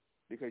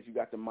 Because you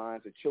got the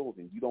minds of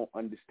children. You don't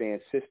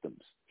understand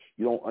systems.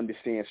 You don't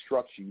understand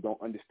structure. You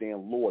don't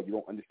understand law. You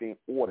don't understand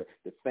order,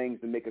 the things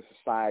that make a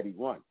society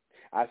run.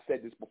 I said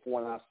this before,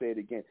 and I'll say it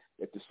again.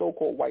 If the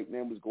so-called white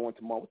man was going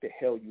tomorrow, what the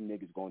hell you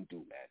niggas going to do,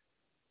 man?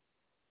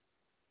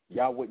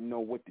 Y'all wouldn't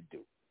know what to do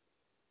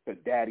because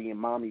daddy and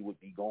mommy would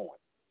be gone.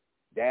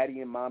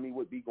 Daddy and mommy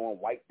would be gone.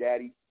 White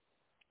daddy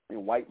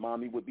and white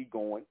mommy would be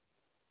gone.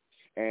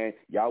 And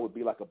y'all would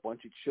be like a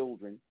bunch of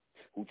children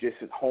who just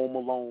is home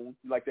alone.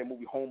 You like that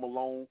movie Home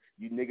Alone?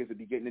 You niggas would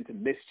be getting into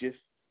mischief,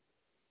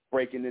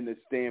 breaking in this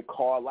damn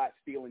car lot,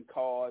 stealing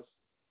cars,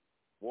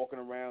 walking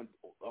around,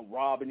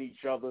 robbing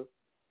each other,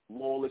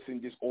 lawless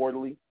and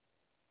disorderly.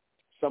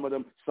 Some of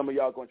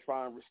y'all going to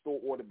try and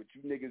restore order, but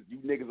you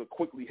niggas will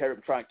quickly hurry up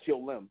and try and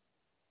kill them.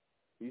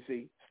 You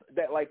see?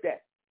 That like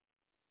that.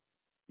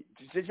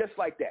 Just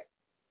like that.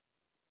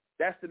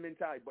 That's the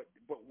mentality. But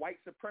white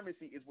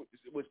supremacy is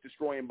what's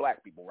destroying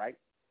black people, right?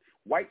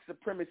 White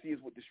supremacy is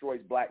what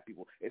destroys black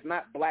people. It's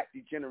not black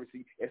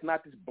degeneracy. It's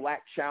not this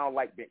black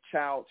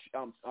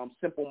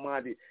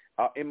simple-minded,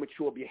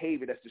 immature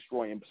behavior that's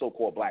destroying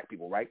so-called black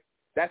people, right?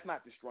 That's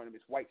not destroying them.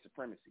 It's white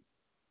supremacy.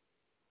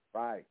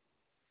 Right.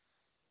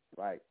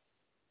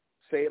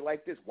 Say it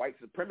like this. White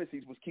supremacy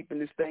is what's keeping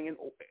this thing in.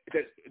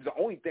 It's the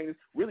only thing that's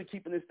really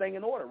keeping this thing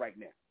in order right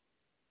now.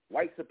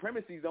 White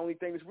supremacy is the only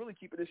thing that's really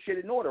keeping this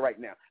shit in order right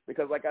now.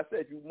 Because, like I said,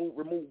 if you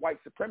remove white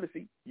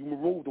supremacy, you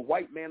remove the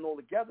white man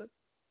altogether,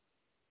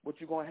 what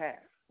you going to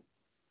have?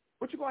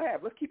 What you going to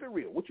have? Let's keep it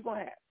real. What you going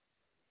to have?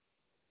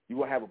 You're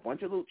going to have a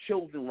bunch of little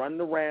children running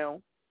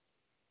around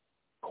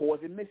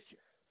causing mischief.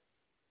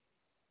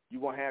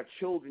 You're going to have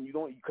children,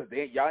 because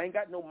y'all ain't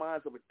got no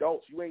minds of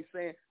adults. You ain't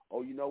saying,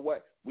 oh, you know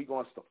what? We're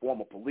going to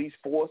form a police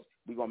force.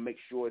 We're going to make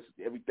sure it's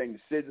everything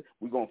decisions.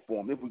 We're going to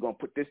form this. We're going to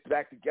put this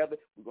back together.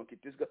 We're going to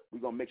get this. We're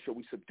going to make sure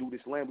we subdue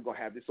this land. We're going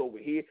to have this over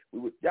here.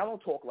 Y'all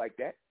don't talk like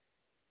that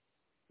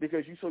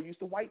because you're so used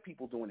to white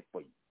people doing it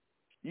for you.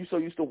 You're so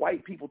used to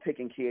white people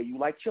taking care of you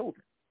like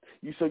children.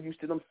 You're so used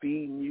to them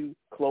feeding you,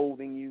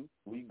 clothing you.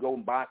 We go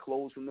and buy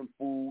clothes from them,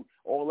 food,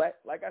 all that,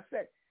 like I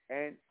said.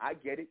 And I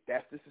get it.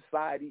 That's the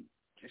society,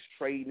 just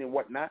trading and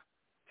whatnot.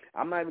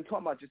 I'm not even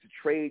talking about just the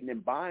trading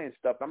and buying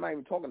stuff. I'm not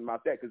even talking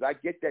about that because I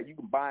get that you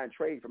can buy and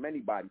trade from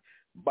anybody.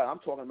 But I'm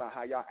talking about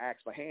how y'all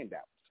ask for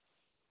handouts.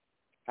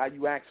 How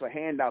you ask for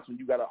handouts when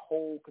you got a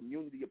whole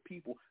community of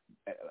people,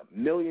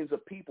 millions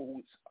of people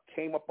who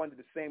came up under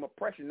the same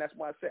oppression. That's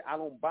why I said I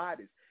don't buy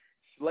this.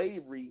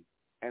 Slavery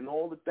and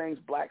all the things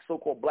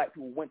so-called black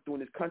people went through in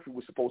this country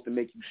was supposed to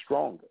make you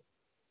stronger,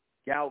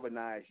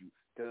 galvanize you,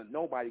 so that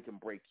nobody can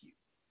break you.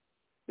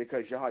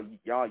 because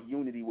y'all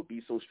unity would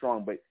be so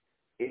strong. But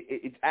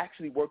it's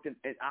actually worked in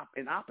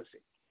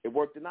opposite. It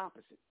worked in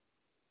opposite.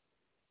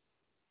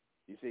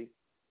 You see?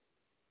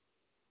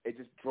 It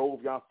just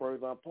drove y'all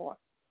further apart.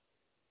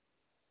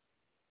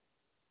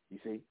 You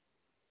see?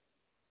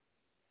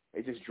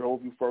 It just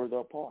drove you further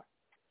apart.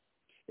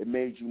 It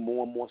made you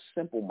more and more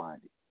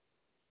simple-minded.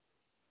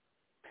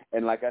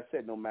 And like I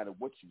said, no matter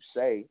what you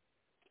say,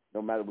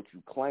 no matter what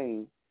you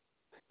claim,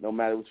 no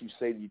matter what you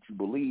say that you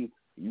believe,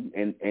 you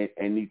and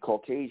the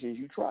Caucasians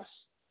you trust.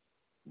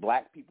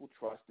 Black people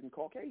trust in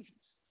Caucasians.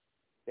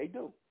 They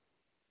do.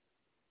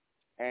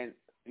 And,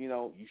 you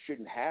know, you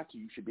shouldn't have to.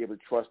 You should be able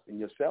to trust in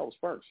yourselves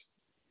first.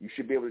 You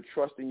should be able to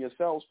trust in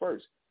yourselves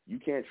first. You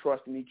can't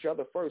trust in each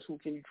other first. Who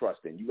can you trust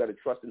in? You got to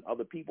trust in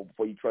other people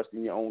before you trust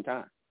in your own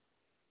kind.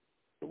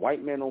 The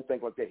white man don't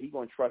think like that. He's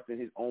going to trust in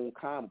his own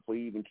kind before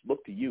he even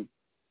look to you.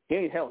 He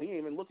ain't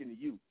even looking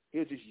to you.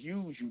 He'll just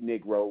use you,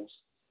 Negroes.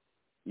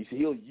 You see,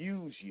 he'll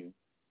use you.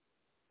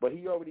 But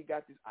he already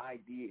got this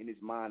idea in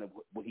his mind of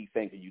what he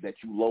thinks of you, that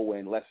you lower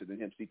and lesser than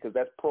him. See, because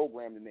that's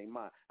programmed in their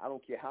mind. I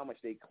don't care how much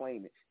they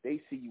claim it. They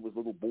see you as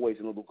little boys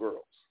and little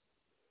girls.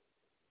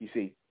 You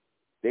see,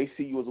 they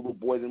see you as little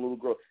boys and little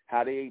girls.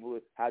 How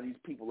these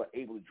people are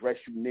able to dress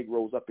you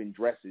Negroes up in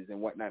dresses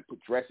and whatnot,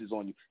 put dresses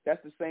on you.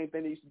 That's the same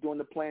thing they used to do on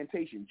the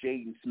plantation.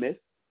 Jaden Smith.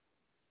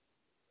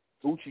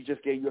 Gucci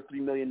just gave you a $3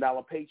 million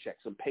paycheck,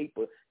 some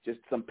paper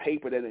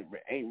that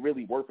ain't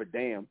really worth a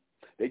damn.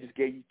 They just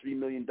gave you $3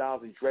 million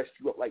and dressed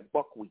you up like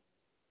buckwheat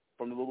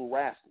from the Little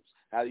Rascals.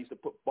 How they used to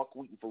put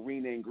buckwheat and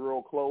farina in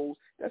girl clothes.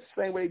 That's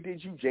the same way they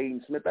did you,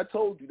 Jaden Smith. I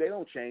told you, they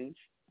don't change.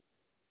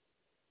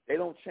 They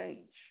don't change.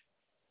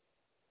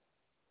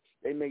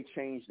 They may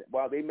change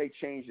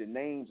the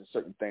names of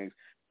certain things,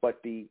 but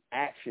the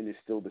action is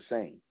still the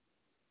same.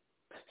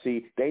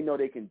 See, they know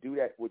they can do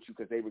that with you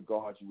because they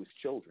regard you as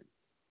children.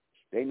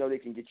 They know they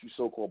can get you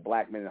so-called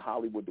black men in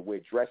Hollywood to wear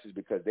dresses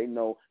because they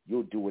know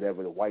you'll do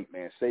whatever the white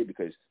man say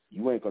because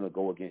you ain't going to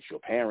go against your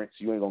parents.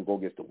 You ain't going to go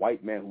against the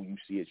white man who you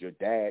see as your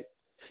dad.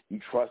 You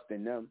trust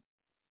in them.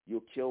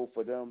 You'll kill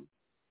for them.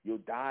 You'll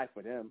die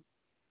for them.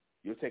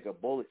 You'll take a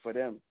bullet for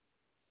them.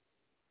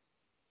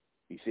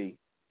 You see?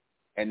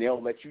 And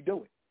they'll let you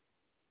do it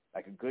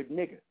like a good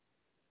nigga.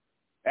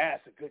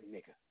 That's a good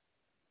nigga.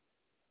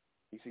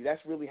 You see,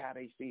 that's really how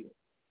they feel.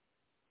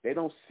 They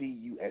don't see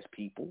you as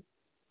people.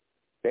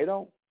 They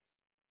don't.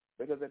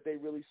 Because if they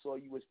really saw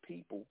you as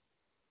people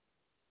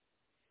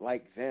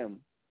like them,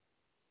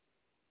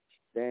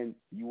 then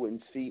you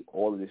wouldn't see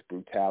all of this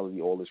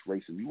brutality, all this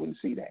racism. You wouldn't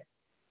see that.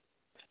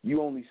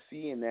 You only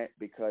seeing that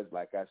because,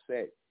 like I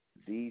said,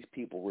 these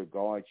people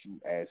regard you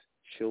as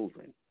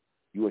children.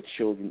 You are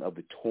children of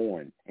the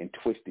torn and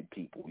twisted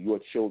people. You are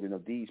children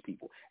of these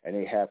people, and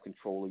they have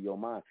control of your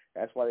mind.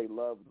 That's why they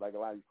love, like a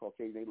lot of these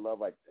Caucasians, they love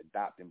like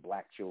adopting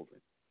black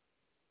children.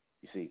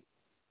 You see,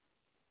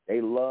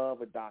 they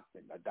love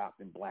adopting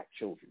black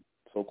children,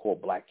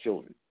 so-called black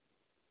children.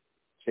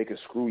 They can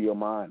screw your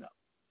mind up,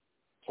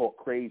 talk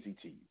crazy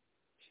to you,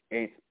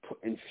 and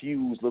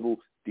infuse little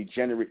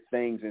degenerate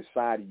things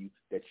inside of you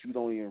that you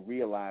don't even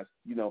realize,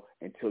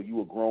 until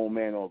you a grown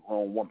man or a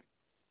grown woman.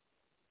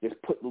 Just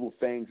put little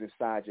things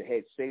inside your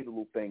head, say the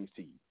little things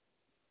to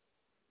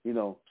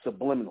you,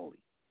 subliminally,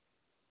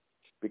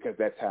 because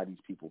that's how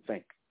these people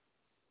think.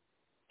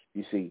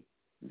 You see,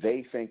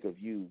 they think of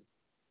you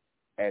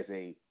as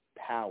a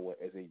power,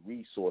 as a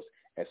resource,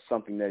 as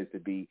something that is to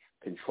be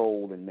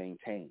controlled and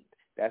maintained.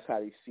 That's how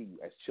they see you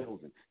as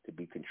children, to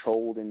be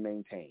controlled and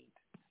maintained.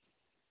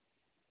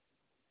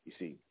 You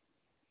see,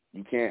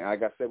 you can't,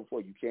 like I said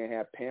before, you can't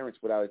have parents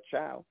without a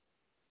child.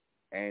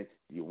 And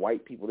the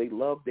white people, they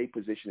love their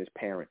position as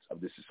parents of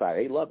this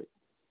society. They love it.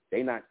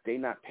 They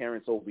not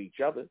parents over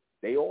each other.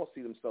 They all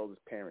see themselves as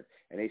parents,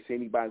 and they see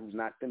anybody who's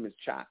not them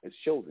as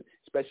children,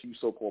 especially you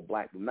so-called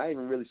black people. Not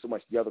even really so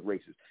much the other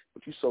races,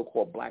 but you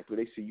so-called black people,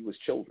 they see you as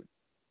children.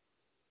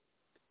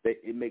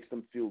 It makes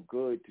them feel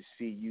good to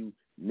see you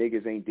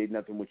niggas ain't did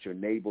nothing with your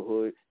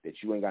neighborhood, that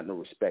you ain't got no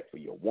respect for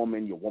your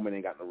woman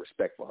ain't got no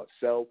respect for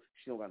herself,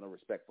 she don't got no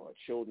respect for her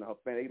children, her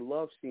family. They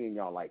love seeing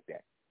y'all like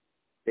that.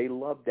 They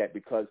love that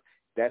because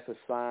that's a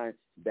sign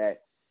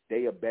that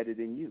they are better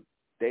than you.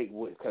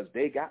 Because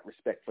they got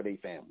respect for their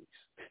families.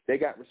 They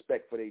got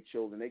respect for their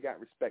children. They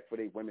got respect for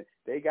their women.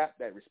 They got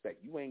that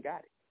respect. You ain't got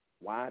it.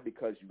 Why?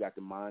 Because you got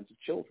the minds of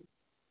children.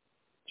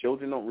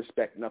 Children don't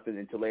respect nothing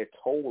until they're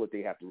told that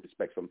they have to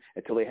respect something,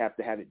 until they have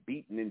to have it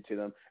beaten into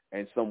them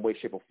in some way,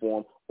 shape, or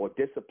form, or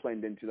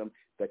disciplined into them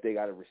that they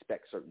got to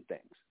respect certain things.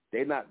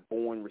 They're not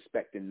born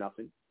respecting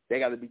nothing. They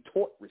got to be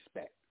taught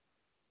respect.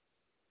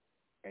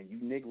 And you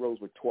Negroes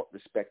were taught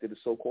respect to the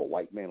so-called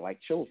white man like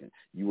children.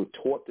 You were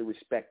taught to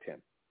respect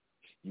him.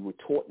 You were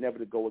taught never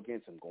to go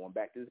against him. Going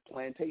back to the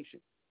plantation,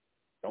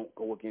 don't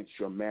go against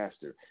your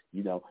master.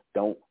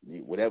 Don't,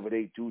 whatever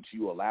they do to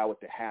you, allow it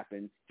to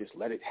happen. Just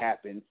let it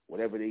happen.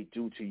 Whatever they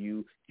do to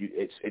you,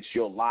 it's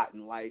your lot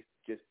in life.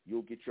 Just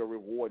you'll get your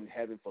reward in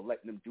heaven for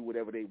letting them do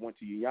whatever they want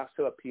to you. Y'all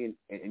sit up here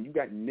and you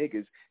got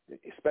niggas,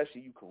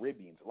 especially you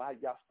Caribbeans. A lot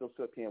of y'all still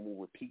sit up here and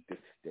will repeat this.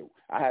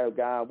 I had a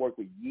guy I worked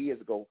with years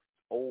ago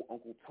old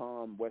Uncle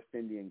Tom West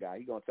Indian guy.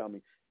 He gonna tell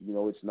me,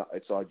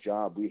 it's our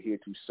job. We're here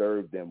to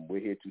serve them. We're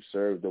here to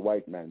serve the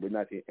white man. We're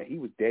not here. And he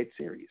was dead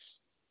serious.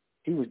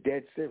 He was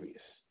dead serious.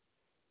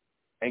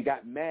 And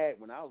got mad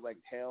when I was like,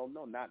 hell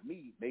no, not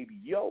me. Maybe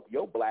yo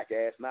black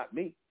ass, not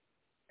me.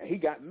 And he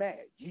got mad.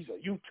 He's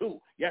like, you too.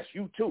 Yes,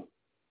 you too.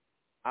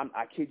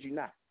 I kid you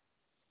not.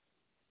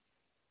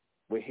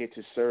 We're here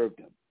to serve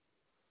them.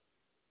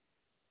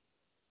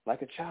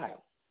 Like a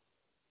child.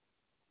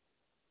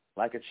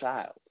 Like a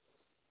child.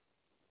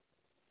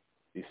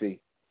 You see?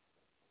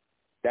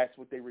 That's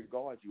what they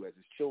regard you as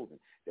children.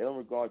 They don't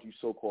regard you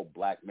so-called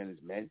black men as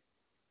men.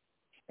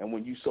 And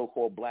when you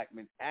so-called black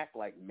men act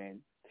like men,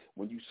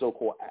 when you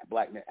so-called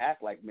black men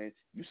act like men,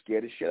 you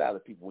scare the shit out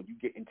of people. When you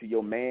get into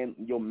your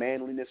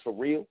manliness for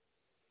real,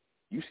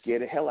 you scare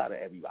the hell out of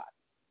everybody.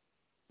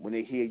 When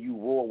they hear you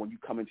roar, when you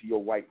come into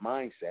your right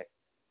mindset.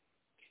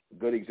 A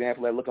good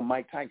example, look at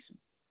Mike Tyson.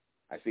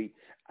 I see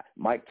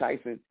Mike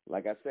Tyson,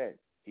 like I said,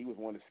 he was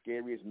one of the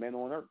scariest men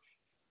on earth.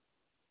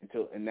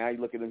 And now you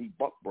look at him, he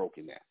buck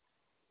broken now.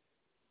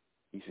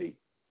 You see,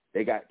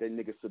 they got that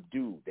nigga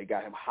subdued. They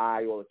got him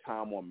high all the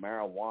time on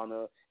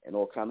marijuana and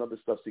all kind of other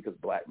stuff because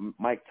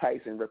Mike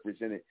Tyson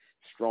represented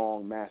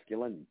strong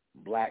masculinity,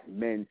 black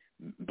men,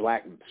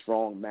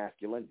 strong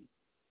masculinity.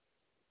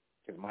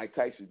 Because Mike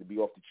Tyson to be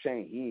off the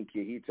chain, he didn't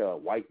care. He'd tell a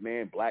white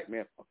man, black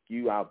man, fuck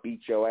you, I'll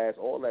beat your ass,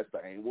 all that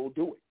stuff, and we'll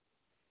do it.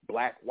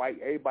 Black, white,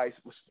 everybody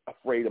was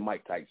afraid of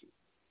Mike Tyson.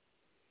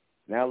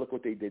 Now look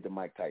what they did to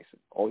Mike Tyson.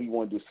 All he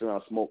wanted to do is sit around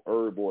and smoke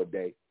herb all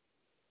day.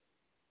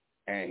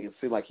 And he'll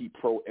seem like he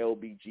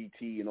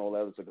pro-LBGT and all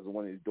that other stuff because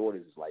one of his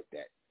daughters is like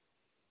that.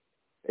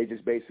 They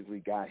just basically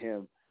got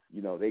him,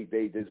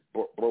 they just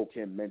broke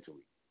him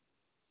mentally.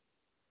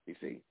 You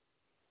see?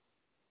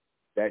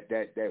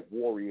 That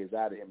warrior is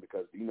out of him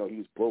because, he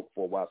was broke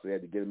for a while, so they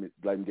had to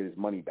let him get his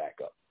money back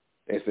up.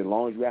 They said, as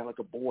long as you act like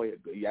a boy,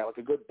 you act like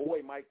a good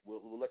boy, Mike,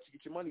 we'll let you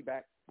get your money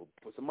back. We'll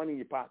put some money in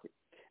your pocket.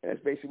 And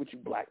that's basically what you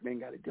black men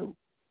got to do.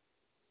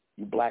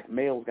 You black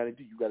males got to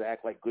do. You got to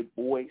act like good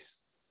boys,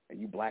 and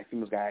you black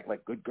females got to act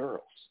like good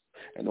girls.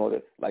 In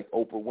order, like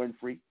Oprah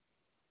Winfrey,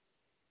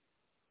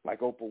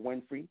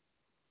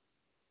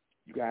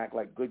 you got to act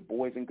like good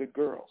boys and good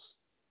girls.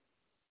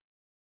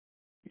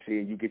 You see,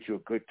 and you get you a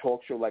good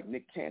talk show like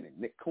Nick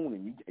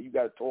Coonan. You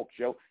got a talk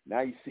show.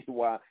 Now you see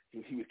why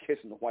he was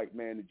kissing the white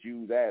man, the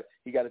Jew's ass.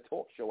 He got a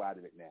talk show out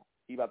of it now.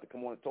 He about to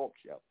come on a talk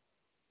show.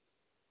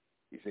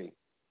 You see,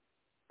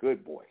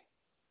 good boy.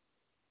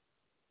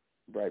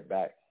 Right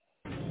back.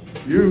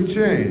 You've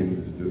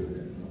changed.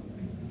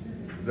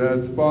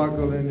 That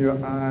sparkle in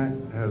your eye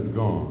has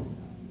gone.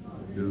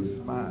 Your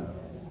smile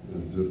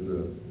is just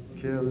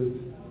a careless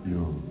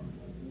yawn.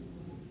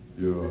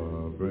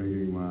 You're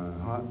bringing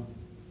my heart.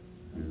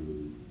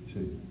 You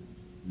change.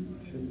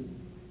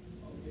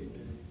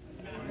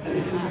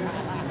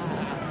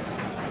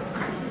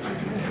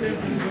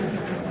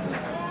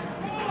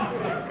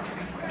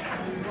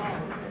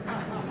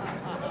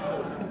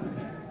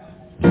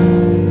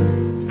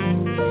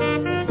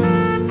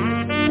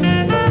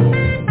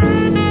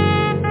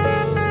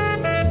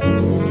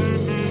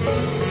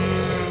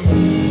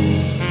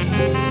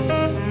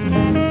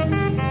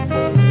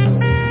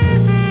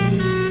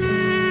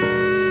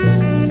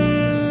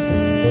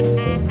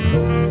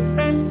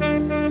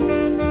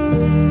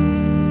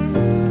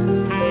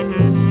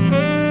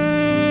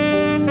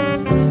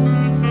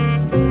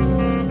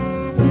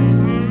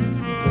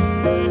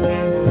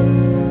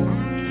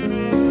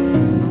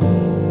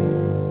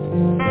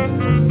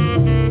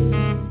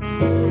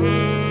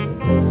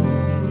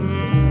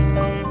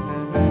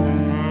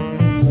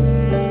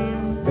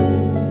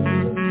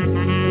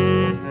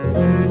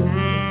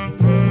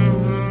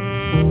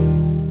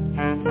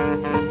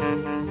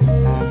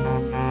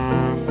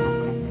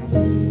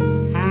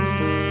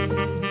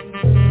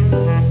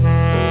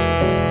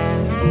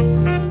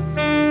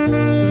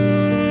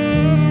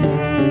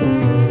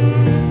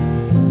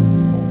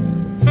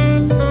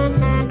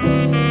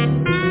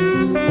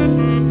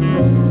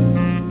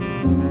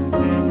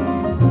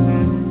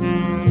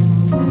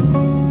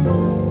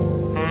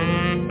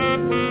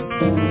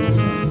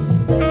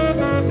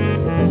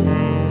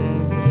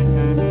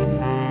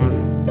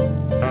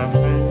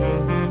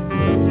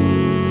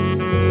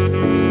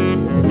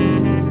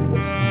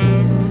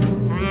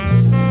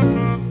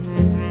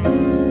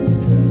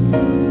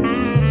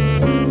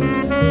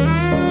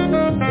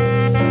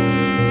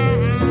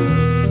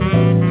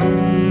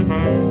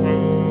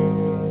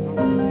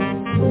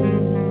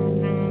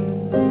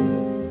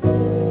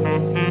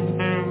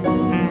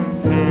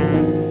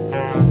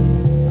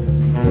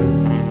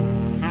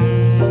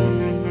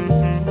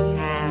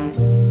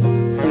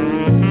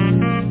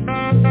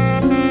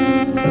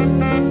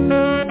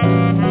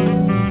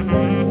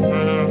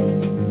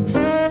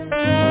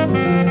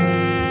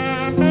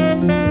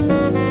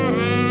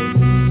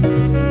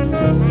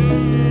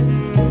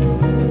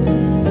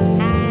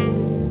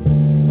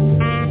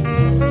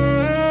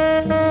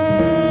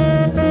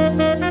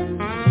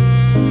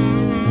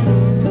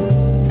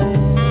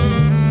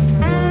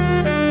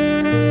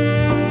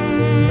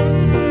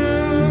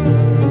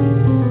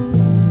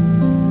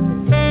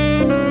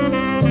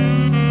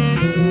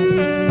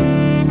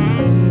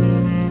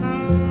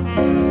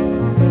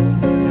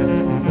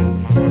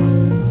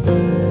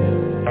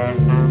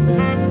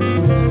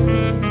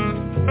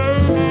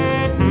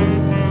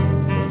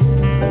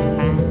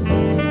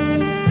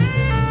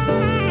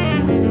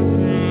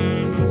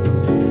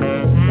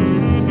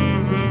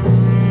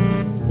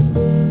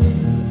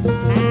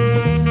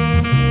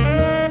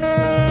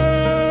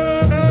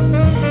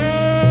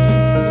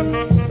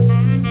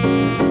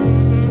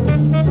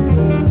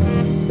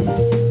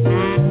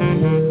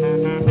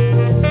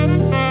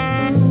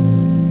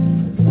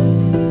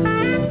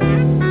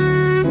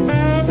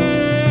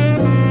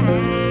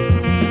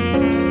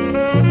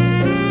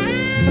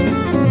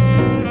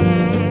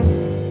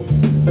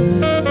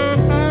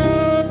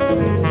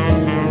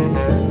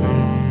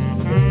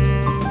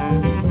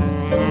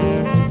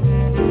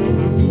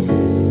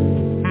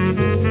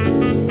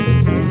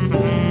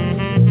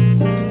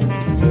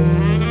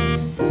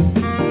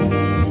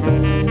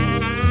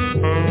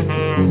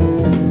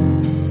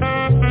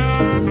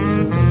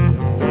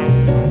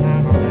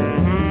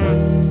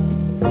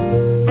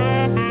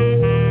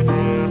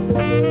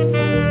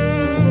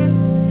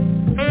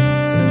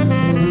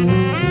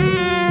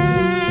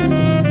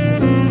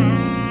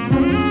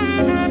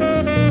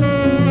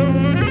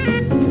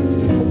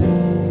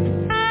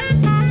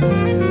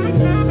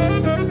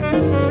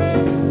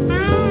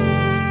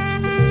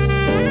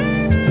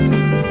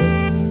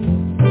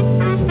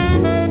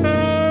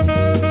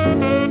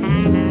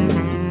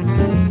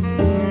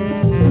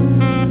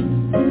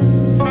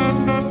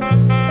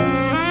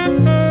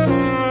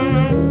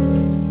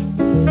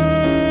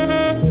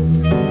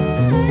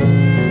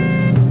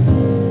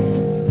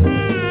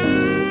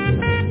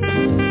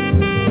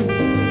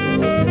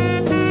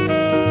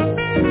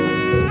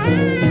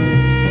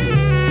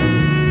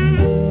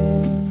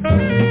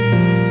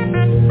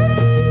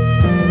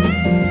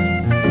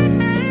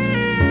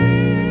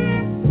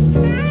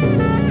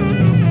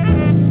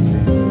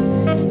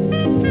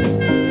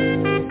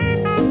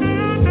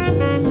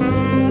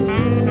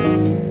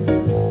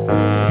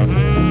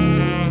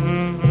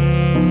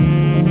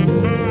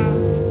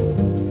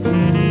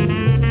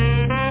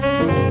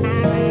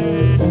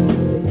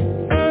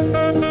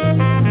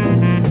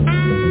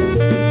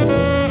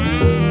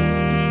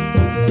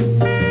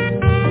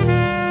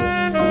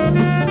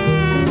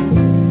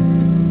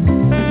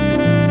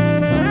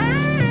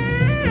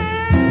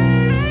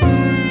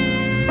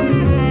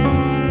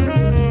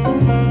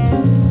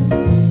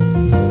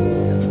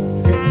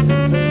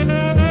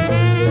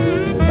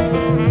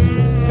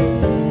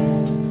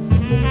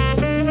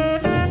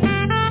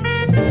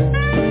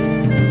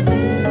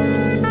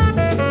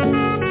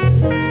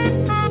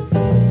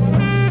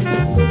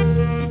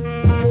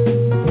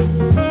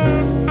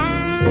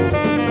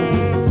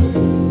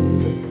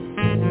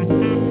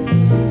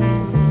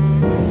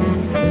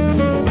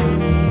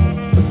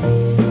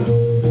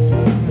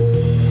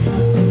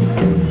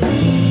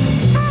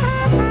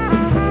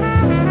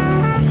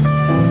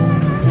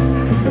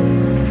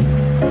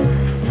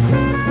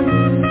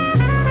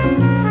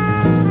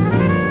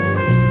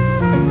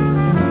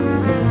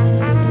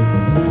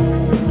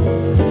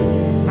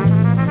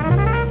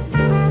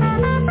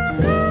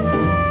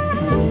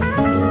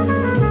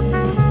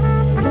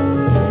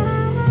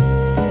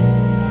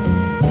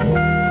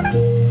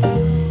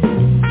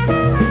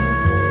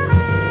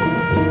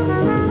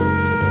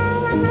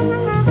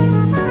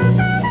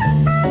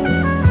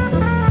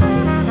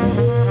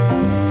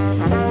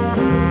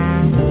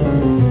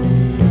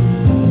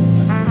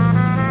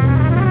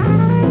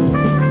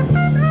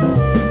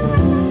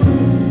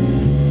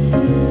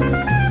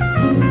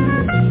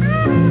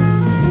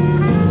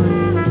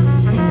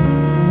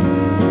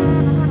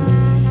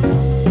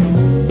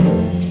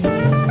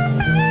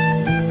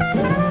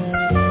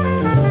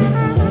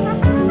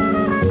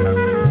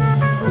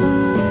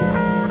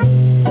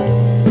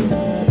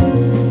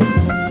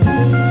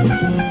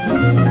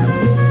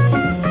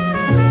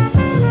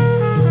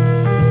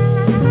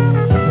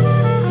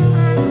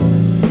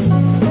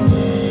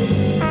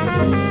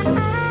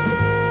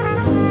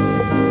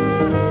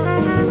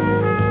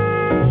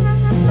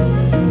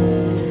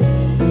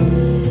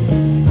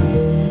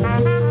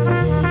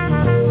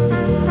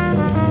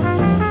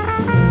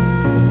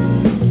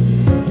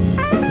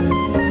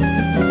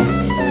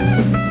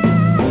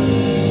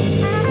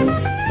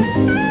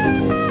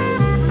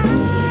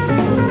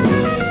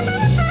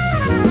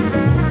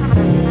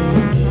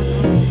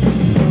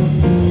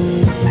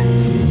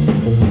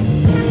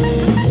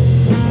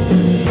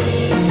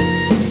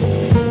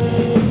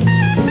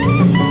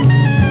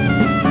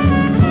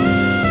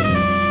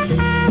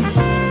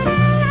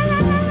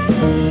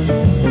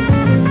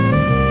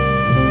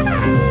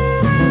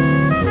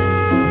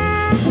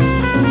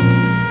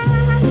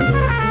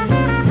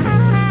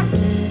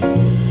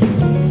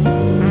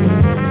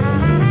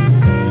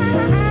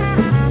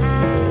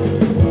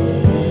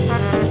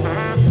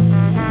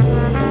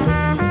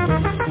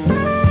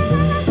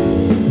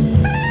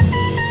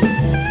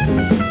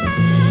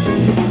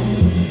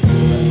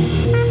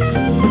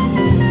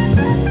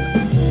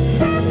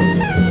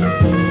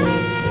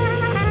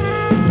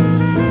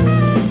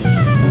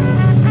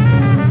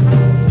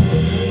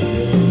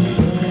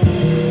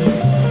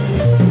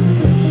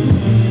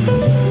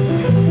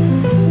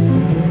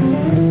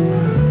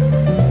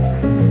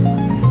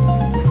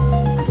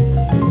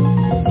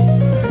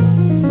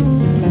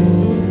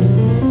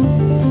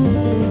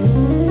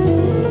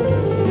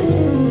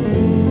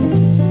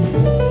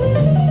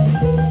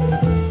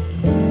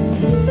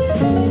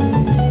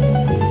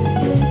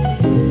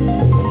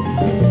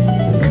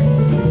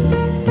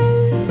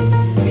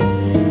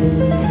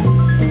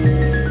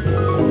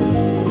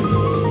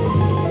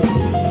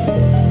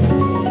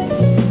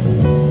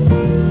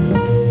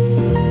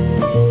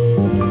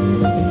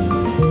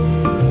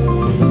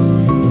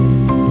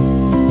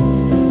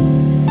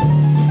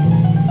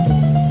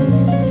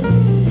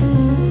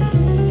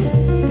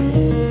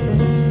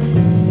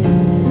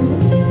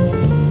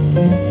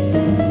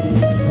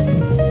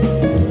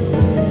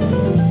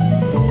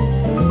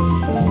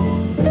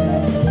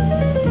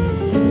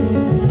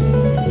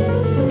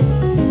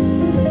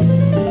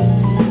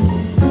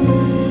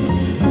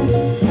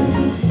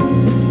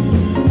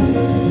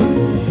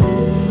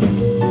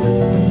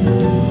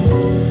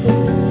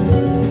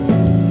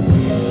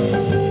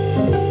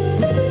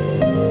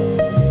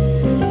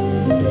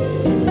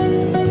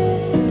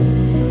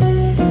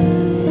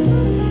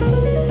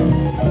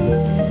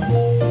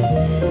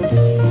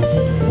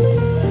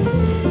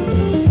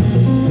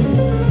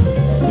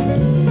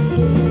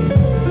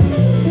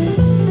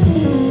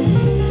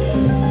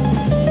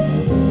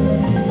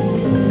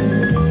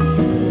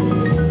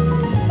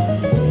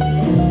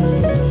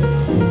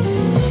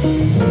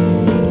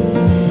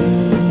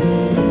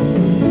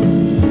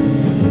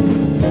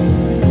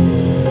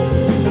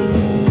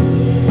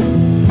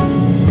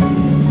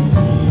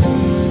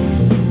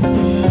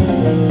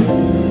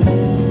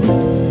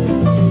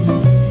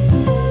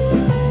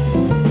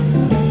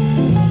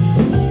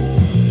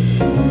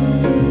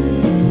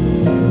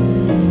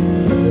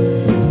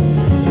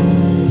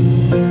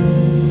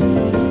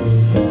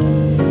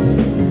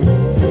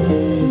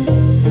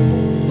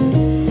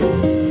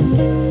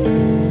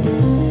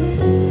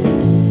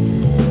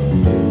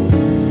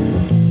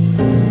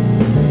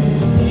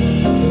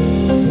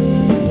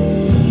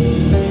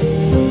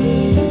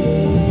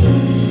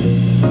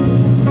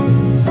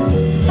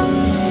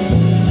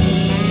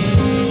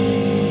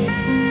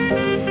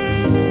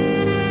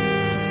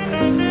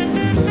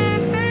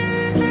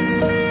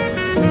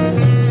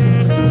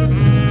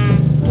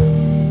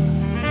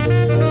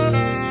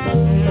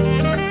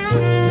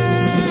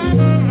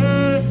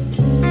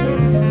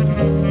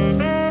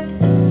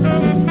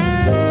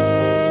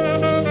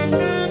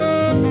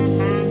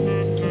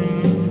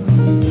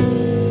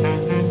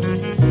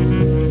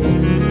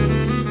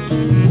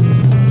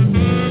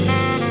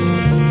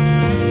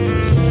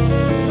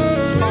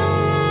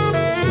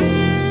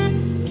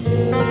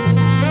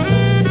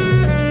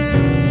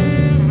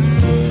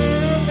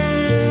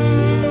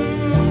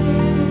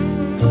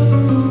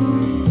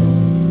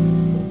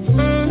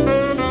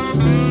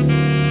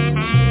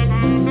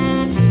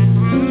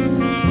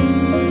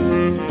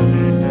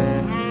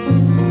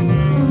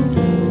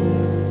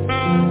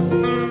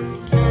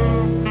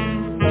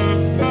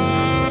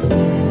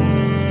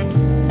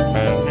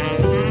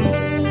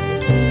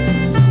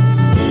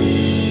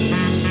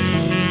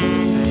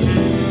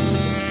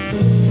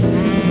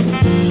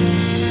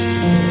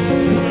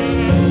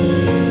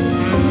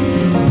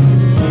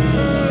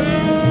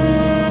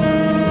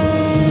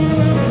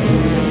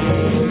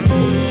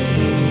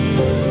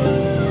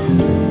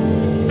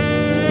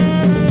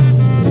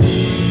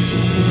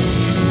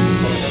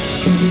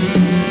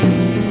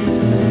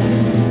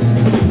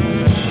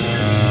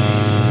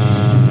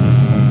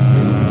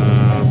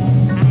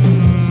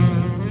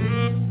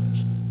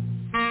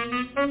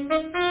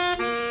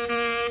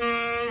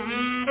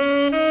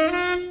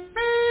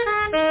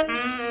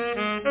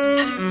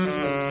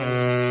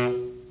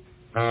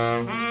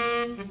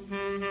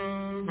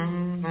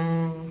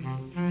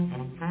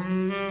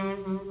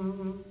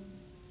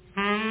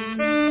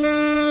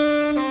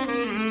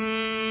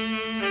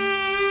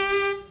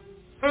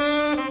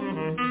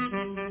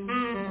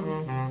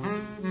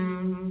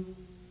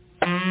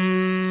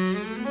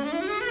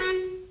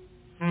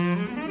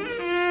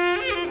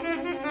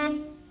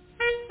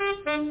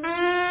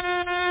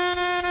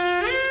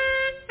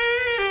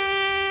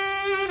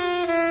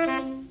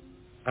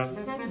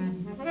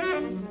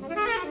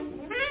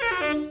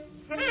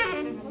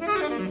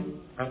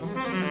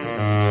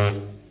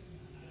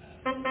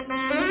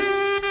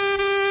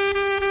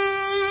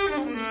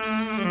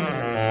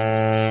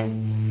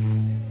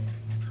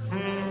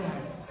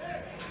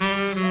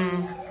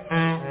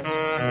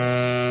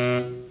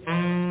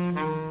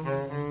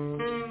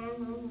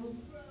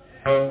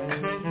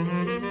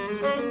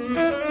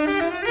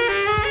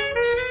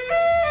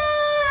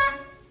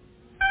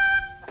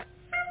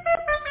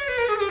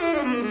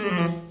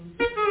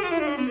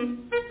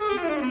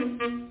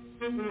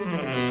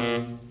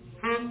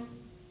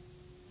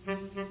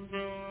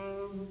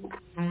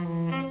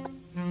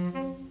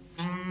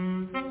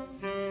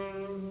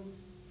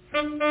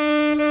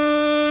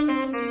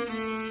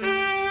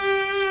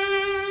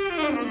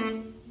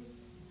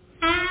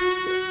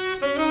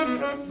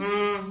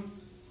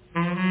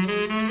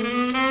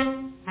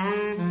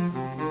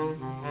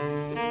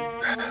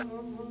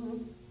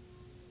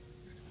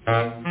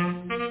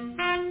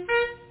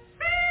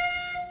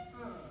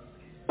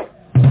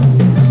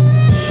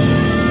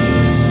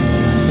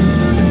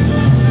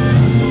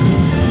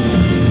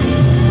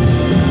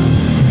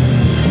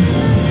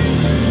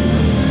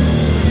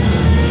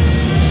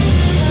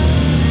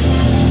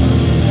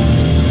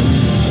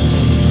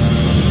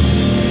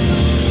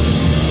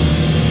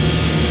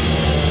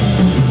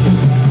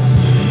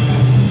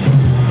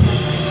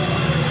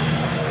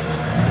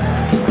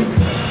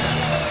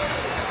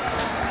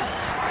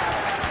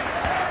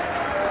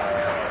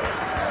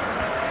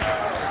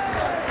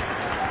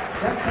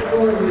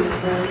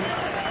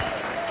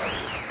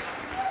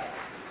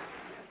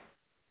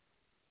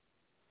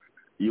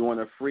 You want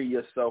to free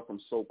yourself from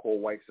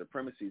so-called white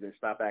supremacy, then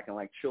stop acting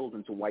like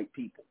children to white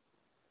people.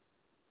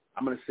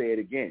 I'm going to say it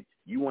again.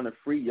 You want to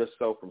free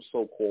yourself from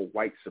so-called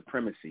white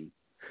supremacy,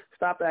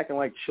 stop acting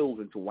like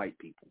children to white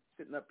people.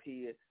 Sitting up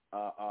here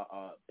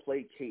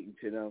placating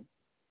to them.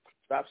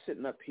 Stop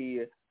sitting up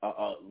here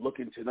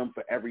looking to them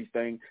for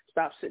everything.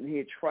 Stop sitting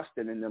here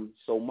trusting in them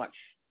so much.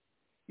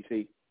 You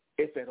see,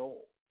 if at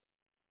all.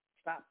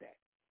 Stop that.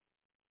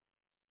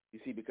 You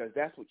see, because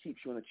that's what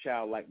keeps you in a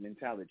childlike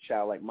mentality,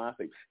 childlike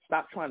mindset.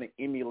 Stop trying to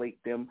emulate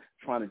them,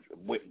 trying to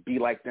be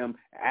like them,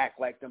 act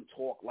like them,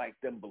 talk like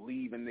them,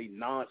 believe in the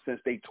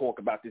nonsense they talk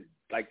about this,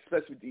 like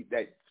especially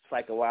that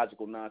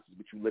psychological nonsense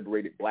which you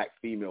liberated black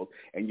females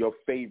and your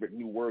favorite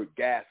new word,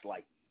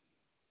 gaslight.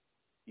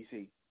 You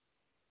see,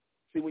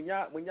 when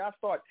y'all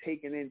start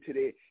taking into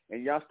their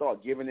and y'all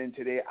start giving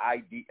into their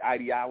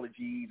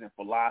ideologies and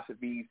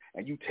philosophies,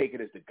 and you take it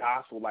as the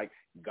gospel, like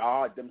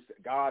God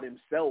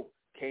Himself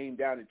came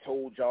down and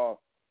told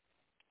y'all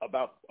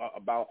about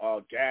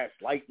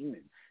gaslighting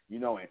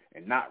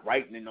and not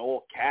writing in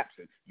all caps,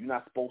 and you're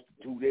not supposed to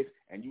do this,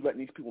 and you letting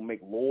these people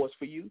make laws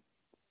for you,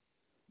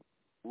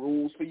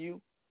 rules for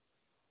you.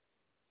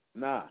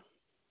 No.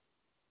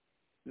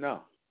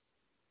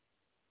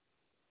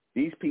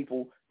 These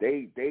people,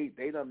 they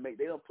done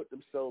put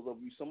themselves over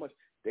you so much.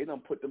 They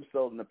done put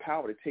themselves in the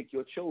power to take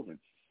your children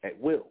at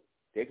will.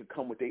 They could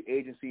come with their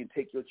agency and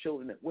take your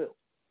children at will.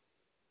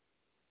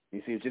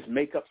 You see, just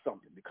make up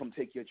something to come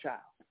take your child.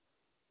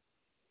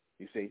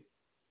 You see,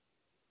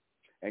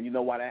 and you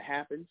know why that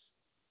happens?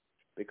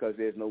 Because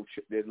there's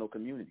no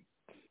community.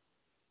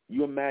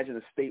 You imagine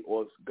a state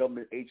or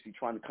government agency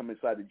trying to come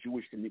inside the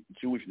Jewish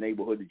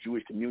neighborhood, the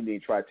Jewish community,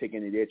 and try to take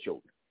any of their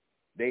children.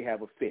 They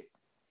have a fit.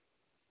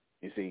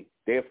 You see,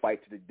 they'll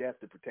fight to the death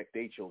to protect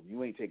their children.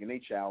 You ain't taking their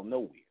child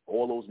nowhere.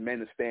 All those men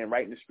that stand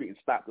right in the street and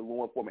stop the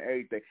law enforcement,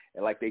 everything,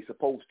 and like they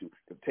supposed to,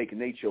 they're taking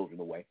their children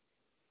away.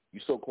 You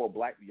so-called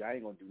black people, I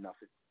ain't gonna do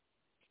nothing.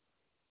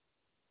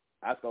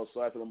 I felt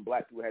sorry for them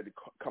black people who had to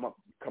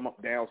come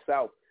up down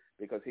south,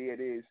 because here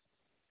it is,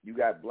 you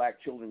got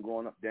black children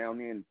growing up down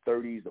there in the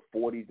 30s, the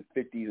 40s, the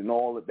 50s, and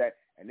all of that,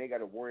 and they got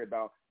to worry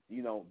about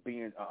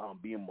being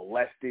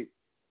molested,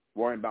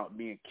 worrying about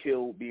being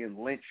killed,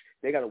 being lynched.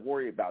 They got to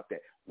worry about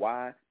that.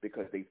 Why?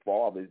 Because their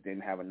fathers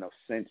didn't have enough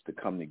sense to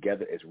come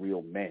together as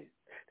real men.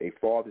 Their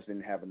fathers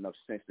didn't have enough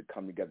sense to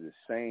come together the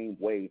same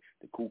way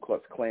the Ku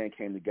Klux Klan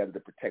came together to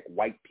protect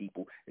white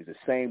people. Is the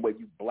same way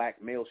you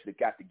black males should have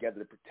got together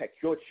to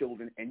protect your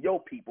children and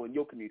your people and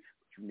your community.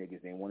 But you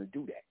niggas didn't want to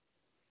do that.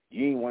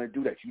 You ain't want to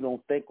do that. You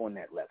don't think on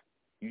that level.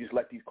 You just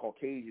let these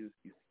Caucasians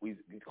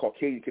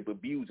keep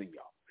abusing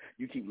y'all.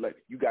 You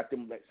got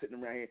them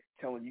sitting around here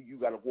telling you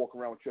got to walk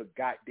around with your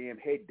goddamn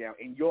head down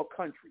in your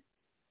country.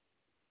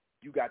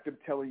 You got them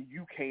telling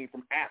you came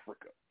from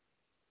Africa.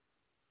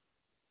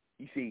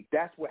 You see,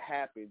 that's what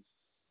happens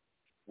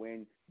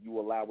when you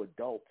allow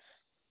adults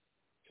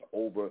to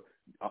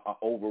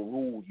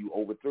overrule you,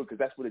 overthrow, because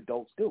that's what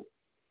adults do.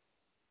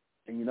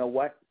 And you know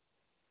what?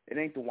 It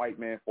ain't the white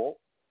man's fault.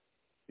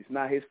 It's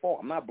not his fault.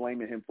 I'm not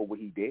blaming him for what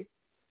he did.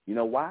 You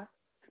know why?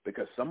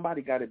 Because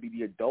somebody got to be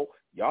the adult.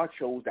 Y'all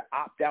chose to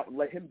opt out and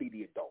let him be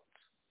the adults.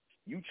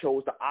 You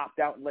chose to opt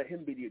out and let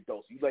him be the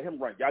adults. You let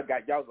him run. Y'all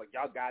got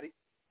it.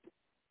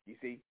 You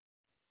see?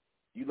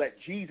 You let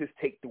Jesus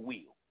take the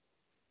wheel.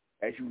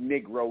 As you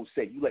Negroes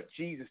say, you let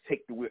Jesus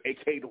take the wheel,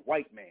 a.k.a. the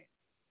white man.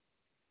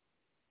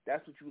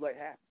 That's what you let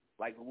happen,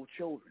 like little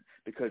children,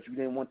 because you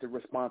didn't want the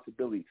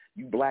responsibility.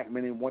 You black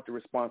men didn't want the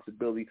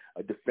responsibility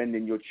of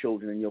defending your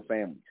children and your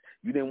families.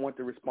 You didn't want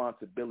the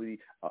responsibility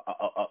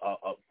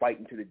of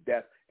fighting to the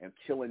death and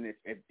killing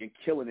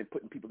and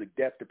putting people to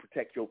death to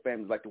protect your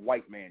families like the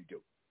white man do.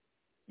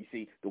 You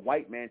see, the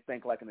white man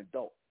think like an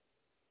adult.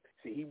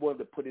 See, he wanted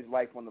to put his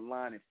life on the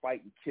line and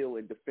fight and kill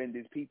and defend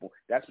his people.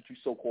 That's what you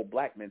so-called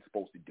black men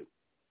supposed to do.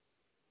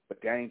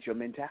 But that ain't your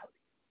mentality.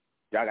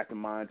 Y'all got the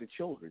minds of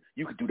children.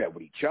 You could do that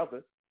with each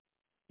other.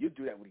 You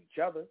do that with each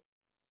other.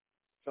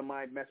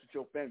 Somebody mess with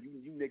your family.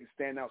 You niggas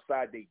stand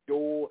outside their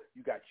door.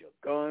 You got your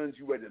guns.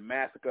 You ready to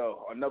massacre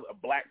another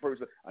black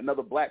person,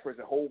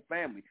 whole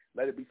family.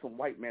 Let it be some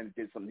white man that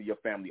did something to your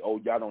family.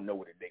 Oh, y'all don't know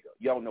where the nigga.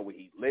 Y'all don't know where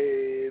he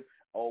live.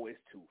 Oh, it's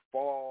too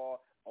far.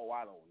 Oh,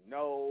 I don't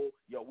know.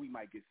 Yo, we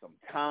might get some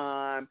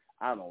time.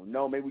 I don't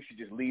know. Maybe we should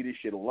just leave this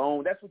shit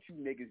alone. That's what you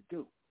niggas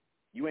do.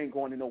 You ain't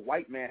going to no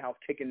white man house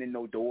kicking in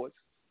no doors.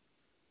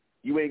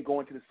 You ain't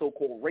going to the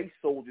so-called race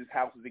soldiers'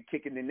 houses and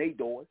kicking in their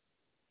doors.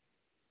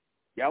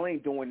 Y'all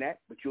ain't doing that,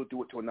 but you'll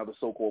do it to another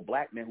so-called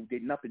black man who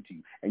did nothing to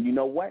you. And you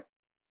know what?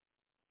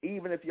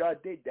 Even if y'all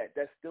did that,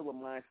 that's still a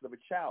mindset of a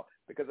child.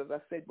 Because as I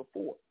said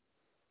before,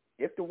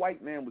 if the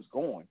white man was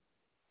gone,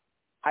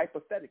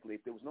 hypothetically,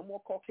 if there was no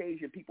more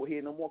Caucasian people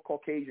here, no more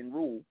Caucasian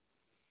rule,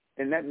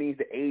 then that means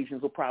the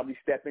Asians will probably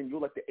step in.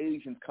 You'll let the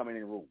Asians come in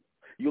and rule.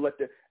 You'll let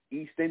the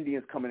East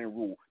Indians come in and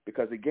rule.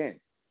 Because, again,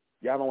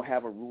 y'all don't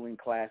have a ruling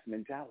class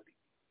mentality.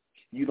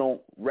 You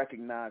don't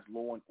recognize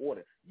law and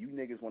order. You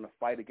niggas want to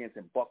fight against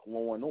and buck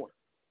law and order.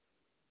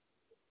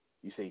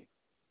 You see?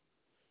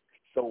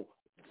 So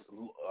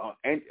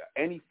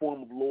any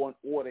form of law and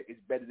order is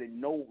better than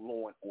no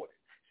law and order.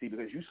 See,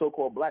 because you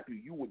so-called black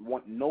people, you would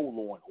want no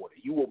law and order.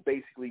 You will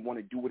basically want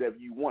to do whatever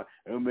you want.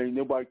 I mean,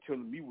 nobody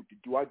telling me what to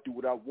do. I do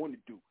what I want to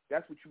do.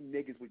 That's what you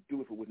niggas would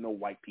do if it was no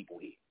white people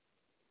here.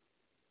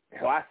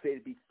 So I say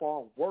it'd be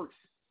far worse.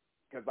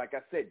 Because, like I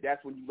said,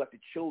 that's when you let the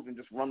children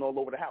just run all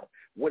over the house.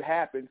 What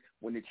happens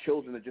when the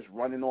children are just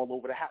running all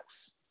over the house?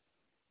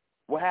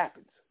 What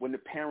happens when the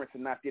parents are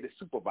not there to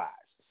supervise?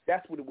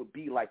 That's what it would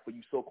be like for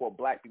you so-called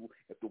black people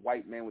if the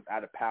white man was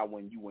out of power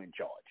and you were in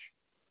charge.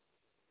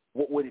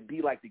 What would it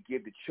be like to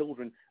give the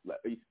children,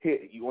 here,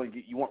 you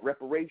want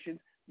reparations?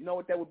 You know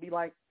what that would be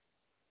like?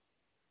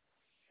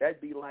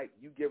 That'd be like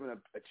you giving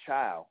a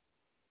child,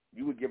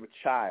 you would give a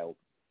child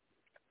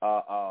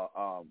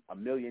 $1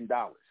 million.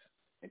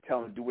 And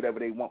tell them to do whatever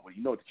they want. Well,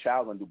 you know what the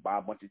child's going to do, buy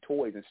a bunch of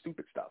toys and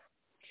stupid stuff,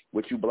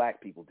 what you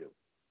black people do.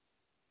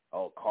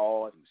 Oh,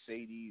 cars,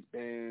 Mercedes,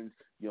 Benz,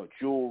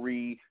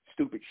 jewelry,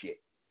 stupid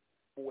shit.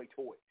 Boy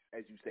toys,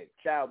 as you say,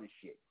 childish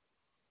shit.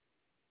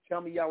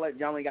 Tell me y'all ain't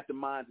got the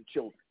minds of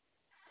children.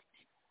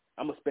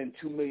 I'm going to spend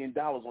 $2 million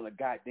on a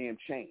goddamn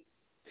chain.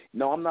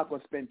 No, I'm not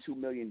going to spend $2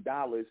 million.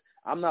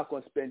 I'm not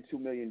going to spend $2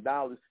 million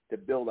to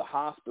build a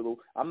hospital.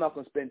 I'm not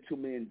going to spend $2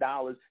 million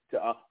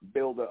to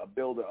build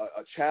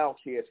a child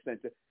care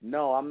center.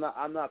 No, I'm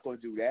not going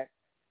to do that.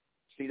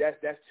 See,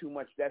 that's too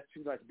much. That's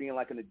too much being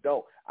like an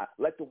adult.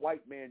 Let the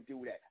white man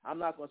do that. I'm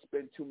not going to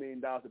spend $2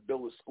 million to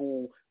build a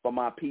school for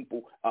my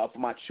people, for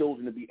my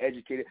children to be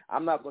educated.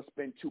 I'm not going to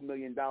spend $2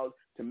 million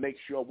to make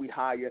sure we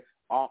hire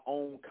our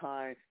own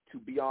kind to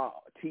be our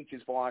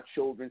teachers for our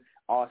children,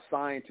 our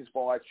scientists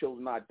for our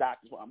children, our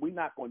doctors. We're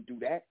not going to do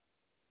that,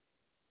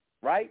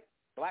 right?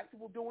 Black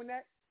people doing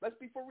that? Let's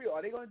be for real.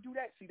 Are they going to do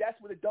that? See, that's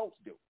what adults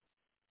do.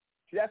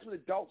 See, that's what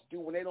adults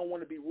do when they don't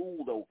want to be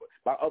ruled over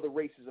by other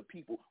races of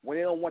people, when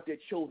they don't want their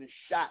children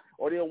shot,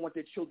 or they don't want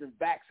their children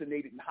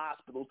vaccinated in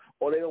hospitals,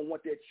 or they don't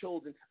want their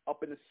children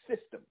up in the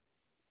system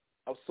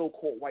of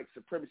so-called white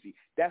supremacy.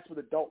 That's what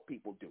adult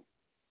people do.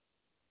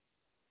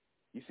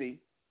 You see?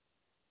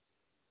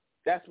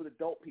 That's what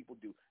adult people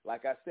do.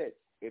 Like I said,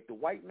 if the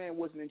white man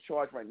wasn't in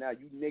charge right now,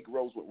 you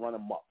Negroes would run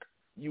amok.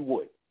 You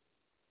would.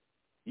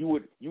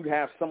 You'd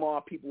have some of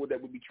our people that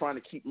would be trying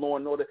to keep law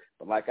and order,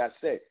 but like I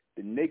said,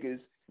 the niggas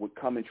would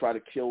come and try to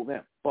kill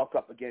them, buck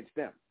up against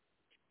them.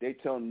 They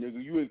tell them,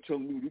 nigga, you ain't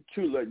telling me to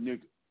kill that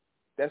nigga.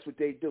 That's what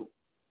they do.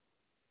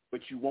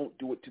 But you won't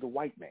do it to the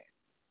white man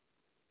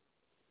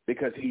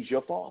because he's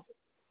your father.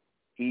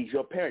 He's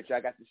your parent.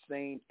 Y'all got the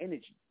same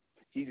energy.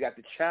 He's got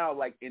the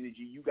childlike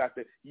energy. You got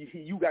the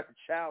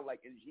childlike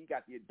energy. He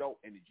got the adult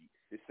energy,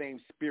 the same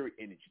spirit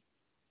energy.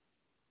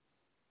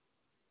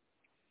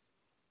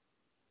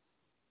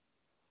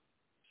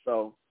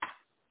 So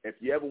if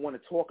you ever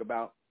want to talk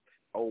about,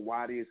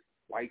 why there's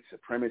white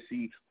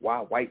supremacy, why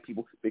white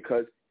people,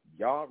 because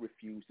y'all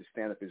refuse to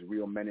stand up as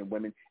real men and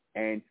women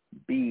and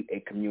be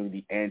a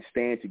community and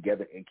stand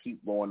together and keep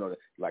law and order.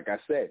 Like I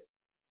said,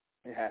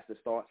 it has to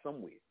start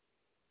somewhere.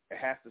 It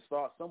has to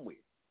start somewhere.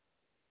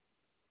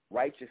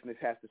 Righteousness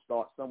has to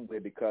start somewhere,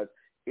 because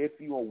if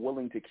you are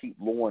willing to keep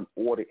law and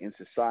order in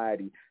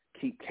society,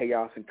 keep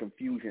chaos and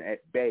confusion at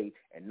bay,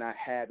 and not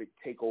have it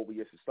take over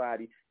your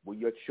society where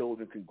your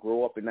children can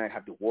grow up and not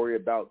have to worry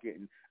about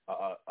getting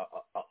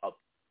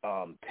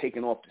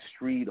taken off the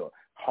street or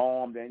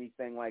harmed or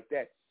anything like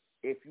that.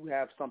 If you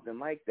have something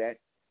like that,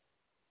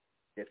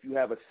 if you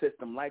have a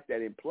system like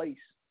that in place,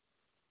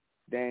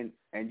 then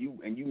and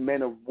you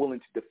men are willing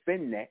to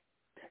defend that,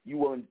 you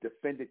willing to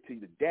defend it to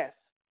the death,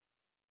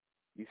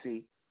 you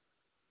see,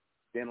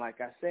 then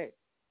like I said,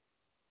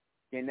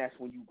 then that's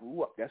when you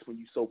grew up. That's when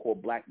you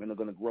so-called black men are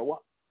going to grow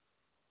up.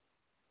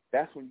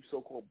 That's when you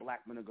so-called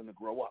black men are going to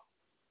grow up.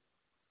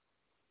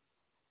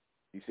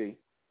 You see?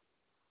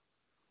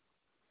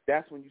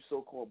 That's when you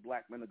so-called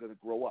black men are going to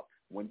grow up,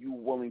 when you're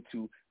willing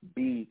to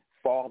be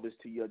fathers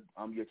to your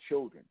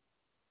children,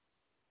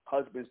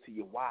 husbands to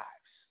your wives,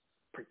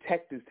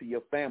 protectors to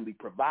your family,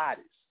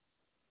 providers.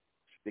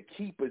 the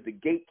keepers, the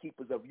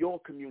gatekeepers of your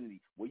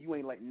community, where you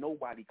ain't letting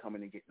nobody come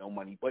in and get no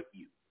money but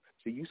you.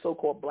 So you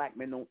so-called black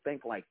men don't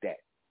think like that.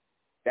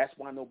 That's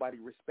why nobody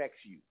respects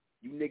you.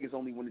 You niggas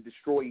only want to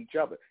destroy each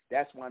other.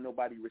 That's why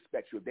nobody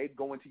respects you. If they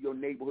go into your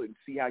neighborhood and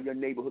see how your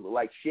neighborhood look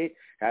like shit,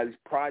 how there's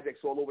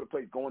projects all over the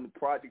place, going to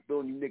project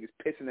building, you niggas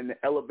pissing in the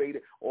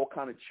elevator, all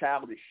kind of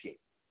childish shit.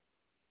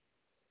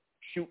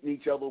 Shooting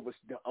each other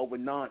over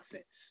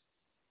nonsense.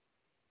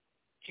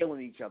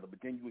 Killing each other, but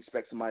then you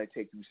expect somebody to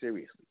take you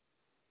seriously.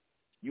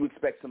 You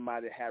expect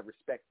somebody to have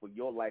respect for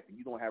your life, and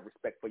you don't have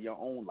respect for your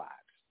own lives.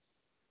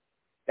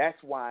 That's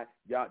why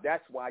y'all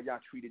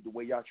treated the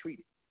way y'all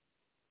treated.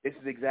 This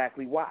is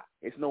exactly why.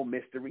 It's no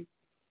mystery.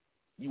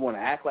 You want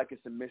to act like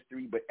it's a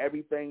mystery, but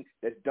everything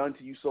that's done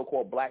to you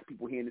so-called black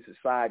people here in this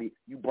society,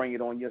 you bring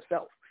it on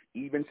yourself.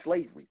 Even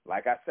slavery.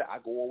 Like I said, I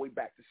go all the way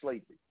back to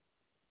slavery.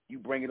 You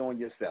bring it on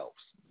yourselves.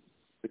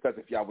 Because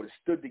if y'all would have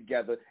stood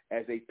together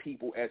as a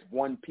people, as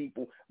one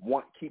people,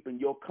 keeping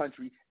your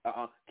country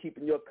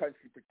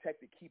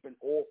protected, keeping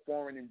all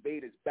foreign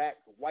invaders back,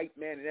 the white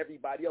man and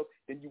everybody else,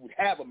 then you would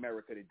have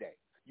America today.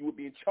 You would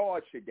be in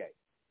charge today.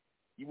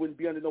 You wouldn't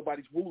be under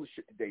nobody's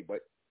rulership today,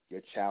 but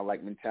your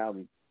childlike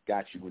mentality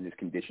got you in this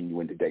condition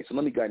you're in today. So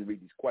let me go ahead and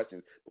read these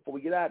questions before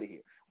we get out of here.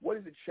 What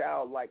is the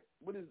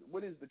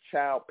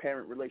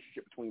child-parent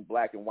relationship between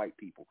black and white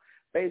people?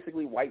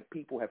 Basically, white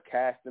people have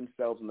cast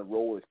themselves in the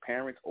role as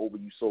parents over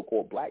you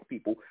so-called black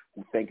people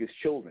who think it's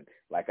children.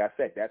 Like I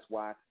said, that's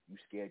why you're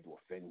scared to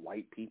offend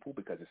white people,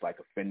 because it's like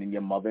offending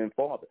your mother and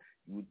father.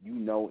 You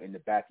know in the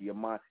back of your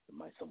mind,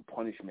 some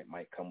punishment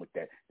might come with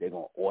that. They're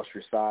going to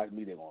ostracize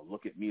me. They're going to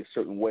look at me a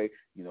certain way.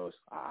 You know,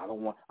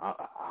 I'm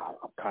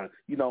kind of,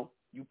 you know,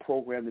 you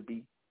programmed to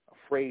be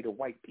afraid of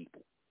white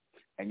people.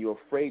 And you're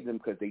afraid of them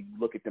because they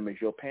look at them as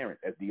your parent,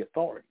 as the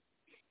authority.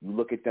 You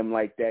look at them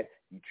like that,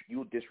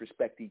 you'll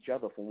disrespect each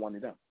other for one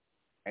of them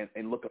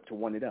and look up to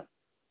one of them.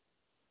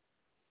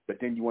 But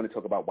then you want to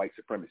talk about white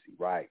supremacy,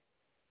 right?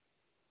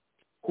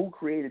 Who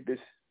created this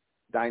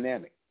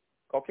dynamic?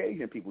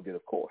 Caucasian people did,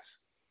 of course.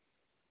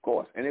 Of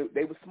course. And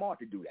they were smart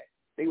to do that.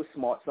 They were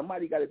smart.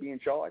 Somebody got to be in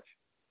charge.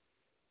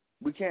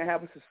 We can't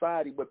have a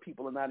society where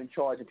people are not in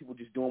charge and people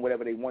just doing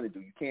whatever they want to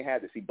do. You can't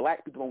have this. See,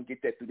 black people don't get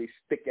that through their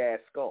thick-ass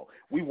skull.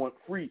 We want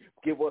free.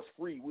 Give us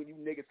free. When you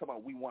niggas talking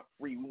about we want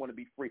free, we want to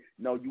be free.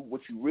 No,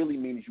 what you really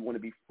mean is you want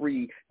to be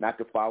free, not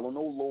to follow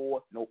no law,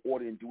 no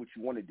order, and do what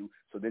you want to do.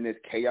 So then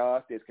there's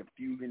chaos, there's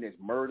confusion, there's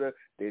murder,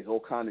 there's all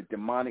kind of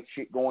demonic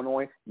shit going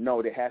on.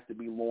 No, there has to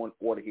be law and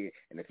order here.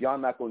 And if y'all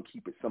not going to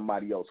keep it,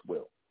 somebody else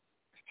will.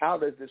 How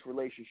does this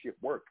relationship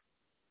work?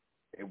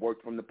 It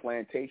worked from the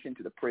plantation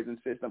to the prison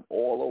system,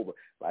 all over.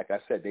 Like I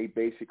said, they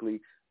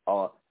basically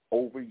are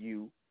over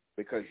you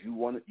because you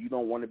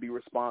don't want to be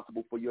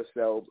responsible for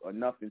yourselves or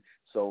nothing.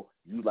 So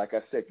you, like I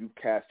said, you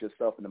cast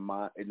yourself in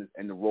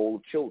the role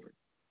of children.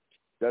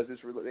 Does this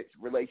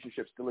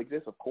relationship still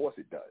exist? Of course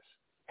it does,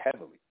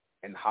 heavily.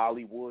 In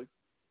Hollywood,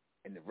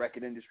 in the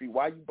record industry.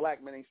 Why you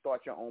black men ain't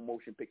start your own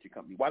motion picture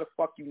company? Why the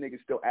fuck you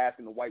niggas still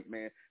asking the white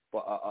man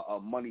for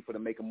money for to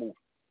make a movie?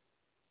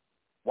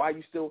 Why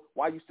you still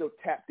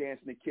tap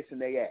dancing and kissing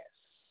their ass?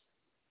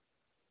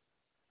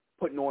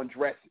 Putting on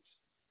dresses.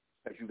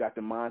 Because you got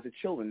the minds of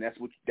children. That's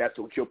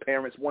what your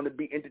parents want to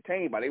be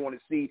entertained by. They want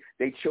to see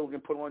their children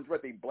put on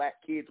dresses. They black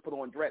kids put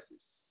on dresses.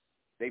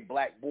 They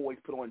black boys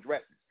put on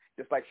dresses.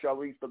 Just like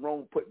Charlize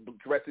Theron put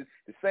dresses.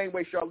 The same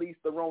way Charlize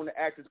Theron,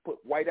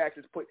 white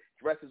actors put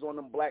dresses on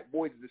them black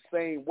boys, is the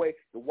same way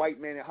the white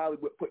man in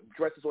Hollywood put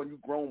dresses on you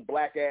grown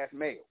black-ass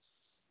males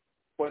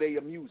for their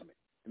amusement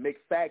and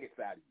make faggots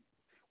out of you.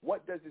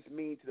 What does this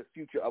mean to the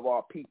future of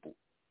our people?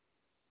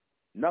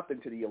 Nothing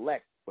to the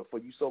elect, but for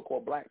you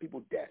so-called black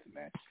people, death,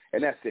 man.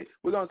 And that's it.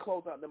 We're gonna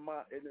close out in the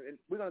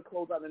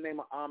name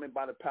of Amen,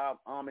 by the power of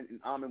Amen, and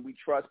Amen we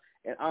trust,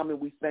 and Amen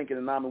we thank,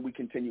 and Amen we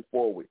continue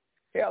forward.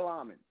 Hail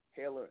Amen,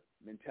 hail our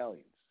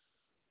Mentellians,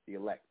 the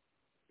elect.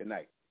 Good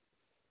night.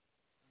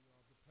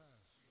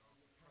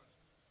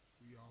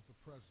 We are the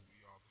present.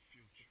 We are the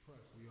future.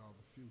 We are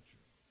the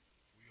future.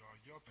 We are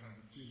your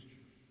past.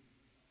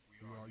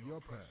 We are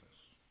your past.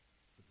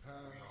 The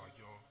past.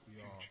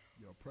 We are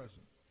your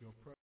present. Your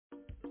present.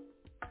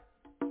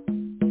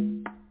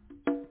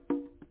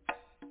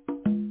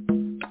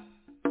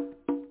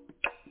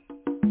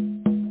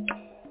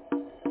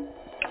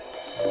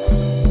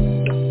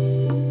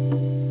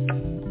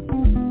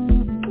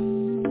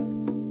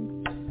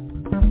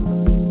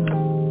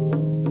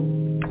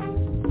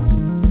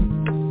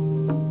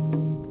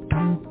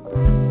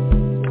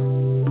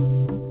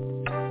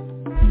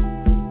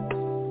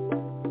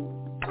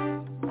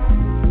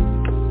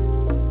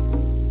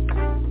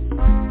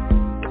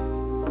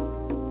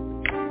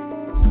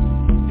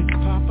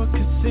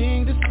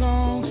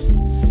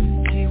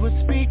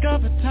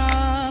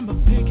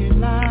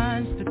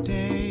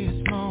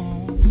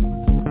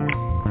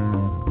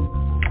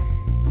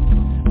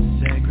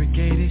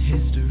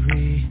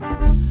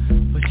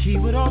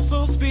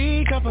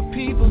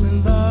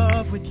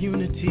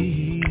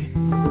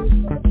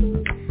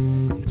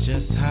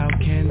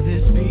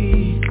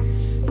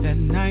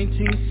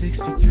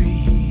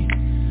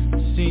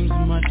 seems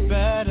much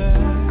better.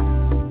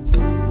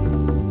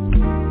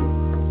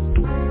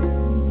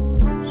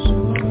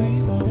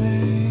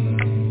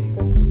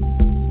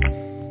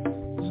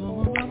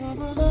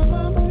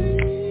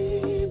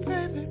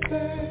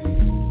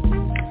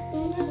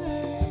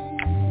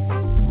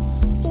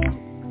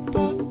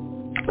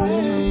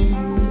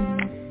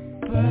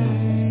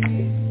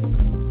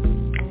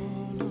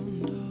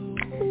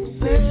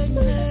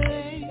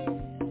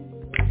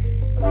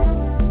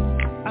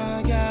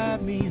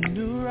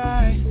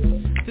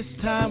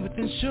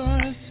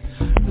 Insurance,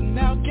 but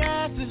now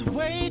gas is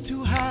way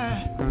too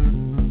high.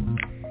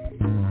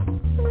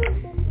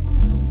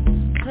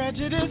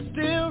 Prejudice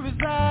still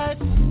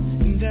resides,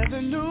 and there's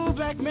a new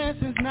black man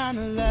since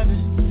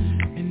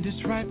 9/11, and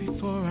it's right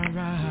before I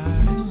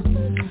rise.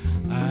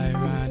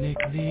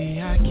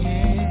 Ironically, I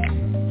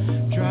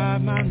can't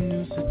drive my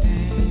new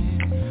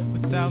sedan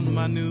without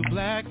my new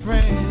black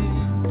friend.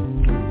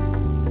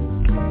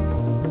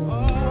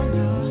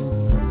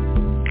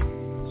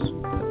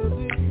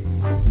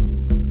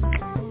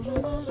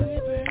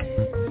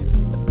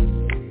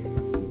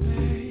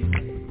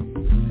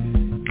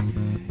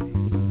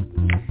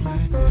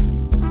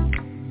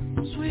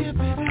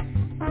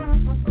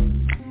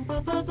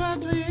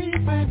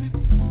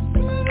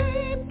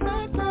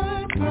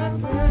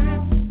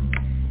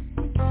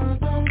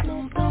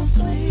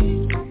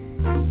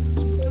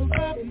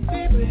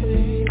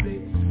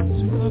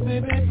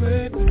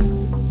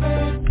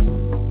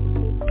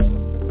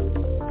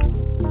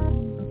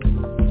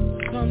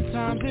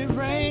 Sometimes it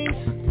rains,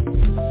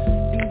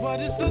 and what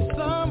is the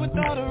sun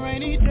without a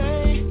rainy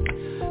day?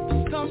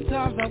 But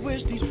sometimes I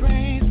wish these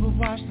rains would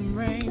wash them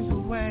rains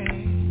away.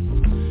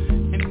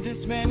 And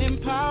this man in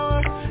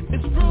power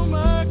is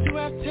rumored to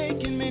have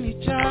taken many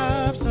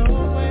jobs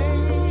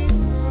away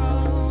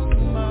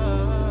from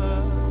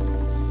us.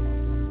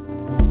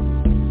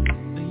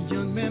 The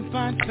young man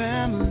finds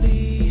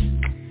family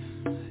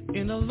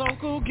in a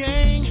local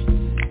gang,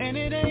 and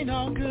it ain't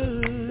all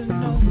good,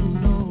 no,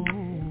 no.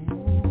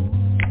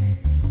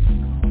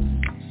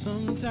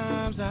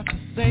 Sometimes I feel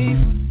safe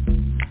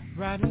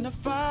riding a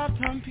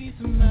 5-ton piece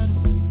of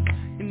metal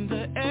in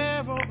the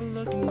air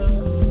overlooking the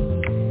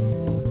hood.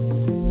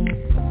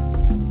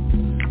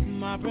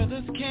 My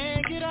brothers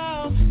can't get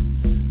out,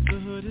 the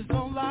hood is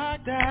on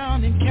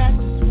lockdown, and cats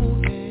is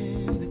moving